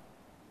life.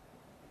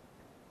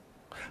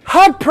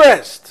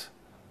 Hard-pressed.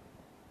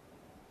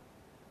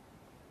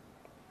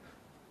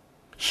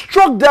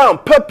 Struck down,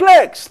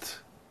 perplexed.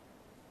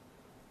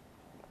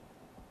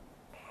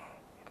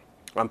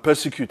 And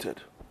persecuted.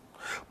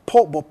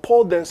 But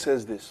Paul then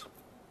says this.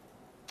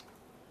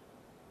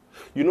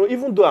 You know,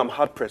 even though I'm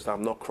hard-pressed,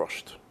 I'm not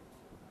crushed.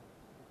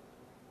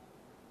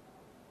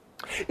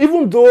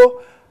 Even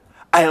though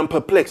I am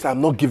perplexed, I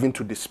am not given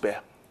to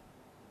despair.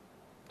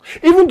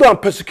 Even though I'm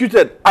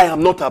persecuted, I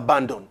am not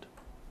abandoned.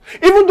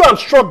 Even though I'm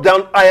struck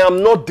down, I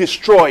am not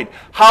destroyed.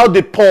 How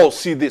did Paul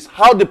see this?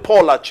 How did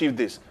Paul achieve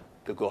this?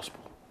 The gospel.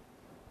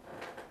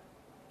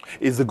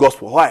 It's the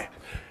gospel. Why?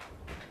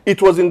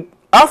 It was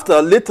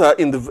later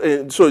in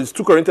the, so it's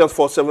 2 Corinthians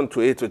 4, 7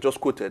 to 8, we just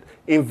quoted.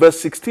 In verse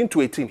 16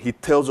 to 18, he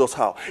tells us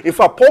how. In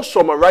fact, Paul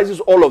summarizes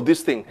all of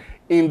this thing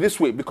in this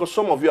way, because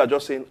some of you are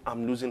just saying,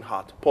 I'm losing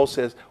heart. Paul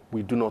says,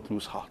 we do not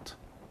lose heart.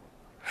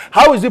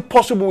 How is it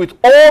possible with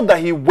all that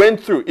he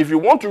went through? If you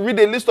want to read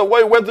a list of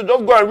what he went through,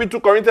 just go and read 2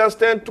 Corinthians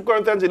 10, 2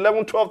 Corinthians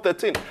 11, 12,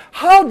 13.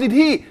 How did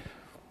he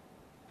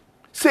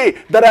say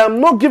that I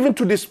am not given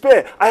to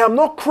despair? I am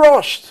not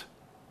crushed.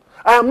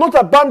 I am not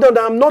abandoned.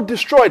 I am not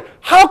destroyed.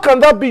 How can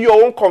that be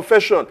your own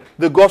confession?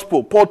 The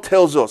gospel. Paul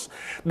tells us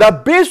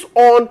that based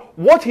on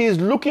what he is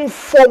looking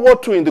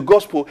forward to in the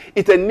gospel,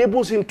 it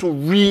enables him to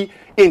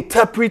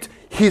reinterpret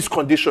his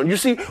condition. You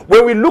see,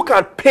 when we look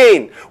at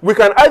pain, we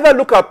can either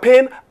look at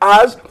pain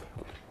as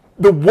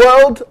the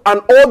world and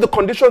all the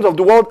conditions of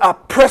the world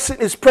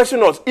is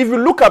pressing us. If you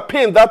look at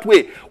pain that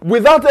way,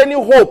 without any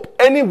hope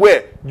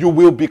anywhere, you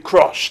will be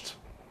crushed.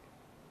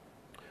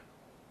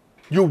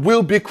 You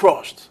will be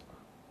crushed.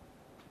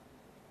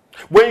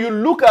 When you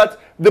look at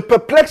the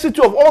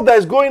perplexity of all that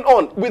is going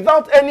on,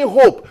 without any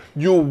hope,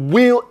 you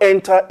will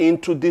enter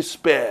into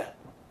despair.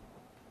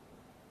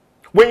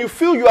 When you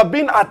feel you are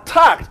being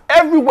attacked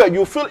everywhere,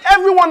 you feel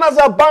everyone has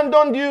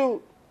abandoned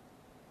you.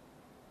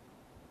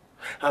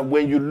 And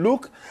when you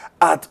look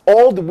at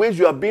all the ways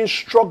you are being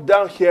struck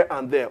down here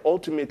and there,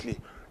 ultimately,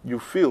 you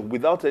feel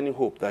without any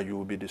hope that you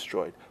will be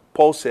destroyed.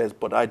 Paul says,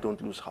 but I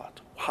don't lose heart.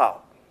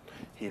 How?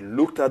 He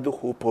looked at the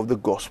hope of the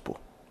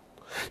gospel.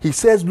 He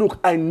says, look,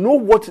 I know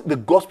what the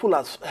gospel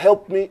has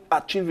helped me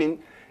achieve in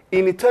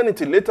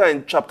eternity. Later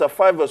in chapter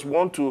 5, verse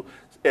 1 to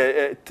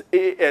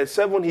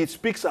 7, he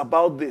speaks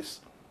about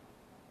this.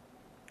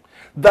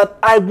 That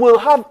I will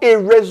have a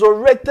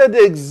resurrected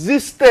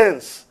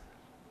existence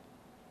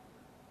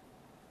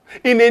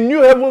in a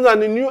new heaven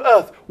and a new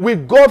earth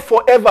with God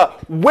forever,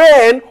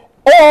 when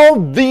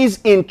all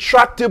these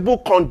intractable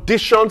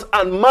conditions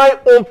and my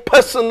own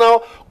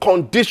personal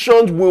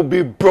conditions will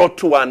be brought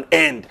to an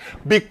end.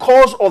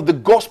 Because of the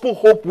gospel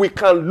hope, we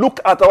can look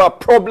at our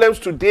problems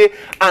today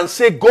and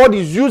say, God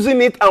is using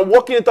it and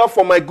working it out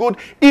for my good,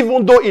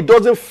 even though it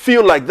doesn't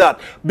feel like that.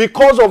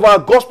 Because of our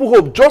gospel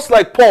hope, just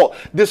like Paul,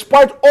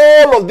 despite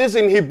all of these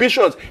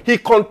inhibitions, he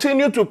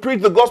continued to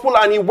preach the gospel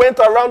and he went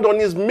around on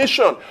his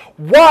mission.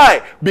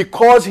 Why?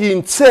 Because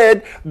he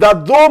said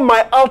that though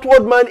my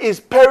outward man is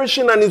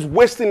perishing and is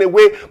wasting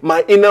away,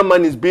 my inner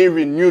man is being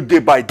renewed day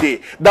by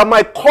day. That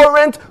my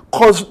current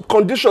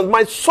conditions,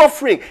 my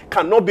suffering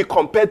cannot be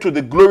compared to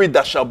the glory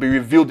that shall be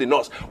revealed in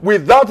us.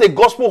 Without a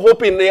gospel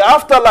hope in the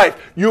afterlife,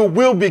 you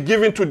will be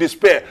given to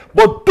despair.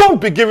 But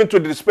don't be given to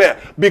despair,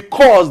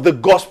 because the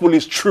gospel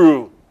is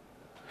true.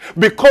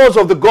 Because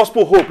of the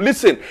gospel hope.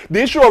 Listen,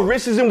 the issue of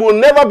racism will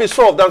never be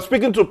solved. I'm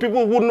speaking to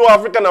people who know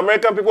African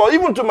American people, or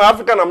even to my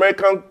African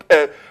American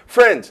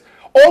friends.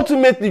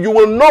 Ultimately, you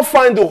will not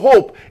find the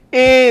hope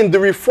in the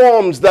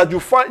reforms that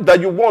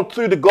you want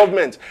through the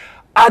government.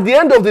 At the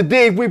end of the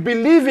day, if we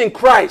believe in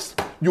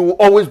Christ, you will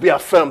always be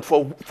affirmed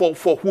for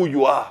who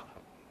you are.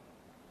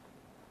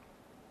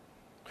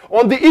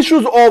 On the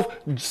issues of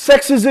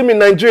sexism in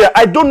Nigeria,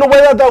 I don't know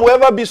whether that will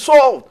ever be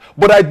solved.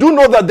 But I do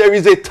know that there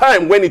is a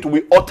time when it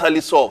will be utterly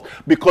solved,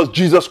 because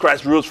Jesus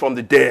Christ rose from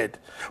the dead.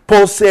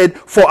 Paul said,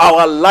 for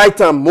our light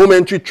and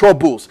momentary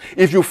troubles.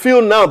 If you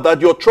feel now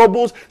that your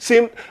troubles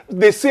seem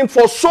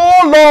for so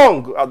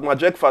long, as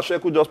Majek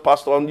Fasheku just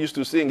passed on used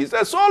to sing, he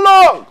said, so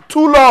long,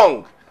 too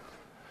long.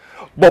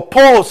 But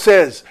Paul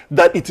says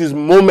that it is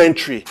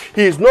momentary.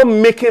 He is not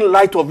making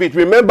light of it.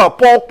 Remember,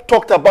 Paul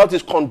talked about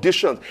his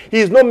conditions. He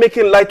is not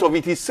making light of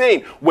it. He's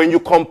saying when you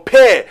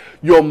compare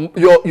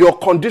your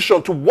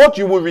condition to what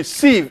you will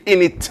receive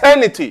in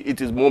eternity,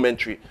 it is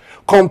momentary.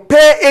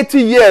 Compare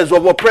 80 years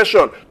of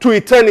oppression to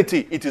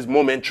eternity, it is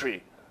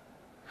momentary.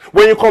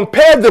 When you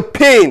compare the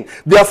pain,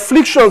 the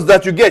afflictions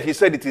that you get, he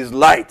said it is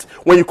light.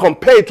 When you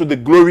compare it to the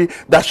glory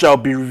that shall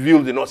be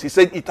revealed in us, he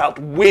said it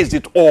outweighs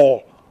it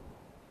all.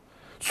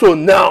 So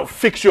now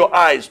fix your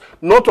eyes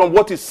not on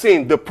what is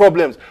seen, the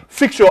problems.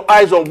 Fix your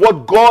eyes on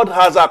what God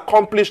has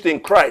accomplished in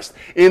Christ,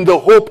 in the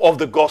hope of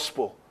the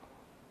gospel.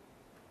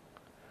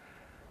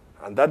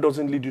 And that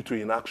doesn't lead you to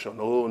inaction.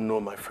 Oh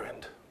no, my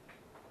friend.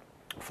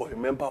 For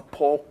remember,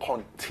 Paul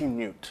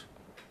continued.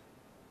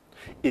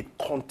 It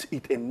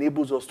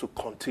enables us to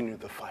continue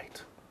the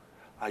fight.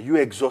 Are you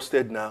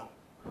exhausted now?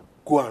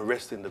 Go and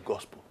rest in the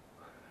gospel.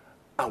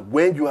 And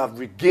when you have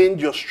regained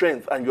your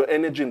strength and your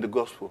energy in the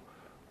gospel,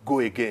 go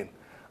again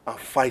and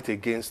fight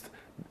against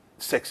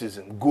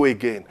sexism. Go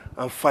again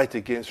and fight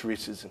against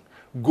racism.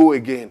 Go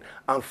again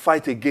and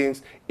fight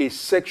against a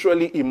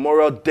sexually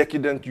immoral,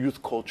 decadent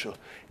youth culture.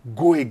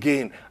 Go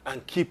again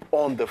and keep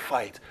on the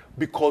fight,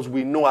 because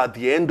we know at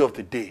the end of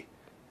the day,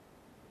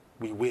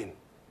 we win.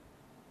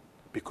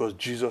 Because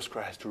Jesus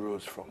Christ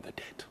rose from the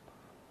dead.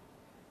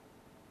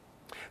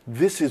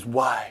 This is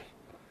why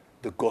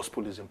the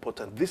gospel is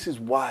important. This is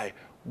why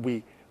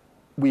we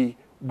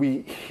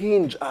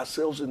hinge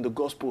ourselves in the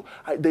gospel.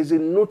 There's a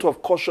note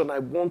of caution I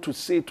want to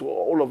say to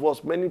all of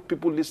us, many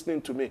people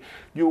listening to me.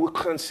 You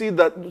can see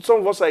that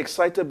some of us are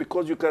excited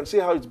because you can see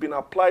how it's been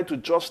applied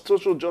to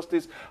social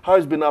justice, how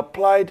it's been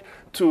applied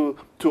to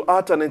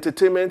art and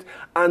entertainment.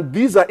 And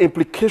these are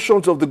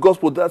implications of the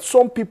gospel that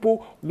some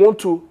people want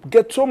to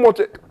get so much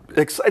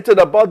excited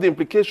about the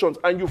implications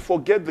and you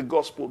forget the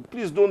gospel.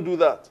 Please don't do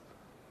that.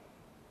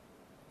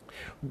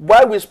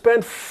 Why we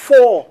spend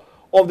 4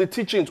 of the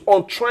teachings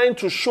on trying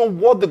to show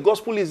what the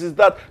gospel is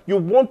that you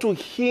want to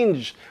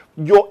hinge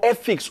your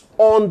ethics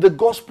on the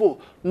gospel,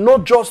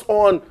 not just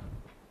on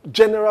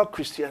general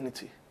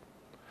Christianity.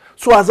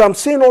 So as I'm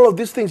saying all of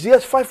these things,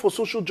 yes, fight for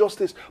social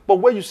justice, but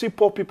where you see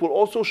poor people,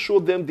 also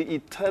show them the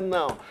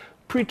eternal,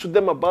 preach to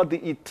them about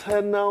the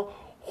eternal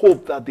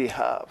hope that they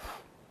have.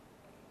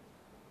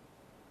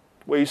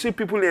 Where you see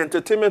people in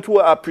entertainment who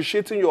are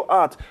appreciating your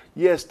art,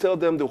 yes, tell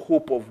them the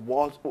hope of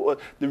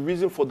the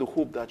reason for the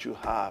hope that you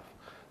have.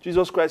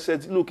 Jesus Christ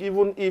said, look,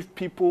 even if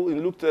people,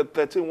 in Luke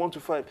 13,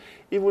 1-5,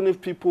 even if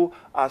people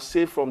are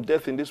saved from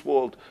death in this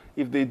world,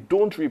 if they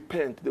don't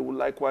repent, they will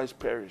likewise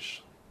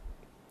perish.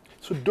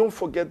 So don't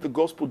forget the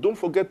gospel. Don't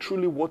forget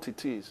truly what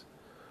it is.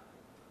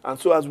 And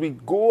so as we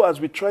go, as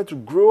we try to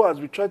grow, as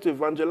we try to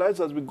evangelize,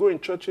 as we go in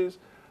churches,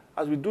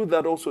 as we do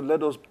that also,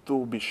 let us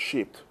be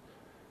shaped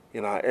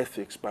in our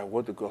ethics by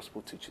what the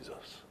gospel teaches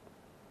us.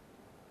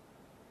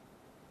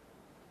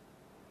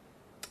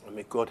 And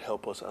may God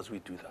help us as we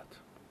do that.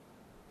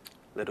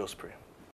 Let us pray.